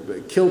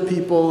kill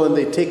people and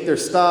they take their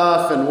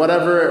stuff and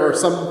whatever, or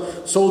some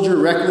soldier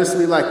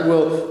recklessly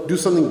will do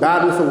something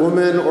bad with a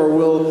woman, or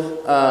will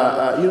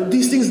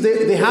these things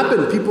they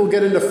happen. People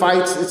get into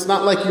fights. It's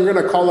not like you're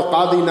going to call a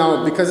qadi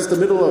now because it's the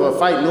middle of a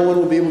fight. No one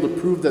will be able to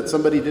prove that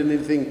somebody did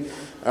anything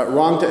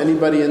wrong to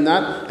anybody in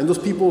that, and those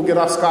people will get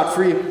off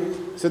scot-free.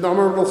 Sayyidina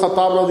Umar ibn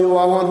Khattab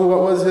radiallahu anhu, what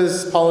was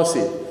his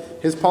policy?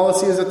 His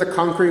policy is that the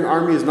conquering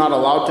army is not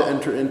allowed to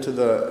enter into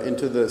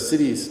the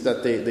cities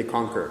that they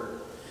conquer.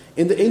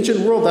 In the ancient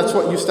world, that's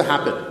what used to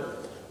happen.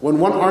 When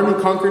one army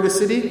conquered a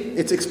city,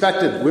 it's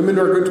expected. Women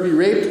are going to be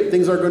raped,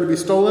 things are going to be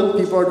stolen,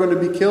 people are going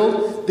to be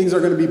killed, things are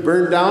going to be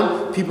burned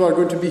down, people are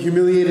going to be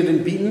humiliated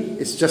and beaten.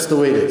 It's just the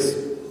way it is.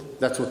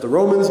 That's what the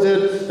Romans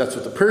did, that's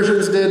what the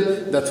Persians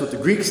did, that's what the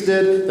Greeks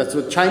did, that's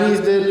what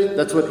Chinese did,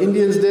 that's what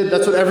Indians did,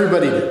 that's what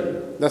everybody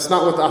did. That's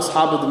not what the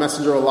ashab of the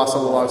Messenger of Allah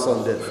sallallahu alaihi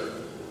wasallam did.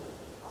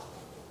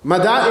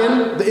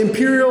 Madain, the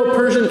imperial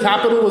Persian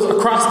capital, was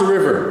across the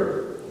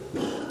river.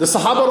 The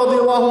Sahaba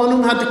radiallahu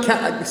anhum had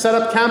to set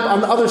up camp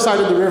on the other side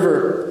of the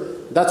river.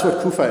 That's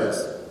what Kufa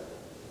is.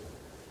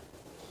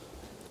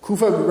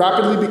 Kufa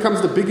rapidly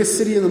becomes the biggest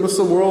city in the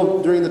Muslim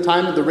world during the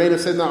time of the reign of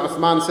Sayyidina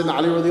Uthman, Sayyidina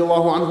Ali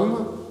radiallahu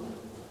anhum.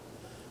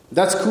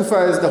 That's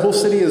Kufa, is the whole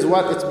city is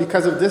what? It's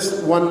because of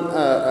this one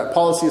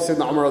policy of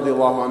Sayyidina Umar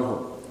radiallahu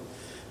anhu.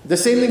 The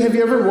same thing, have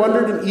you ever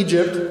wondered in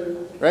Egypt?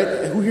 Right?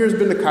 Who here has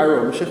been to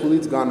Cairo? Sheikh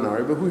Walid's gone now,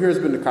 right? But who here has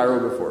been to Cairo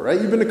before, right?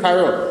 You've been to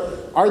Cairo.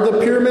 Are the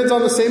pyramids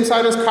on the same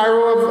side as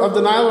Cairo of the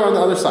Nile, or on the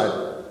other side?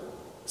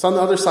 It's on the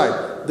other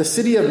side. The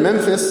city of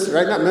Memphis,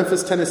 right? Not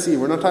Memphis, Tennessee.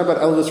 We're not talking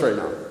about Elvis right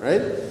now, right?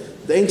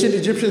 The ancient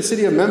Egyptian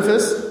city of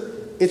Memphis,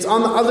 it's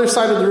on the other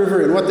side of the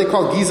river in what they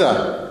call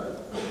Giza.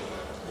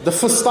 The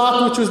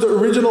Fustat, which was the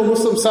original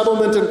Muslim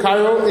settlement in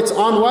Cairo, it's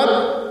on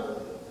what?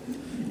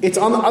 It's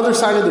on the other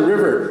side of the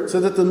river, so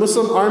that the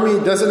Muslim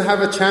army doesn't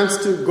have a chance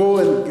to go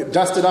and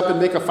dust it up and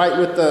make a fight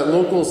with the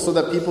locals, so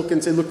that people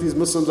can say, look, these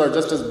Muslims are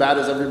just as bad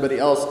as everybody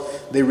else.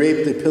 They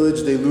rape, they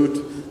pillage, they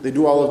loot, they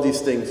do all of these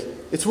things.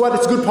 It's what?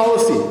 It's good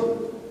policy.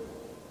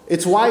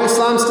 It's why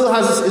Islam still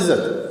has this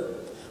izzat.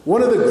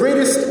 One of the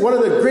greatest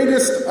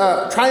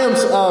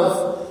triumphs of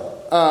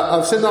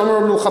Sayyidina Umar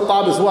ibn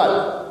al-Khattab is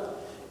what?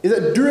 Is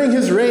that during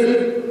his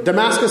reign,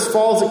 Damascus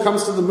falls, it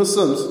comes to the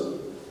Muslims.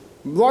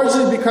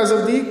 Largely because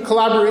of the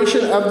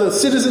collaboration of the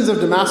citizens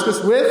of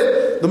Damascus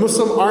with the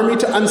Muslim army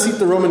to unseat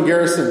the Roman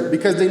garrison,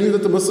 because they knew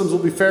that the Muslims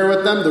will be fair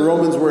with them, the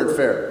Romans weren't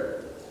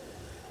fair.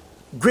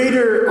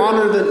 Greater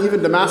honor than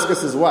even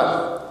Damascus is what?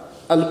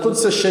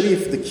 Al-Quds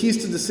al-Sharif, the keys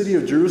to the city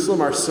of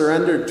Jerusalem, are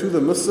surrendered to the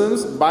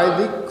Muslims by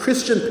the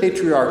Christian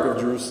patriarch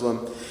of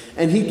Jerusalem.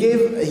 And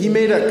he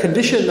made a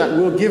condition that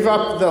we'll give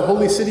up the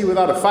holy city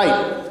without a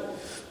fight.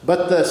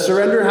 But the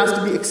surrender has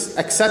to be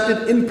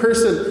accepted in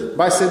person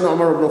by Sayyidina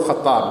Umar ibn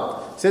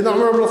al-Khattab. Sayyidina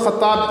Umar ibn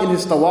al-Khattab, in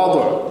his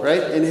tawadu,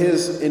 right, in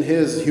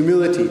his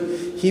humility,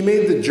 he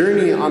made the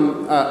journey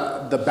on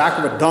the back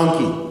of a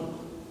donkey,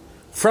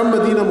 from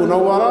Medina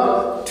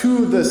Munawwara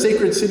to the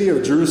sacred city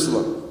of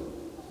Jerusalem.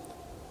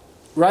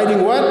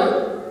 Riding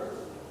what?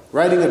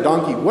 Riding a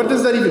donkey. What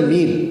does that even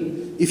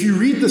mean? If you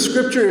read the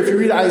scripture, if you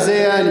read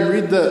Isaiah and you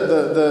read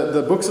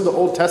the books of the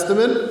Old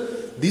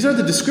Testament, these are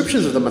the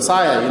descriptions of the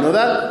Messiah. You know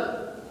that?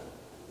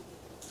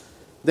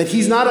 That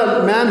he's not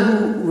a man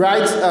who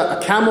rides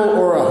a camel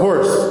or a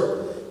horse,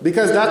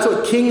 because that's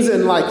what kings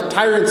and like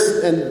tyrants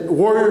and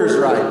warriors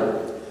ride.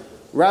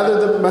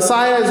 Rather, the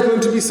Messiah is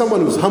going to be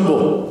someone who's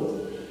humble.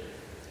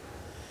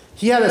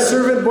 He had a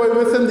servant boy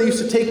with him. They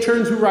used to take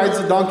turns who rides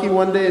the donkey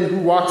one day and who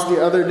walks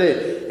the other day.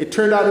 It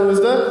turned out it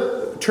was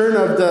the turn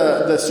of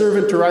the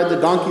servant to ride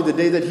the donkey the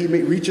day that he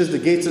reaches the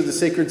gates of the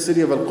sacred city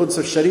of Al-Quds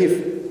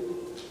al-Sharif.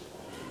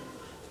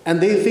 And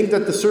they think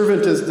that the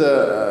servant is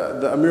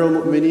the Amir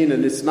al-Mu'mineen,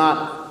 and it's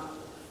not.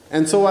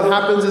 And so what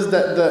happens is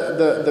that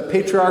the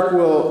patriarch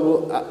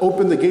will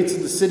open the gates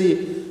of the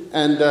city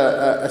and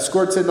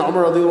escort Sayyidina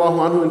Umar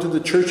radiallahu anhu into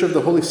the church of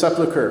the Holy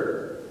Sepulchre.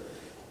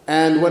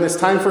 And when it's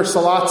time for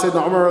Salat,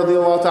 Sayyidina Umar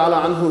radiallahu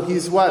ta'ala anhu,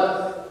 he's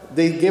what?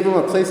 They gave him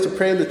a place to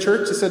pray in the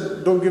church. He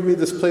said, don't give me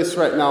this place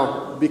right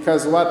now,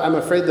 because what? I'm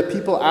afraid the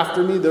people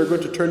after me, they're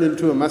going to turn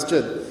into a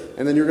masjid.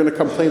 And then you're going to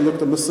complain, look,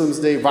 the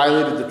Muslims, they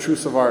violated the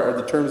terms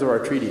of our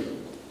treaty.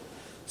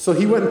 So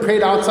he went and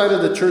prayed outside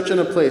of the church in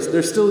a place.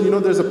 There's still,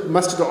 there's a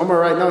Masjid Umar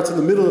right now. It's in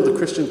the middle of the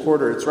Christian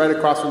quarter. It's right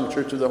across from the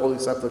Church of the Holy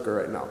Sepulchre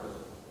right now.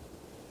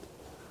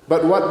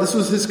 But this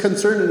was his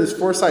concern and his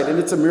foresight. And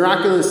it's a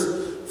miraculous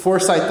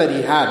foresight that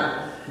he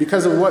had.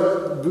 Because of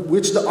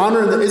which the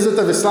honor and the izzat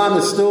of Islam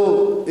is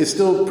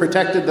still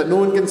protected. That no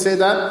one can say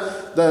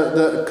that.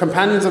 The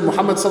companions of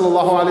Muhammad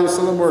sallallahu alaihi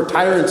wasallam were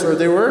tyrants, or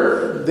they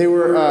were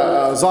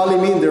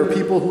zalimeen. They were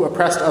people who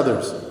oppressed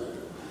others.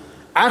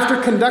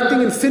 After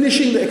conducting and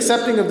finishing the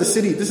accepting of the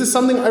city, this is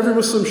something every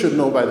Muslim should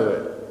know, by the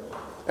way.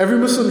 Every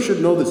Muslim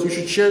should know this. You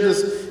should share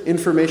this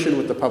information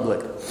with the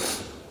public.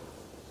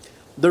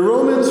 The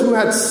Romans who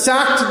had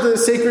sacked the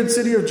sacred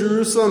city of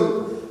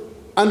Jerusalem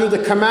under the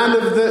command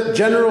of the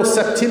general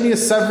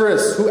Septimius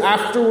Severus, who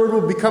afterward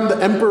will become the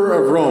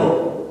emperor of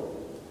Rome.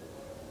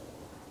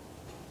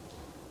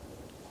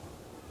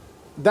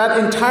 That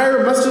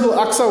entire Masjid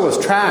al-Aqsa was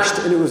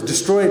trashed and it was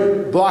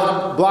destroyed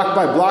block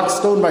by block,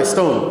 stone by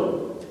stone.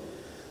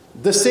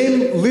 The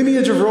same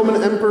lineage of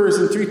Roman emperors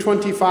in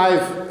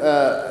 325,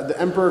 the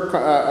Emperor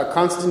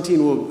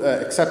Constantine will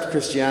accept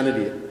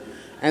Christianity.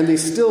 And they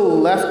still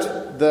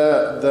left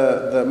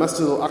the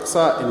Masjid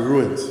al-Aqsa in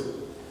ruins.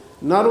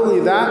 Not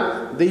only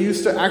that, they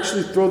used to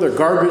actually throw their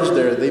garbage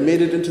there. They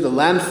made it into the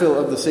landfill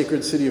of the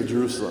sacred city of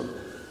Jerusalem.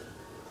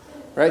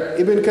 Right?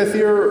 Ibn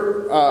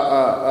Kathir,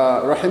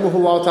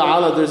 rahimahullah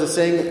ta'ala, there's a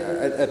saying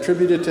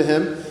attributed to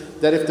him,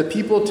 that if the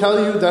people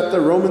tell you that the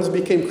Romans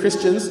became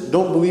Christians,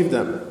 don't believe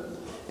them.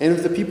 And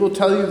if the people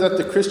tell you that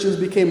the Christians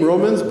became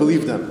Romans,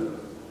 believe them.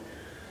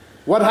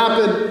 What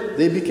happened?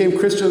 They became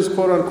Christians,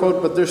 quote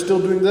unquote, but they're still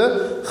doing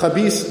the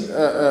khabis,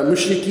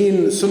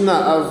 mushrikeen sunnah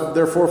of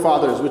their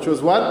forefathers, which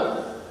was what?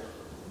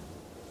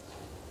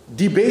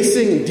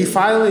 Debasing,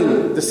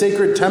 defiling the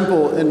sacred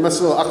temple in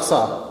Masjid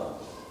al-Aqsa.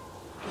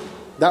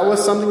 That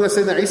was something that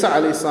Sayyidina Isa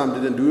alayhi salam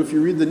didn't do. If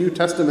you read the New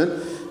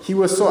Testament, he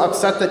was so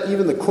upset that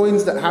even the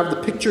coins that have the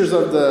pictures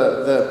of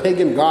the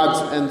pagan gods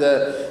and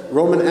the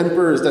Roman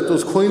emperors, that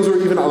those coins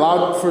were even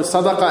allowed for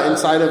sadaqah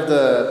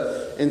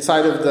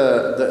inside of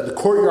the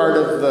courtyard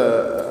of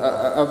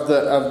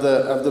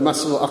the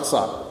Masjid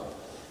al-Aqsa.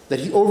 That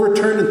he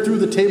overturned and threw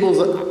the tables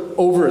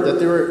over, that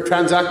they were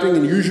transacting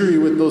in usury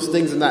with those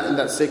things in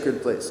that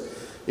sacred place.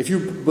 If you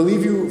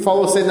believe you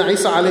follow Sayyidina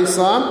Isa alayhi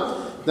salam,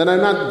 then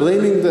I'm not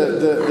blaming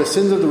the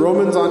sins of the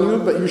Romans on you,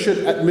 but you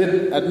should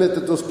admit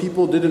that those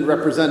people didn't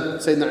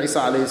represent Sayyidina Isa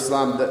alayhi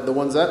salam, the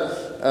ones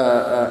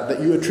that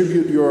you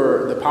attribute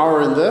the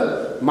power and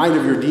the might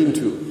of your deen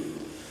to.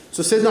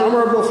 So Sayyidina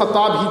Umar ibn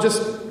al-Khattab, he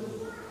just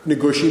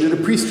negotiated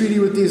a peace treaty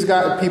with these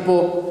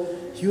people.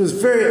 He was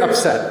very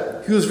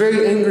upset. He was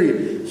very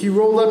angry. He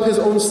rolled up his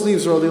own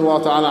sleeves,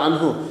 radiallahu ta'ala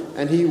anhu.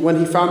 And when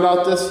he found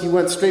out this, he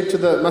went straight to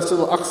the Masjid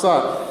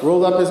al-Aqsa,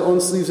 rolled up his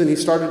own sleeves, and he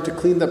started to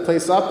clean the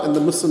place up, and the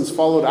Muslims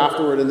followed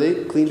afterward, and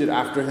they cleaned it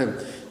after him.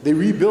 They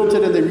rebuilt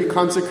it and they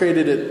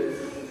reconsecrated it.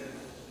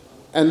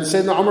 And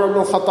Sayyidina Umar ibn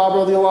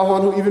al-Khattab radiallahu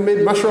anhu even made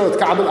mashra with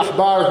Ka'b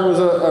al-Ahbar, who was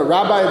a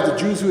rabbi of the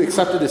Jews who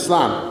accepted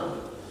Islam,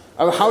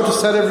 of how to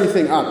set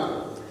everything up.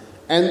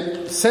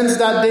 And since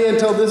that day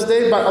until this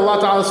day, by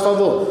Allah Ta'ala's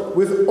fadl,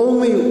 with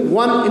only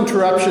one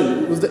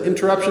interruption, it was the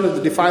interruption of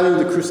the defiling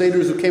the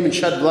Crusaders who came and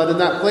shed blood in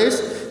that place,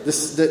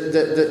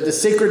 the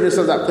sacredness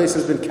of that place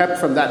has been kept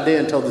from that day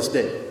until this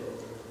day.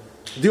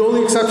 The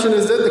only exception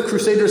is that the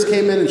Crusaders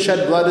came in and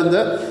shed blood in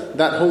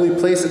that holy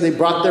place, and they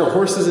brought their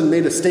horses and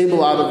made a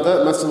stable out of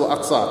the Masjid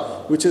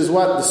al-Aqsa, which is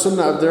what? The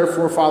sunnah of their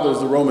forefathers,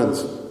 the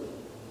Romans.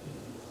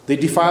 They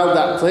defiled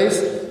that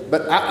place.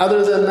 But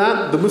other than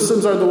that, the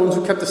Muslims are the ones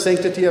who kept the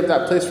sanctity of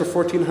that place for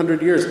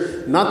 1400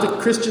 years. Not the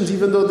Christians,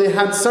 even though they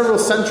had several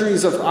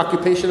centuries of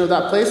occupation of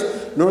that place,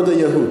 nor the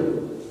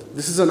Yahud.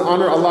 This is an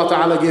honor Allah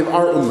Ta'ala gave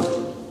our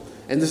ummah.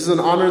 And this is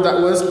an honor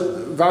that was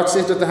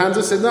vouchsafed at the hands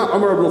of Sayyidina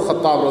Umar ibn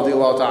al-Khattab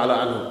radiallahu ta'ala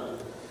anhu.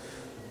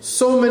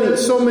 So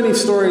many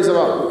stories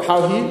about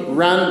how he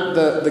ran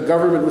the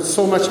government with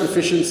so much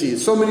efficiency.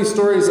 So many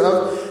stories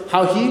of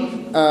how he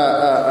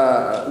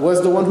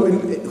was the one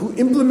who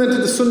implemented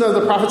the sunnah of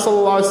the Prophet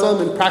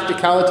ﷺ in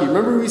practicality.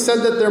 Remember we said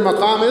that their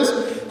maqam is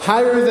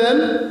higher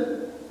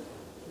than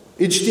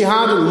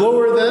ijtihad and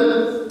lower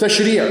than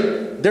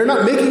tashri'ah. They're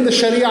not making the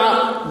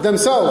sharia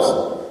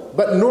themselves,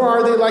 but nor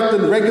are they like the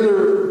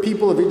regular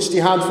people of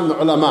ijtihad from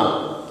the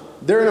ulama.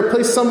 They're in a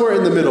place somewhere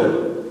in the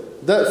middle.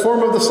 The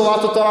form of the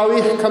Salatul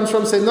Taraweeh comes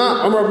from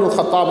Sayyidina Umar ibn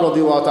al-Khattab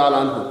radiallahu ta'ala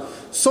anhu.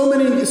 So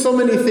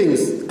many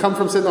things come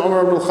from Sayyidina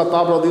Umar ibn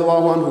al-Khattab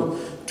radiallahu anhu.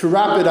 To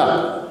wrap it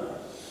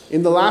up,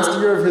 in the last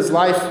year of his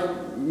life,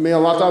 may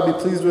Allah ta'ala be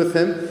pleased with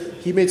him,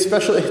 he made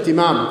special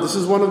ihtimam. This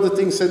is one of the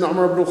things Sayyidina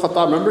Umar ibn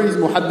al-Khattab, remember he's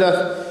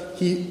muhaddath,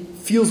 he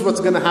feels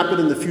what's going to happen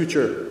in the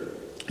future.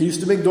 He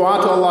used to make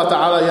dua to Allah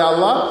ta'ala, Ya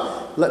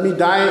Allah, let me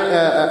die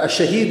a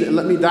shaheed, and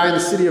let me die in the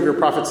city of your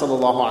Prophet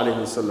sallallahu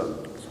alayhi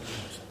wasallam.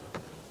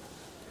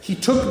 He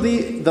took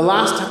the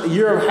last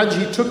year of Hajj,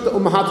 he took the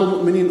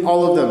Ummahatul Mu'mineen,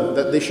 all of them,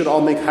 that they should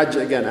all make Hajj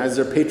again as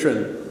their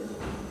patron.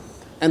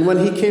 And when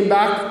he came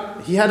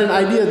back, he had an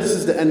idea this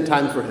is the end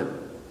time for him.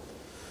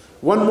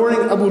 One morning,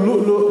 Abu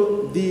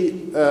Lu'lu',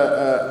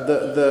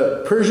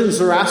 the Persian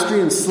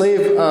Zoroastrian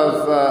slave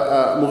of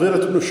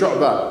Mughirah ibn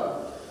Shu'bah,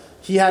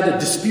 he had a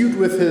dispute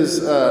with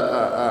his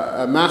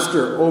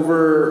master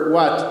over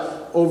what?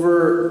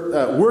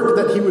 Over work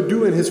that he would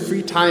do in his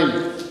free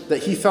time.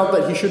 That he felt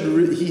that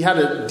he had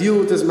a deal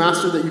with his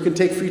master that you can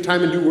take free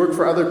time and do work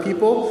for other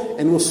people,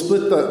 and we'll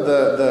split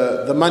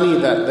the money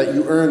that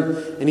you earn.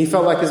 And he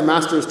felt like his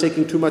master was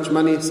taking too much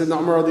money. Sayyidina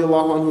Umar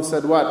radiallahu anhu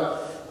said what?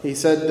 He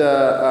said,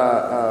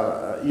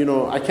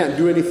 I can't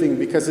do anything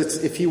because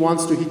if he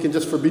wants to, he can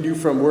just forbid you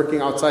from working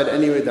outside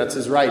anyway. That's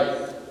his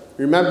right.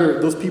 Remember,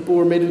 those people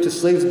were made into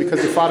slaves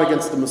because they fought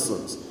against the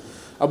Muslims.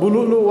 Abu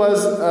Lu'lu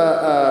was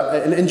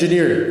an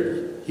engineer.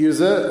 He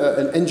was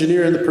an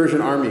engineer in the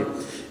Persian army.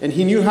 And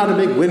he knew how to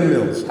make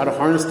windmills, how to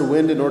harness the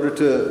wind in order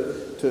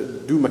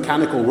to do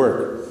mechanical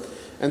work.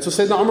 And so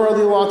Sayyidina Umar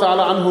radiallahu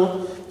ta'ala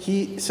anhu,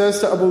 he says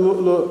to Abu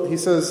Lu'lu', he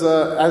says,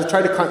 I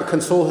try to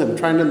console him,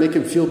 trying to make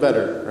him feel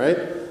better, right?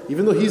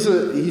 Even though he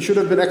should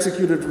have been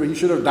executed, he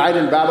should have died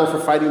in battle for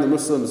fighting the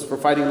Muslims, for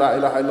fighting La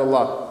ilaha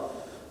illallah.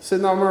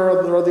 Sayyidina Umar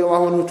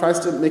radiallahu anhu tries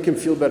to make him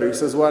feel better. He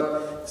says what?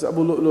 He says,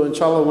 Abu Lu'lu',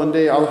 inshallah one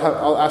day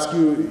I'll ask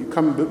you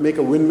come make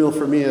a windmill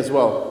for me as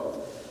well.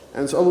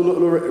 And so Abu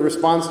Lu'lu'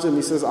 responds to him,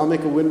 he says, I'll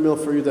make a windmill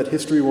for you that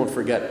history won't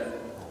forget.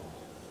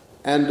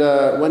 And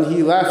when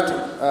he left,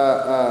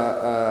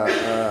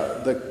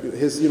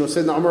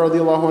 Sayyidina Umar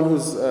radiallahu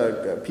anhu's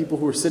people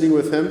who were sitting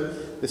with him,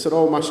 they said,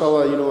 oh,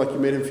 mashallah, like you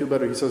made him feel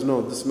better. He says,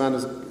 no, this man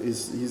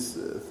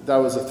that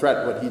was a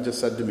threat, what he just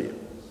said to me.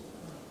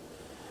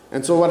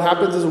 And so what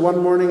happens is one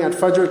morning at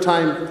Fajr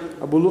time,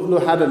 Abu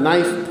Lu'lu' had a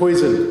knife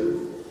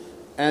poisoned.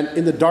 And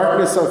in the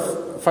darkness of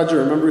Fajr,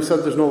 remember we said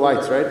there's no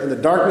lights, right? In the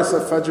darkness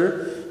of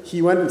Fajr, he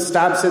went and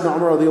stabbed Sayyidina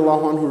Umar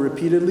radiallahu anhu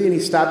repeatedly, and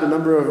he stabbed a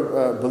number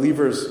of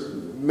believers.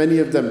 Many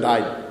of them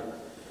died.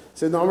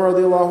 Sayyidina Umar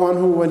radiallahu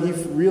anhu, when he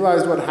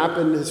realized what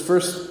happened, his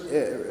first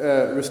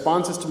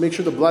response is to make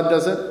sure the blood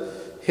doesn't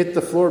hit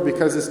the floor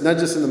because it's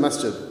najis in the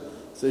masjid.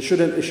 So it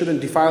shouldn't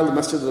defile the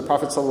masjid of the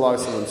Prophet sallallahu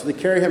alaihi wasallam. So they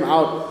carry him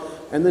out,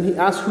 and then he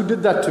asked, who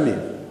did that to me?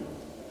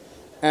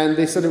 And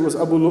they said it was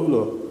Abu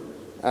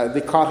Lu'lu'.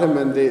 They caught him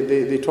and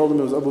they told him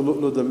it was Abu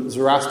Lu'lu', the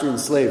Zoroastrian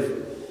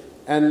slave.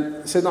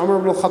 And Sayyidina Umar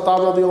ibn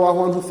al-Khattab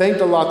radiallahu anhu thanked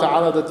Allah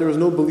Ta'ala that there was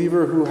no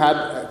believer who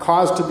had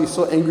cause to be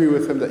so angry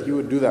with him that he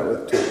would do that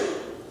with too.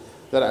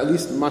 That at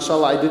least,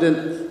 mashallah, I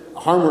didn't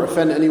harm or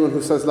offend anyone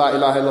who says La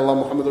ilaha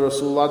illallah Muhammadur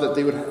Rasulullah, that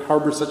they would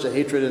harbor such a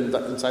hatred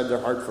inside their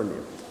heart for me.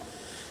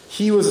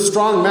 He was a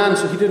strong man,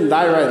 so he didn't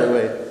die right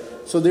away.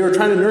 So they were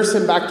trying to nurse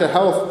him back to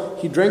health.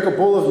 He drank a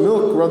bowl of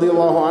milk,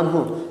 radiallahu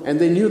anhu, and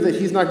they knew that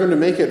he's not going to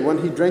make it. When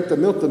he drank the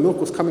milk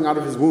was coming out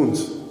of his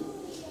wounds.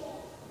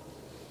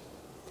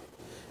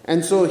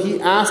 And so he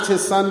asked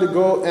his son to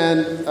go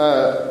and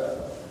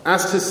talk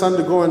to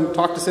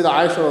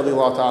Sayyidah Aisha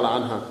radiallahu ta'ala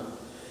anha,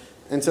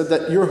 and said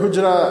that your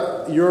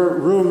hujra, your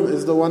room,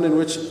 is the one in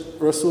which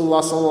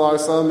Rasulullah sallallahu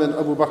alaihi wasallam and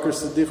Abu Bakr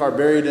Siddiq are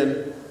buried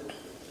in.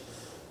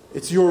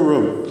 It's your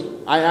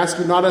room. I ask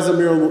you not as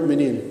Amir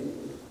al-Mu'mineen,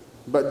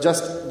 but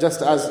just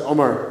as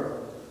Umar,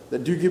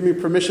 that do you give me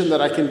permission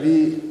that I can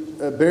be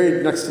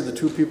buried next to the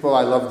two people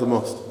I love the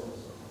most.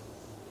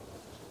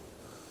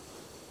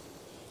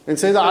 And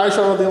Sayyidah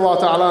Aisha radiallahu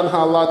ta'ala anha,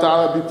 Allah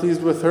ta'ala be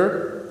pleased with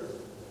her,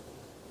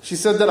 she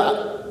said that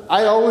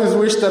I always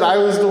wish that I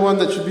was the one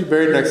that should be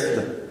buried next to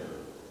them.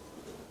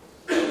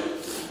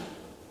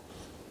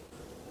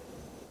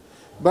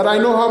 But I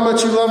know how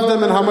much you love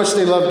them and how much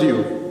they loved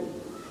you.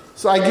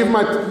 So I give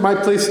my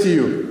place to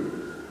you.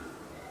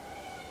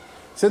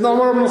 Sayyidina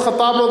Umar ibn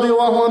al-Khattab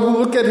radiallahu anhu,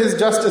 look at his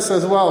justice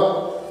as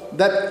well.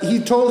 That he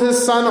told his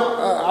son,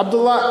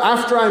 Abdullah,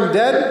 after I'm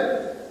dead,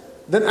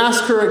 then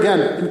ask her again,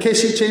 in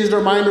case she changed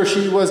her mind or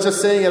she was just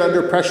saying it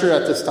under pressure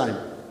at this time.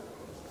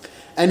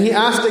 And he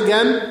asked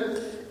again,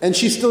 and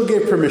she still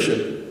gave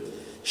permission.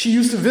 She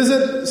used to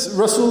visit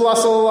Rasulullah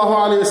sallallahu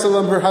alaihi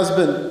wasallam, her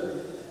husband,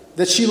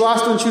 that she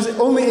lost when she was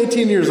only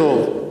 18 years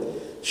old.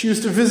 She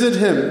used to visit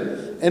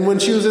him, and when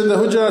she was in the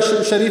Hujra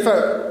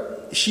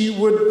Sharifa, she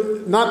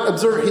would not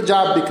observe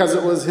hijab because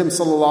it was him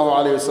sallallahu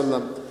alayhi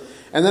wasallam.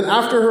 And then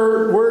after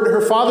her word,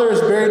 her father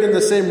is buried in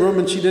the same room,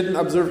 and she didn't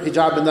observe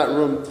hijab in that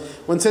room.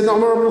 When Sayyidina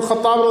Umar ibn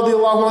Khattab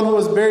radiallahu anhu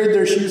was buried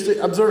there, she used to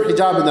observe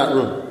hijab in that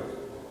room.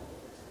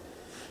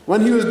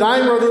 When he was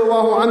dying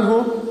radiallahu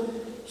anhu,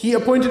 he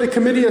appointed a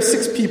committee of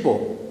 6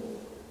 people.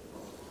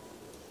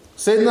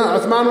 Sayyidina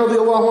Uthman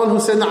radiallahu anhu,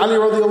 Sayyidina Ali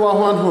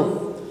radiallahu anhu,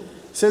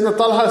 Sayyidina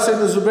Talha,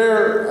 Sayyidina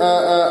Zubair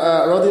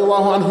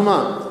radiallahu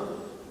anhuma,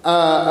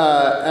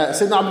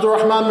 Sayyidina Abdul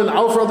Rahman bin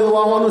Auf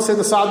radiallahu anhu,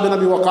 Sayyidina Sa'ad bin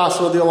Abi Waqas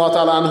radiallahu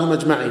ta'ala anhum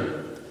ajma'in.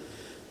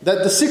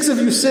 That the 6 of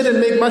you sit and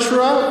make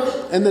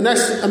mashra, and the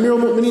next Amir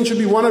al-Mu'mineen should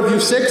be one of you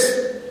 6,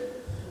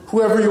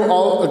 whoever you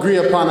all agree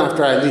upon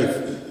after I leave.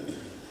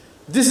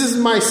 This is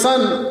my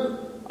son,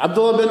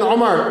 Abdullah bin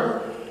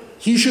Umar.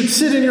 He should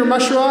sit in your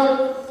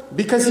mashra.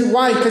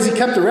 Why? Because he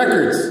kept the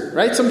records,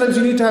 right? Sometimes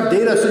you need to have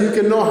data so you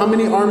can know how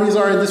many armies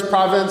are in this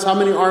province, how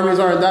many armies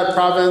are in that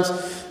province,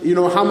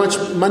 how much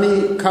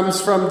money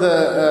comes from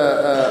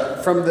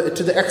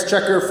to the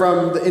exchequer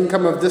from the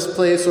income of this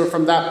place or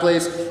from that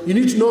place. You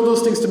need to know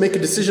those things to make a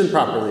decision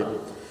properly.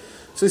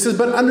 So he says,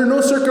 but under no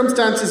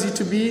circumstance is he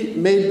to be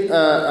made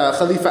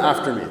Khalifa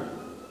after me.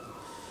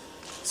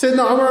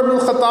 Sayyidina Umar ibn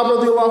Khattab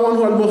radiallahu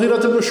anhu,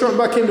 Al-Mughirah ibn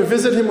Shu'bah came to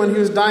visit him when he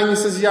was dying. He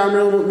says, Ya Amir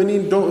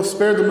al-Mu'mineen, don't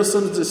spare the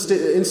Muslims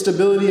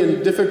instability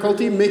and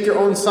difficulty. Make your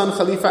own son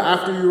Khalifa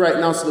after you right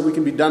now so that we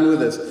can be done with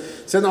this.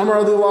 Sayyidina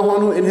Umar radiallahu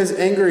anhu, in his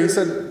anger, he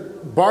said,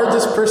 bar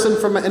this person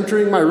from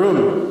entering my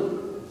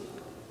room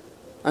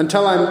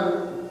until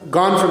I'm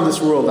gone from this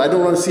world. I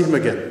don't want to see him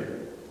again.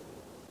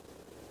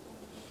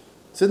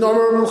 Sayyidina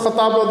Umar ibn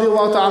Khattab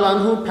radiallahu ta'ala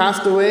anhu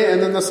passed away,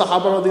 and then the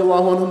Sahaba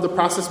radiallahu anhum, the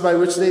process by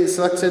which they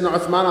select Sayyidina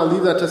Uthman, I'll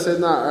leave that to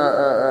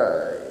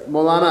Sayyidina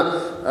Maulana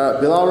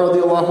Bilal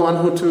radiallahu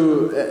anhu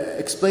to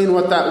explain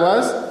what that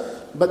was.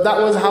 But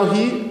that was how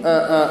he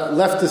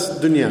left this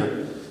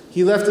dunya.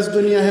 He left this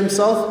dunya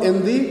himself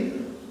in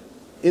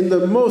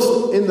the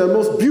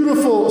most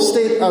beautiful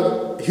state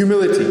of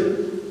humility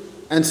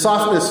and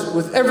softness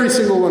with every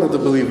single one of the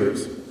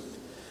believers.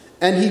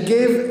 And he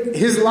gave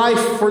his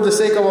life for the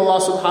sake of Allah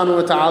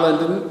subhanahu wa ta'ala and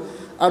didn't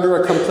utter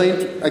a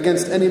complaint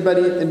against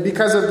anybody. And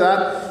because of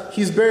that,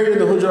 he's buried in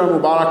the Hujra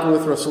Mubarak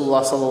with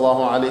Rasulullah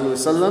sallallahu alayhi wa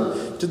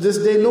sallam. To this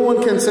day, no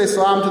one can say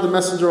salam to the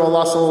Messenger of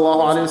Allah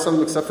sallallahu alayhi wa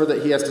sallam except for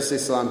that he has to say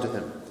salam to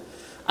him.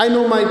 I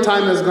know my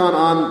time has gone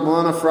on.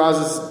 Maulana Faraz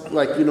is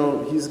like,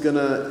 he's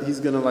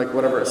gonna like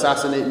whatever,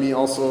 assassinate me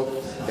also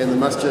in the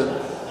masjid.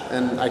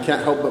 And I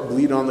can't help but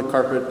bleed on the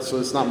carpet, so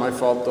it's not my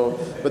fault though.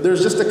 But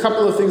there's just a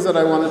couple of things that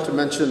I wanted to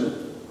mention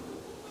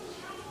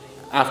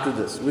after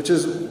this, which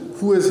is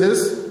who is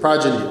his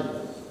progeny.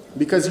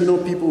 Because you know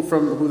people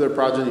from who their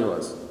progeny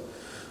was.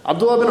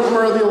 Abdullah bin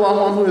Umar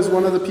radiallahu anhu is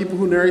one of the people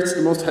who narrates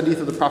the most hadith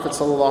of the Prophet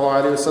sallallahu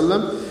alaihi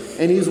wasallam,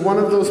 and he's one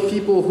of those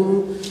people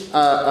who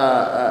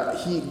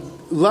he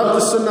loved the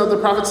sunnah of the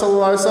Prophet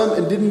sallallahu alaihi wasallam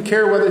and didn't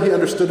care whether he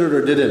understood it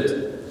or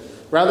didn't.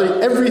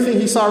 Rather, everything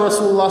he saw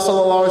Rasulullah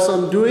sallallahu alaihi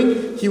wasallam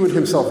doing, he would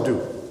himself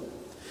do.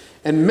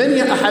 And many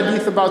a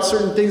hadith about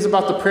certain things,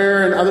 about the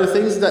prayer and other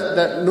things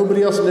that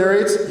nobody else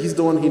narrates, he's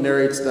the one who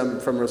narrates them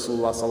from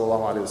Rasulullah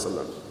sallallahu alaihi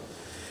wasallam.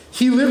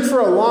 He lived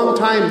for a long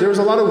time. There was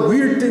a lot of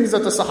weird things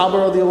that the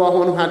Sahaba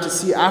radiallahu anhu had to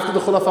see after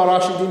the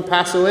Khulafa Rashidin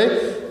pass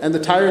away and the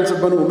tyrants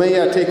of Banu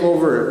Umayyah take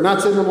over. Not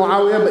Sayyidina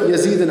Muawiyah, but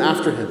Yazid and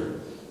after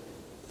him.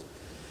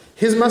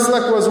 His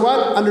maslak was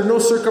what? Under no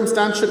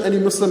circumstance should any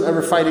Muslim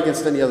ever fight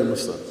against any other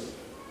Muslim.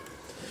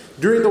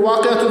 During the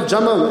Waqi'at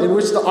al-Jamal, in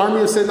which the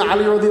army of Sayyidina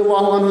Ali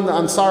radiallahu anhu and the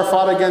Ansar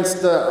fought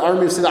against the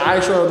army of Sayyidina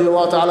Aisha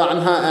radiallahu ta'ala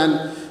anha and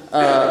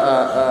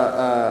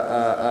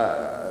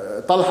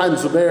Talha and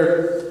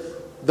Zubair,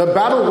 the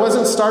battle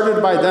wasn't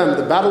started by them.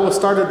 The battle was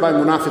started by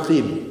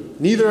munafiqeen.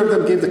 Neither of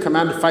them gave the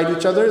command to fight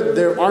each other.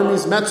 Their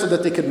armies met so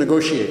that they could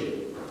negotiate.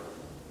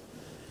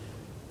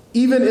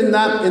 Even in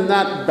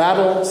that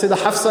battle, Sayyidina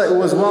Hafsa, it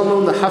was well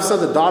known that Hafsa,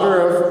 the daughter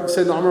of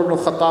Sayyidina Umar ibn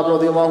Khattab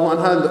radiallahu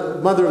anha, and the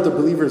mother of the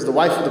believers, the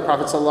wife of the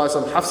Prophet sallallahu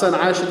alaihi wasallam, Hafsa and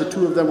Aisha, the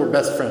two of them were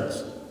best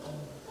friends.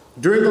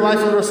 During the life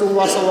of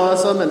Rasulullah sallallahu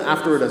alaihi wasallam and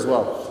afterward as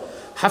well.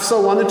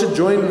 Hafsa wanted to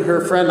join her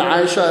friend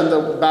Aisha in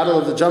the battle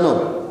of the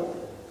Jamal.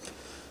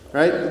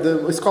 Right?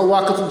 It's called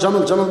Waqat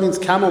al-Jamal. Jamal means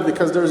camel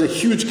because there was a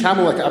huge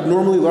camel, like an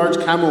abnormally large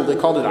camel. They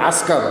called it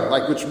askar,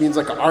 which means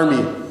like an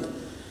army.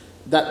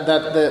 That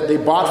they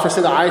bought for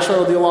Sayyidina Aisha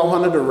radiallahu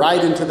anha to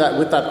ride into that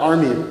with that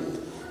army,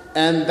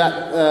 and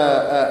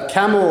that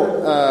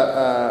camel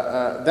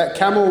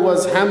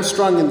was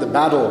hamstrung in the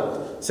battle.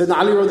 Sayyidina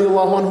Ali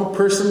radiallahu anhu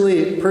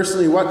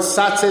personally what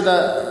sat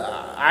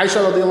Sayyidina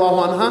Aisha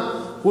radiallahu anha,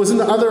 who was in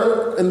the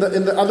other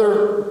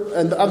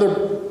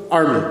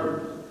army.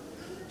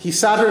 He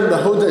sat her in the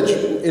hodaj,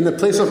 in a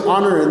place of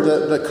honor, in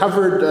the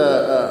covered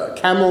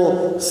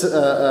camel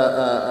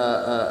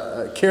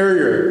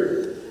carrier,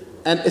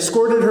 and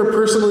escorted her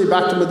personally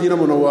back to Medina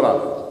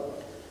Munawwara.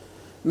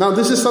 Now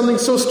this is something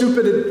so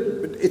stupid,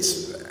 it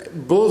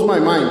blows my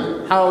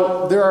mind.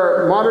 How there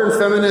are modern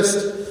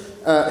feminists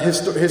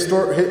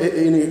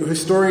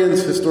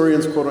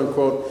historians, quote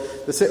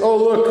unquote, they say, oh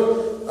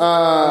look,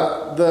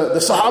 the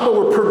Sahaba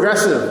were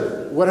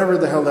progressive, whatever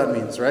the hell that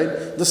means, right?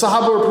 The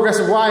Sahaba were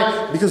progressive.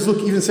 Why? Because look,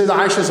 even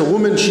Sayyidah Aisha is a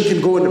woman, she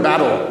can go into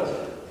battle.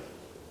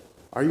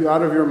 Are you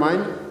out of your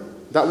mind?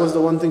 That was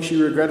the one thing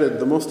she regretted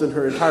the most in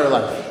her entire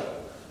life.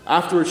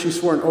 Afterwards, she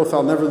swore an oath,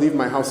 I'll never leave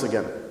my house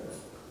again.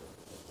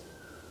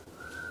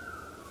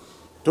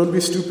 Don't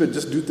be stupid,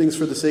 just do things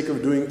for the sake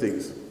of doing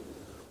things.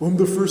 I'm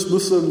the first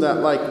Muslim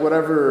that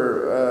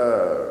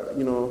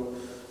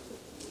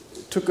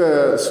took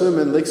a swim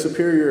in Lake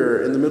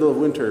Superior in the middle of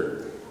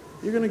winter.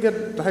 You're going to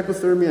get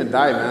hypothermia and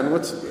die, man.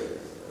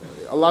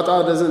 Allah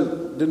Ta'ala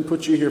didn't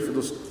put you here for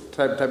those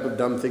type of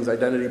dumb things,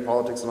 identity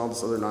politics and all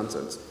this other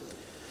nonsense.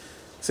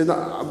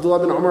 Sayyidina Abdullah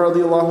bin Umar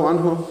radiallahu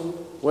anhu,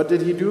 what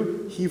did he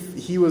do?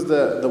 He was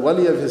the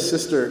wali of his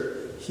sister.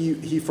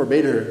 He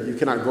forbade her, you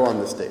cannot go on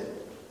this day.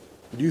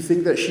 Do you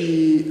think that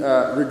she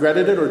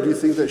regretted it, or do you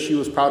think that she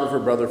was proud of her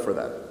brother for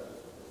that?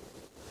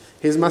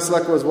 His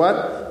maslak was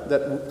what?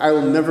 That I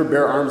will never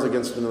bear arms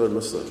against another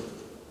Muslim.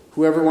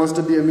 Whoever wants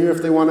to be Amir,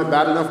 if they want it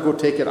bad enough, go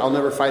take it. I'll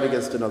never fight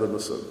against another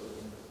Muslim.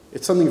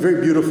 It's something very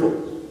beautiful.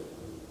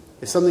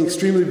 It's something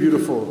extremely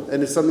beautiful,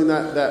 and it's something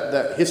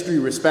that history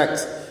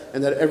respects,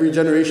 and that every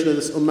generation of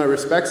this ummah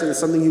respects, and it's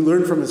something he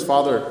learned from his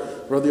father,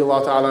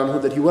 radiallahu ta'ala anhu,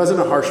 that he wasn't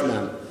a harsh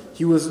man.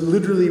 He was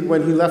literally,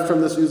 when he left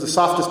from this, he was the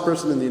softest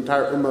person in the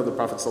entire ummah of the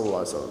Prophet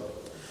sallallahu alaihi wasallam.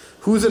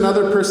 Who's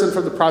another person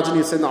from the progeny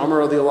of Sayyidina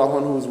Umar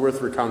radiallahu anhu who's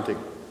worth recounting?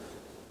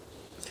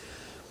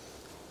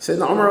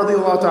 Sayyidina Umar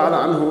radiallahu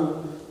ta'ala anhu,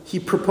 he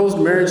proposed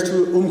marriage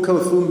to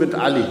Kulthum bint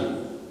Ali.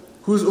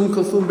 Who's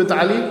Kulthum bint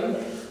Ali?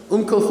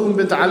 Kulthum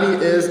bint Ali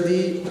is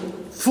the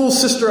full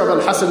sister of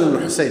Al-Hasan and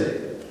Al-Husayn.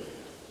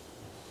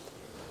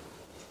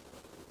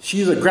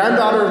 She's a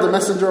granddaughter of the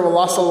Messenger of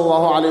Allah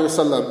sallallahu alaihi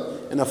wasallam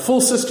and a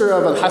full sister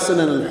of Al-Hasan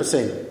and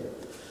Al-Husayn.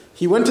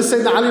 He went to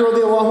Sayyidina Ali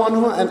radiallahu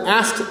anhu and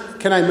asked,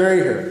 can I marry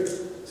her?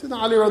 Sayyidina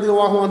Ali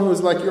radiallahu anhu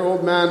was like, you're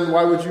old man,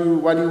 why do you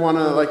want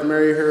to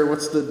marry her?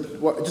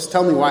 Just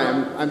tell me why.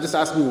 I'm just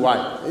asking you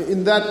why.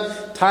 In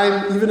that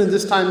time, even in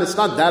this time, it's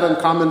not that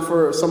uncommon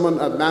for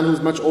a man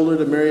who's much older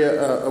to marry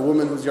a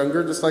woman who's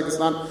younger, just like it's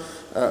not,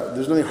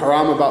 there's nothing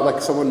haram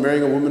about someone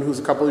marrying a woman who's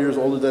a couple of years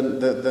older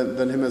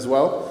than him as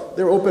well.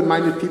 They're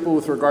open-minded people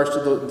with regards to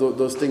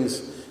those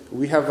things.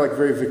 We have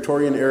very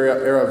Victorian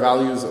era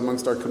values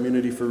amongst our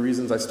community for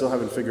reasons I still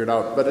haven't figured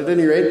out. But at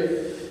any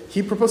rate,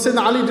 he proposed.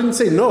 Sayyidina Ali didn't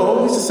say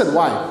no, he just said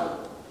why.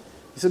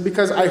 He said,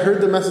 because I heard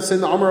the message.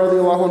 Sayyidina Umar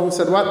radiallahu anhu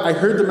said what? I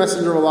heard the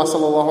Messenger of Allah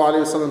sallallahu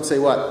alayhi wasallam say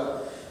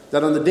what?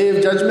 That on the day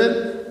of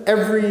judgment,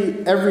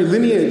 every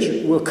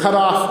lineage will cut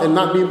off and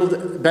not be able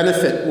to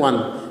benefit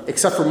one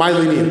except for my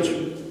lineage.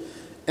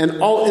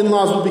 And all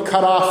in-laws will be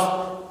cut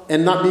off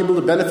and not be able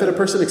to benefit a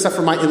person except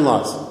for my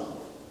in-laws.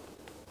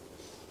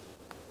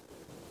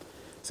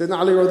 Sayyidina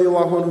Ali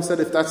radiallahu anhu said,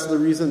 if that's the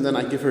reason, then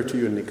I give her to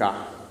you in nikah.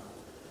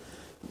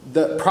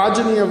 The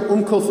progeny of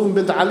Kulthum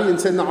bint Ali and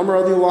Sayyidina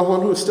Umar radiallahu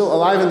anhu is still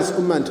alive in this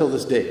ummah until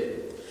this day.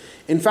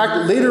 In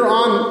fact, later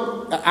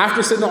on,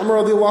 after Sayyidina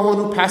Umar radiallahu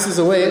anhu passes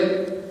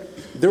away,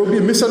 there will be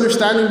a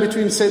misunderstanding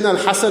between Sayyidina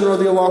Al-Hasan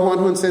radiallahu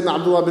anhu and Sayyidina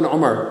Abdullah bin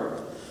Umar.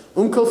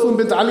 Kulthum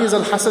bint Ali is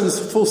Al-Hasan's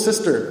full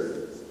sister.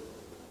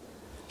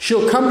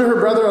 She'll come to her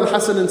brother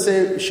Al-Hasan and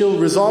say, she'll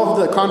resolve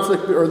the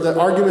conflict or the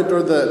argument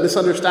or the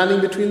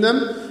misunderstanding between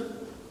them.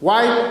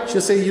 Why?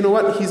 She'll say, you know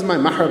what, he's my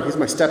mahram, he's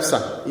my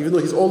stepson. Even though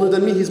he's older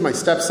than me, he's my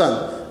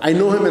stepson. I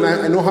know him and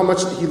I know how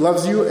much he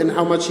loves you and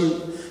how much he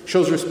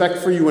shows respect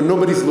for you when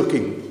nobody's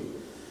looking.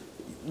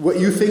 What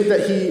you think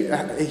that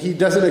he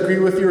doesn't agree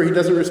with you or he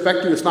doesn't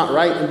respect you, it's not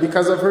right. And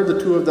because of her, the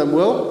two of them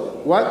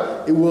will,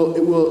 what? It will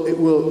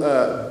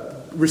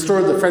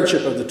restore the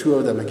friendship of the two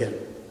of them again.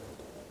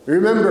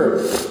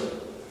 Remember,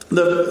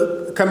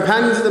 the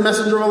companions of the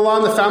Messenger of Allah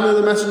and the family of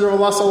the Messenger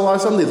of Allah sallallahu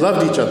alaihi wasallam, they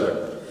loved each other.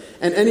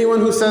 And anyone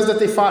who says that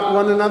they fought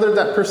one another,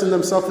 that person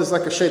themselves is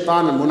like a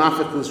shaitan, a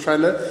munafiq who's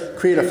trying to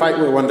create a fight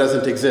where one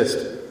doesn't exist.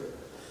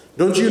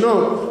 Don't you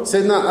know,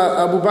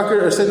 Sayyidina Abu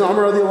Bakr or Sayyidina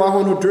Umar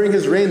radiallahu anhu, during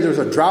his reign, there was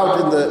a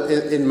drought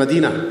in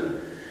Medina.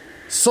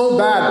 So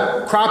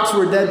bad, crops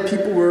were dead,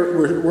 people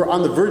were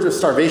on the verge of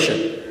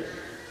starvation.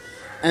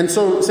 And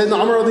so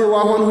Sayyidina Umar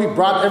radiallahu anhu, he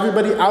brought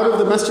everybody out of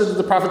the masjid of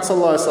the Prophet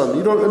sallallahu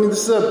alaihi wasallam.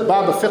 This is a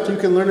bab of fiqh, you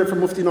can learn it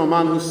from Mufti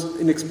Noman, who's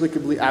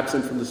inexplicably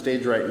absent from the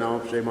stage right now,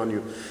 shame on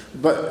you.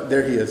 But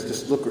there he is,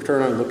 just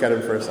turn on and look at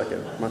him for a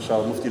second.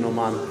 MashaAllah, Mufti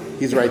Noman,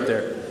 he's right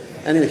there.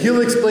 Anyway,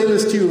 he'll explain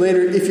this to you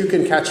later if you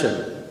can catch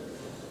him.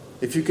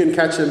 If you can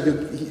catch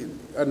him,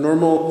 a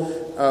normal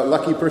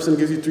lucky person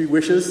gives you 3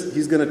 wishes,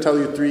 he's going to tell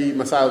you 3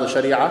 masail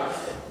al-sharia.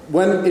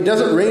 When it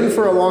doesn't rain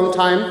for a long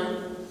time,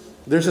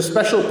 there's a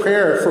special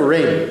prayer for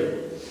rain.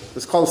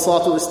 It's called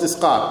Salatul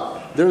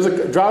Istisqa. There was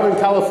a drought in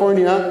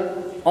California.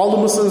 All the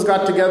Muslims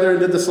got together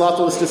and did the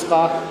Salatul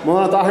Istisqa.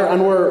 Maulana Tahir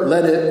Anwar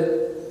led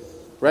it,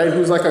 right?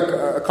 Who's like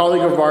a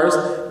colleague of ours.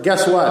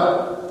 Guess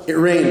what? It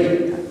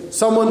rained.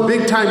 Someone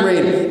big time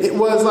rain. It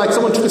was like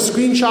someone took a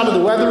screenshot of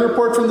the weather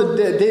report from the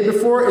day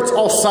before. It's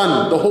all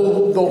sun the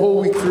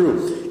whole week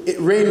through. It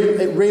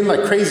rained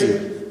like crazy.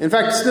 In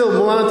fact, still,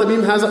 Mawlana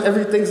Tamim has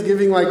every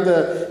Thanksgiving like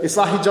the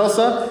Islahi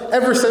Jalsa.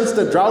 Ever since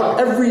the drought,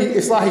 every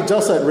Islahi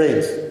Jalsa it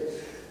rains.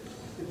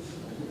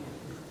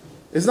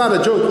 It's not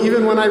a joke.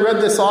 Even when I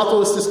read the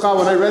Salatul Istisqa,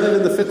 when I read it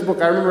in the 5th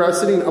book, I remember I was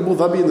sitting in Abu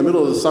Dhabi in the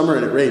middle of the summer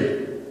and it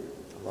rained.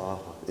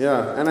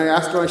 Yeah, and I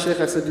asked my Shaykh,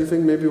 I said, do you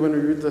think maybe when we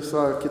read this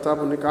Kitab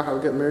al-Nikah I'll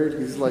get married?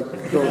 He's like,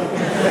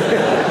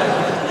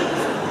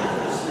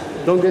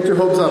 don't get your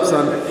hopes up,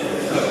 son.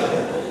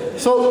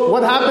 So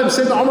what happened?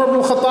 Sayyidina Umar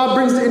ibn Khattab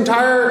brings the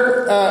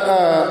entire,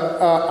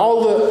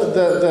 all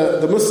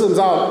the Muslims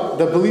out,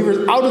 the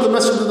believers out of the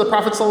Masjid of the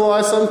Prophet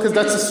ﷺ, because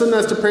that's the sunnah,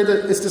 is to pray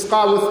the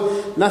istisqa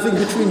with nothing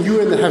between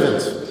you and the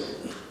heavens.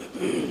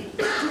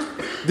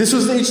 This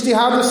was the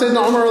ijtihad of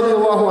Sayyidina Umar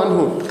radiallahu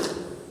anhu.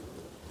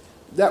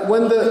 That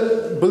when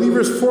the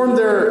believers formed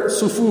their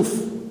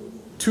sufuf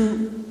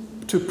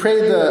to pray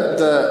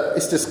the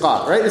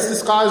istisqa, right?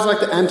 Istisqa is like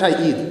the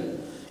anti-Eid.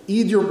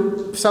 Eid,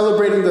 you're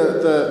celebrating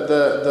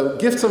the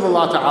gifts of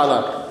Allah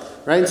Ta'ala,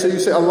 right? So you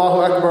say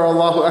Allahu Akbar,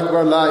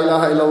 La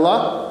ilaha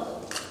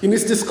illallah. In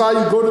istisqa,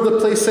 you go to the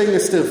place saying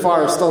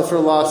istighfar,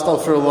 astaghfirullah,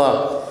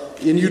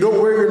 astaghfirullah. And you don't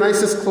wear your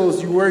nicest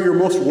clothes, you wear your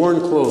most worn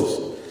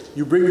clothes.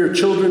 You bring your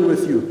children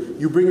with you.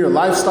 You bring your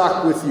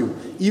livestock with you.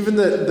 Even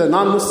the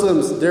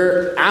non-Muslims,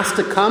 they're asked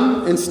to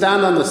come and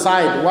stand on the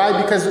side.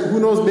 Why? Because who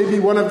knows, maybe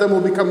one of them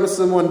will become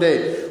Muslim one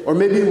day. Or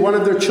maybe one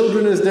of their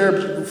children is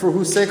there for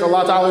whose sake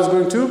Allah Ta'ala is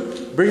going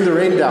to bring the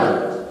rain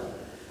down.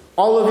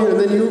 All of you, and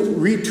then you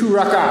read 2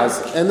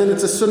 rak'ahs. And then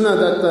it's a sunnah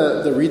that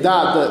the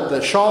rida, the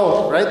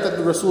shawl, right, that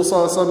the Rasul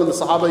ﷺ and the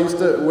Sahaba used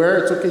to wear.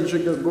 It's okay, you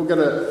should go get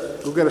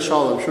a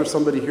shawl. I'm sure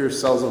somebody here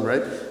sells them,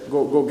 right?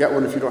 Go get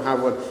one if you don't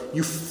have one.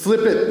 You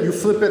flip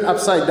it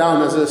upside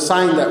down as a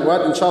sign that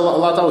what? Inshallah,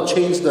 Allah Ta'ala will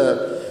change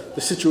the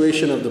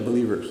situation of the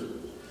believers.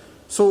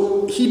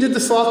 So he did the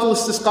Salatul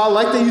Istisqa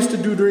like they used to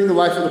do during the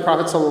life of the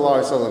Prophet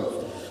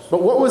ﷺ.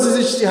 But what was his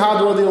ijtihad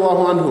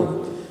radiallahu anhu?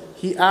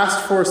 He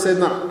asked for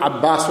Sayyidina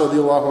Abbas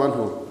radiallahu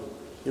anhu.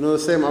 You know the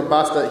same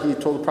Abbas that he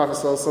told the Prophet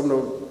ﷺ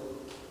to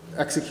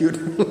execute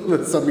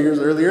some years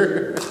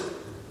earlier?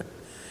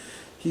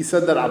 He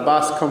said that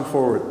Abbas come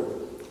forward.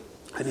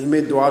 And he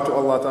made dua to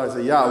Allah Ta'ala. He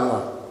said, Ya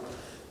Allah,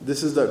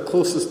 this is the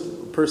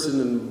closest person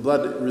in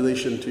blood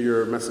relation to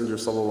your Messenger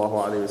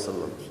sallallahu alayhi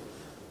wasallam.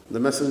 The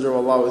Messenger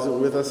of Allah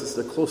isn't with us, it's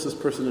the closest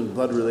person in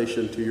blood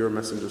relation to your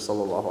Messenger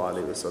sallallahu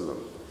alayhi wasallam.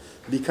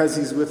 Because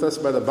he's with us,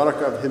 by the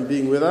barakah of him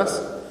being with us,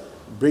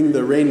 bring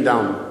the rain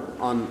down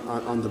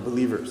on the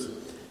believers.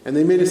 And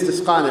they made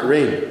istisqa and it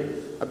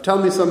rained. Tell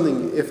me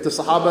something, if the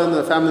Sahaba and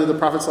the family of the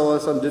Prophet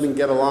ﷺ didn't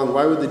get along,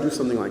 why would they do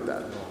something like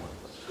that?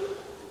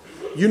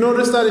 You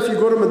notice that if you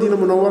go to Medina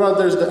Munawwara,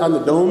 there's on the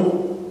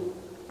dome,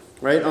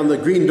 right, on the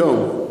green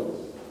dome,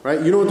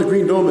 right? You know what the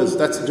green dome is?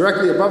 That's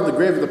directly above the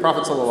grave of the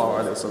Prophet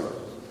ﷺ.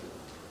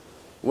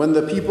 When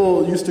the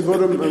people used to go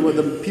to, when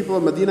the people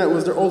of Medina, it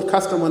was their old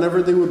custom,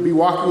 whenever they would be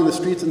walking in the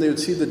streets and they would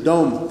see the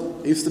dome.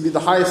 It used to be the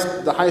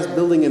highest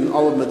building in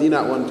all of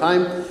Medina at one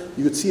time.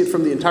 You could see it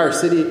from the entire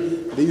city.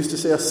 They used to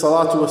say,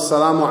 As-salatu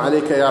was-salamu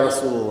alayka ya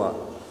Rasulullah.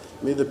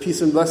 May the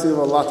peace and blessing of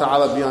Allah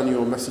Ta'ala be on you,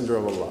 O Messenger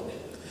of Allah.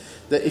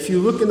 That if you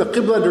look in the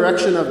Qibla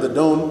direction of the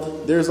dome,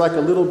 there's like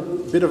a little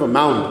bit of a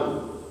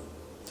mound.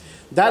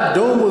 That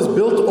dome was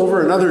built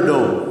over another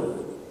dome.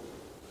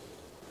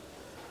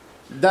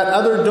 That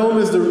other dome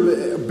is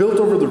built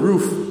over the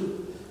roof.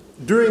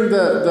 During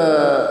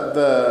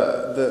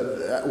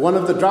one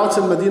of the droughts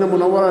in Medina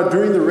Munawwara,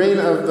 during the reign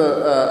of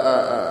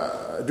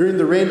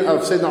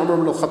Sayyidina Umar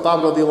ibn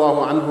Khattab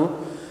radiallahu anhu,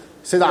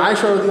 Sayyidah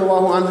Aisha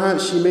radiallahu anha,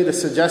 she made a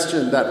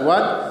suggestion that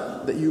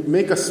what? That you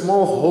make a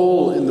small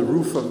hole in the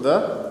roof of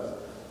the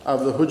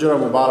Hujra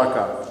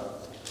Mubarakah,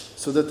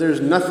 so that there's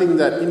nothing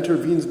that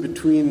intervenes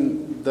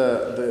between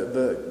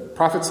the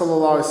Prophet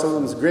sallallahu alaihi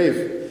wasallam's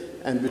grave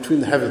and between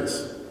the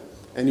heavens.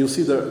 And you'll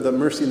see the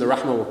mercy and the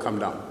rahmah will come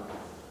down.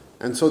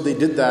 And so they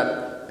did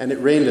that, and it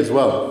rained as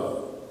well.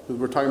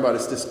 We're talking about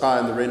istisqa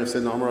and the reign of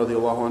Sayyidina Umar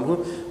radiallahu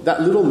anhu.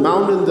 That little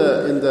mound in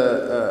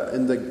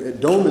the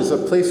dome is a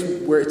place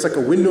where it's like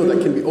a window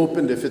that can be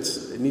opened if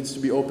it needs to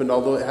be opened,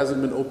 although it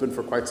hasn't been opened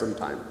for quite some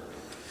time.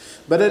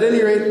 But at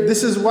any rate,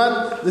 this is the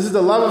love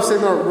of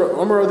Sayyidina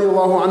Umar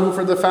radiallahu anhu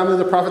for the family of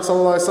the Prophet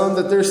sallallahu alaihi wasallam,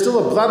 that there's still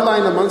a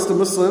bloodline amongst the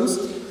Muslims,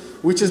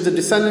 which is the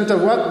descendant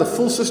of what? The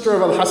full sister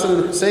of Al-Hasan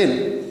and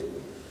Hussein.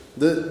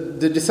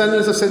 The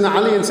descendants of Sayyidina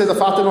Ali and Sayyidina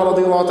Fatima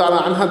radiallahu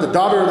ta'ala anha, the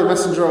daughter of the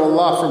Messenger of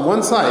Allah from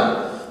one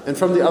side, and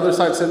from the other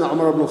side Sayyidina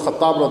Umar ibn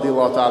Khattab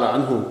radiallahu ta'ala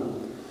anhu.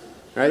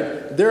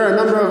 Right? There are a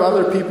number of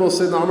other people,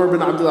 Sayyidina Umar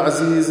bin Abdul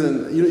Aziz,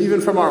 and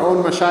even from our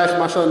own mashayikh,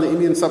 mashallah, in the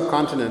Indian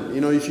subcontinent.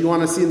 If you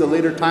want to see in the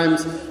later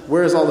times,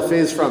 where is all the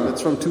faith from?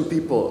 It's from 2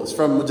 people. It's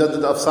from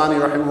Mujaddid Afsani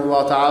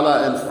rahimahullah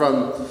ta'ala, and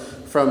from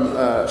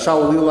Shah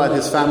Waliullah and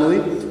his family.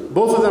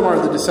 Both of them are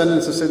the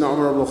descendants of Sayyidina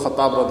Umar ibn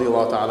Khattab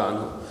radiallahu ta'ala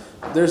anhu.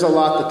 there's a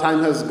lot. The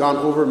time has gone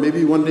over.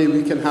 Maybe one day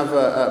we can have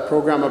a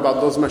program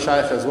about those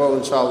mashayikh as well,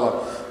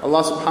 inshallah.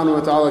 Allah subhanahu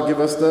wa ta'ala give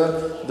us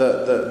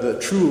the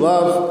true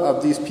love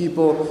of these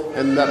people,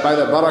 and that by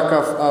the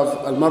barakah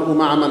of al-mar'u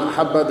ma'a man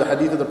ahabba, the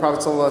hadith of the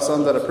Prophet sallallahu alaihi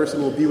wasallam, that a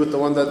person will be with the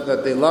one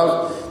that they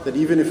love, that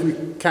even if we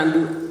can't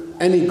do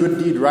any good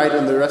deed right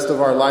in the rest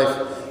of our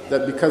life,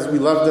 that because we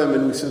love them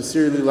and we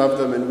sincerely love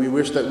them and we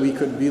wish that we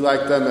could be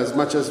like them as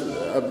much as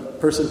a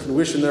person can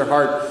wish in their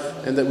heart,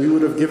 and that we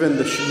would have given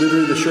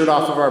literally the shirt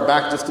off of our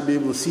back just to be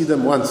able to see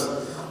them once,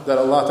 that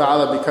Allah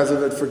Ta'ala because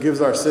of it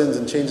forgives our sins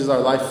and changes our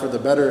life for the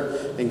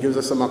better and gives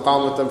us a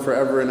maqam with them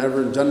forever and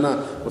ever in Jannah.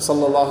 Wa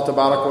sallallahu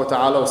tabaraka wa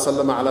ta'ala wa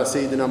sallama ala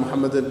Sayyidina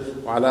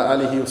Muhammadin wa ala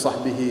alihi wa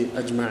sahbihi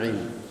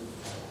ajma'een.